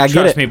not your thing. I get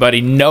Trust it. me,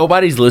 buddy.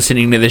 Nobody's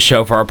listening to this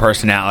show for our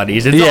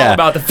personalities. It's all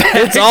about the facts.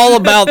 It's all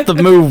about the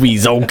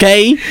movies,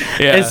 okay?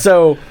 Yeah. And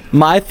so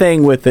my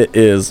thing with it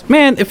is,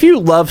 man, if you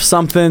love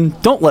something,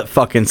 don't let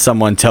fucking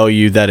someone tell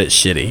you that it's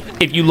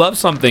shitty. If you love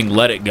something,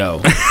 let it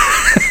go.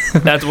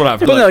 That's what I've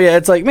But no, yeah,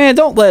 it's like, man,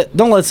 don't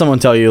let someone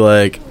tell you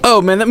like,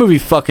 oh man, that movie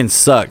fucking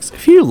sucks.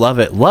 If you love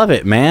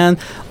it, man.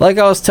 Like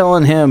I was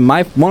telling him,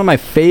 one of my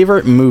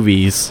favorite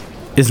movies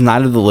is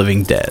Night of the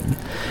Living Dead.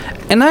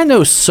 And I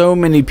know so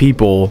many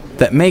people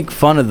that make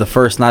fun of the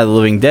first Night of the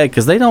Living Dead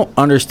because they don't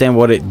understand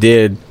what it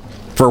did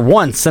for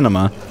one,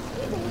 cinema,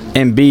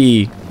 and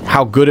B,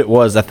 how good it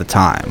was at the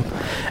time.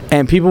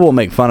 And people will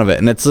make fun of it,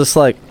 and it's just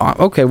like,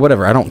 okay,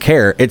 whatever, I don't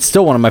care. It's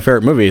still one of my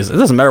favorite movies. It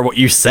doesn't matter what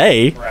you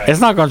say. Right. It's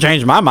not going to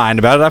change my mind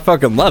about it. I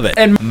fucking love it.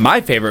 And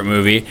my favorite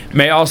movie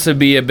may also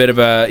be a bit of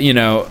a,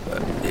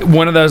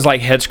 one of those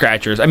like head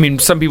scratchers. I mean,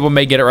 some people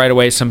may get it right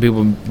away. Some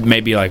people may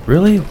be like,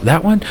 really?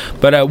 That one?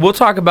 But we'll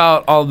talk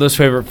about all of those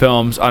favorite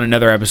films on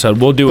another episode.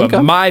 We'll do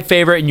a my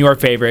favorite and your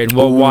favorite, and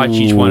we'll watch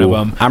each one of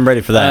them. I'm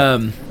ready for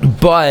that.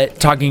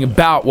 But talking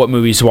about what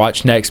movies to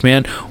watch next,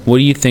 man, what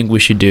do you think we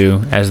should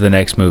do as the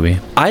next movie?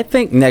 I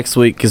think next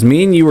week, because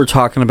me and you were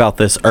talking about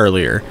this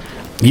earlier,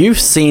 you've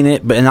seen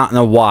it, but not in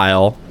a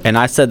while, and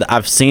I said that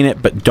I've seen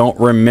it, but don't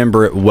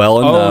remember it well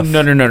enough.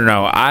 Oh,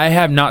 no. I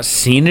have not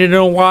seen it in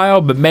a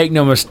while, but make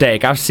no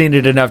mistake, I've seen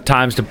it enough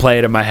times to play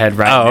it in my head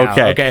right now.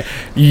 Okay.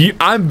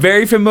 I'm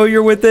very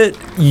familiar with it.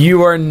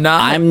 You are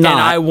not. I'm not.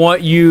 And I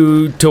want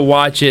you to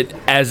watch it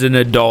as an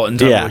adult and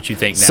tell me what you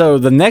think now. So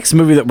the next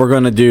movie that we're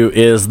going to do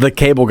is The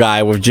Cable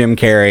Guy with Jim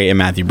Carrey and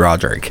Matthew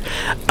Broderick.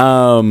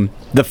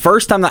 The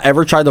first time I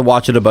ever tried to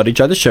watch it, a buddy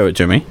tried to show it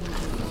to me,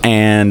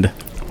 and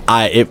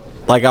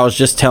like I was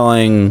just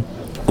telling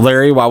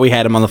Larry while we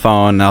had him on the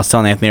phone, and I was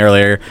telling Anthony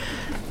earlier,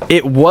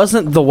 it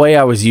wasn't the way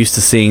I was used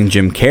to seeing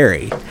Jim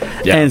Carrey.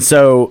 Yeah. And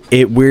so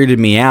it weirded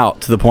me out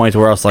to the point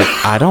where I was like,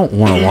 I don't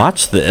want to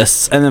watch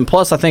this. And then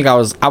plus I think I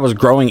was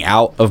growing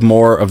out of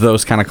more of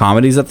those kind of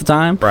comedies at the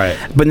time. Right.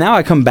 But now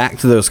I come back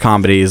to those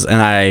comedies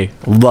and I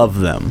love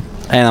them.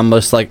 And I'm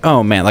just like,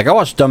 oh man, like I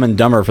watched Dumb and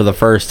Dumber for the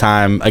first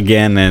time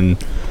again and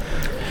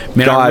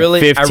man, God, I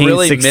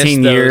really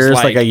 16 years,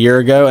 like a year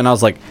ago, and I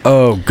was like,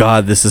 oh,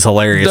 God, this is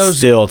hilarious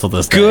still to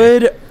this day.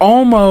 Good,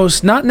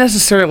 almost, not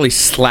necessarily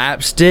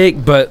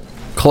slapstick, but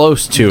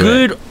close to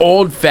good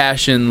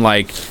old-fashioned,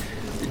 like,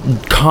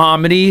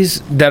 comedies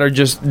that are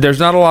just, there's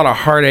not a lot of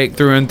heartache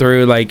through and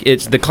through. Like,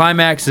 the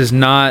climax is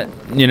not,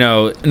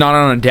 not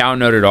on a down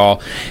note at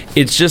all.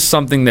 It's just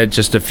something that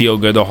just to feel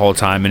good the whole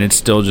time, and it's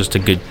still just a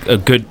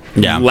good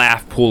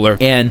laugh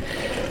pooler. And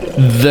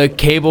The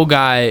Cable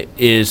Guy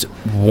is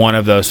one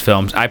of those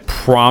films. I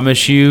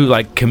promise you,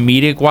 like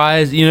comedic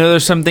wise,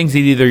 there's some things that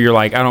either you're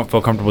like, I don't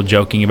feel comfortable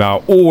joking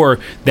about, or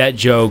that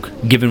joke,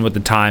 given with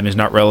the time, is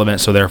not relevant,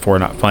 so therefore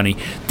not funny.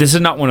 This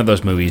is not one of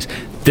those movies.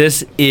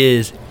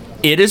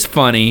 It is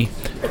funny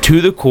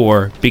to the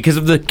core because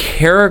of the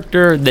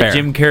character that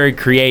Jim Carrey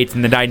creates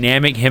and the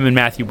dynamic him and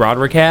Matthew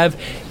Broderick have.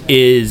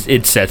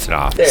 It sets it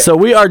off. So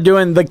we are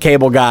doing The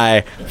Cable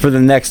Guy for the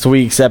next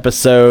week's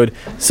episode.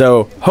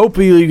 So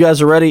hopefully you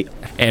guys are ready.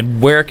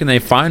 And where can they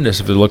find us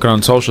if they're looking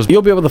on socials?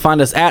 You'll be able to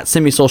find us at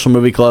Semi-Social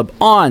Movie Club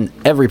on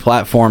every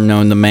platform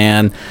known to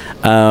man.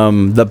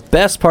 The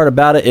best part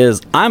about it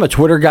is I'm a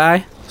Twitter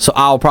guy, so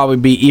I'll probably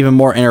be even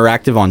more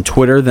interactive on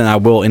Twitter than I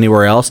will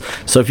anywhere else.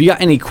 So if you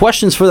got any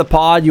questions for the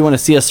pod, you want to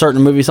see a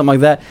certain movie, something like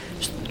that,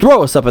 just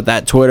throw us up at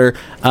that Twitter.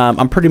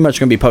 I'm pretty much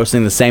going to be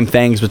posting the same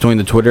things between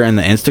the Twitter and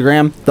the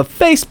Instagram. The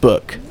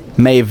Facebook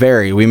may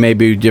vary. We may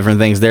do different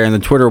things there. In the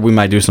Twitter, we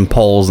might do some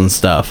polls and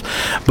stuff.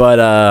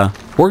 But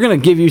we're going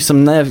to give you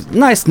some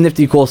nice,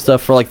 nifty, cool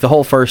stuff for like the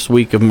whole first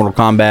week of Mortal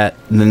Kombat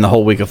and then the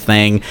whole week of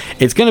Thing.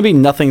 It's going to be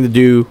nothing to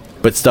do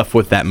but stuff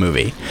with that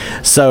movie.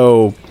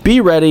 So be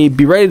ready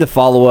to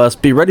follow us,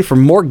 be ready for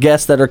more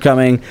guests that are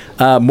coming,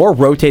 more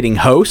rotating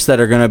hosts that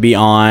are going to be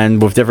on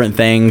with different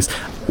things.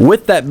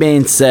 With that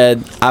being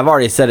said, I've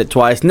already said it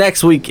twice,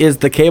 next week is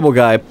The Cable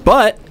Guy,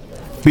 but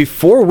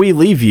before we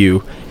leave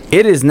you,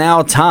 it is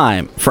now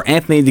time for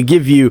Anthony to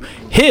give you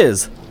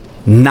his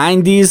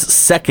 90s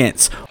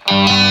seconds.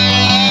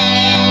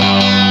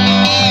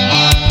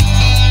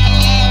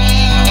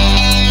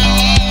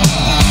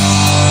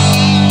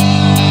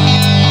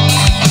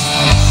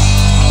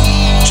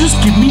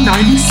 Just give me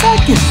 90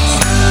 seconds.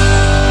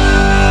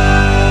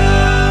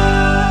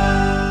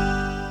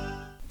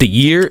 The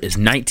year is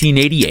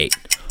 1988.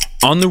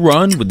 On the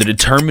run with a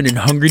determined and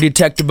hungry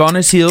detective on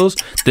his heels,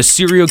 the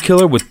serial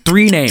killer with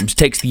 3 names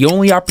takes the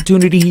only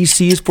opportunity he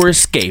sees for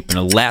escape in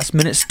a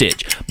last-minute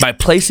stitch by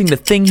placing the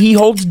thing he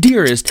holds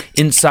dearest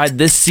inside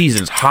this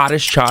season's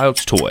hottest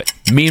child's toy.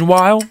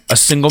 Meanwhile, a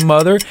single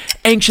mother,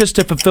 anxious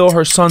to fulfill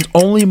her son's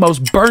only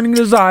most burning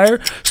desire,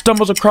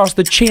 stumbles across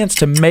the chance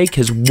to make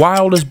his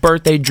wildest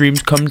birthday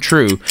dreams come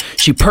true.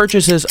 She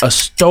purchases a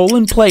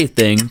stolen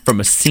plaything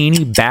from a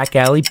seedy back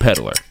alley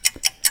peddler.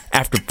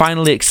 after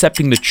finally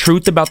accepting the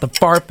truth about the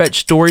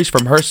far-fetched stories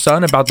from her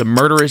son about the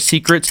murderous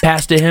secrets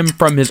passed to him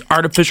from his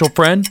artificial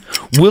friend?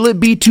 Will it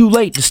be too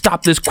late to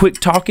stop this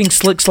quick-talking,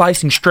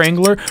 slick-slicing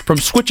strangler from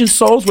switching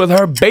souls with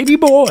her baby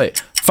boy?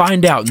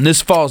 Find out in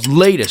this fall's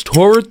latest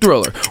horror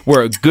thriller,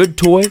 where a good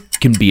toy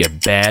can be a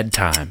bad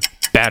time.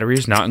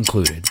 Batteries not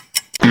included.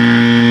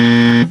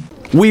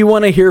 We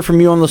want to hear from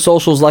you on the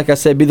socials. Like I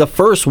said, be the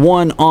first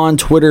one on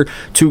Twitter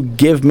to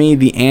give me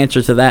the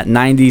answer to that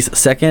 90s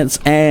seconds,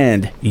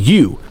 and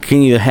you can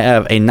either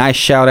have a nice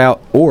shout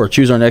out or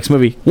choose our next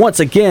movie. Once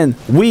again,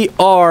 we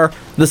are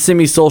the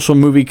Semi-Social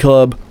Movie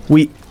Club.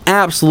 We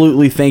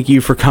absolutely thank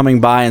you for coming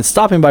by and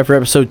stopping by for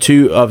episode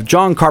 2 of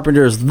John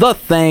Carpenter's The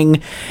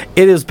Thing.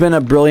 It has been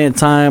a brilliant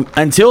time.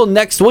 Until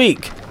next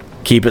week,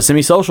 keep it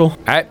semi-social. All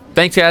right,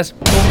 thanks, guys.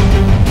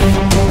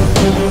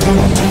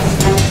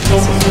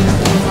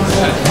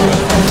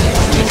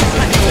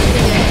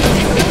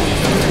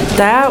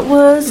 That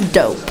was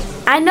dope.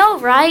 I know,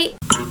 right?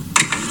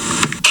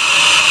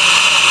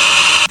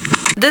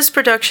 This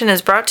production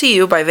is brought to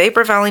you by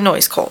Vapor Valley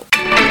Noise Cult.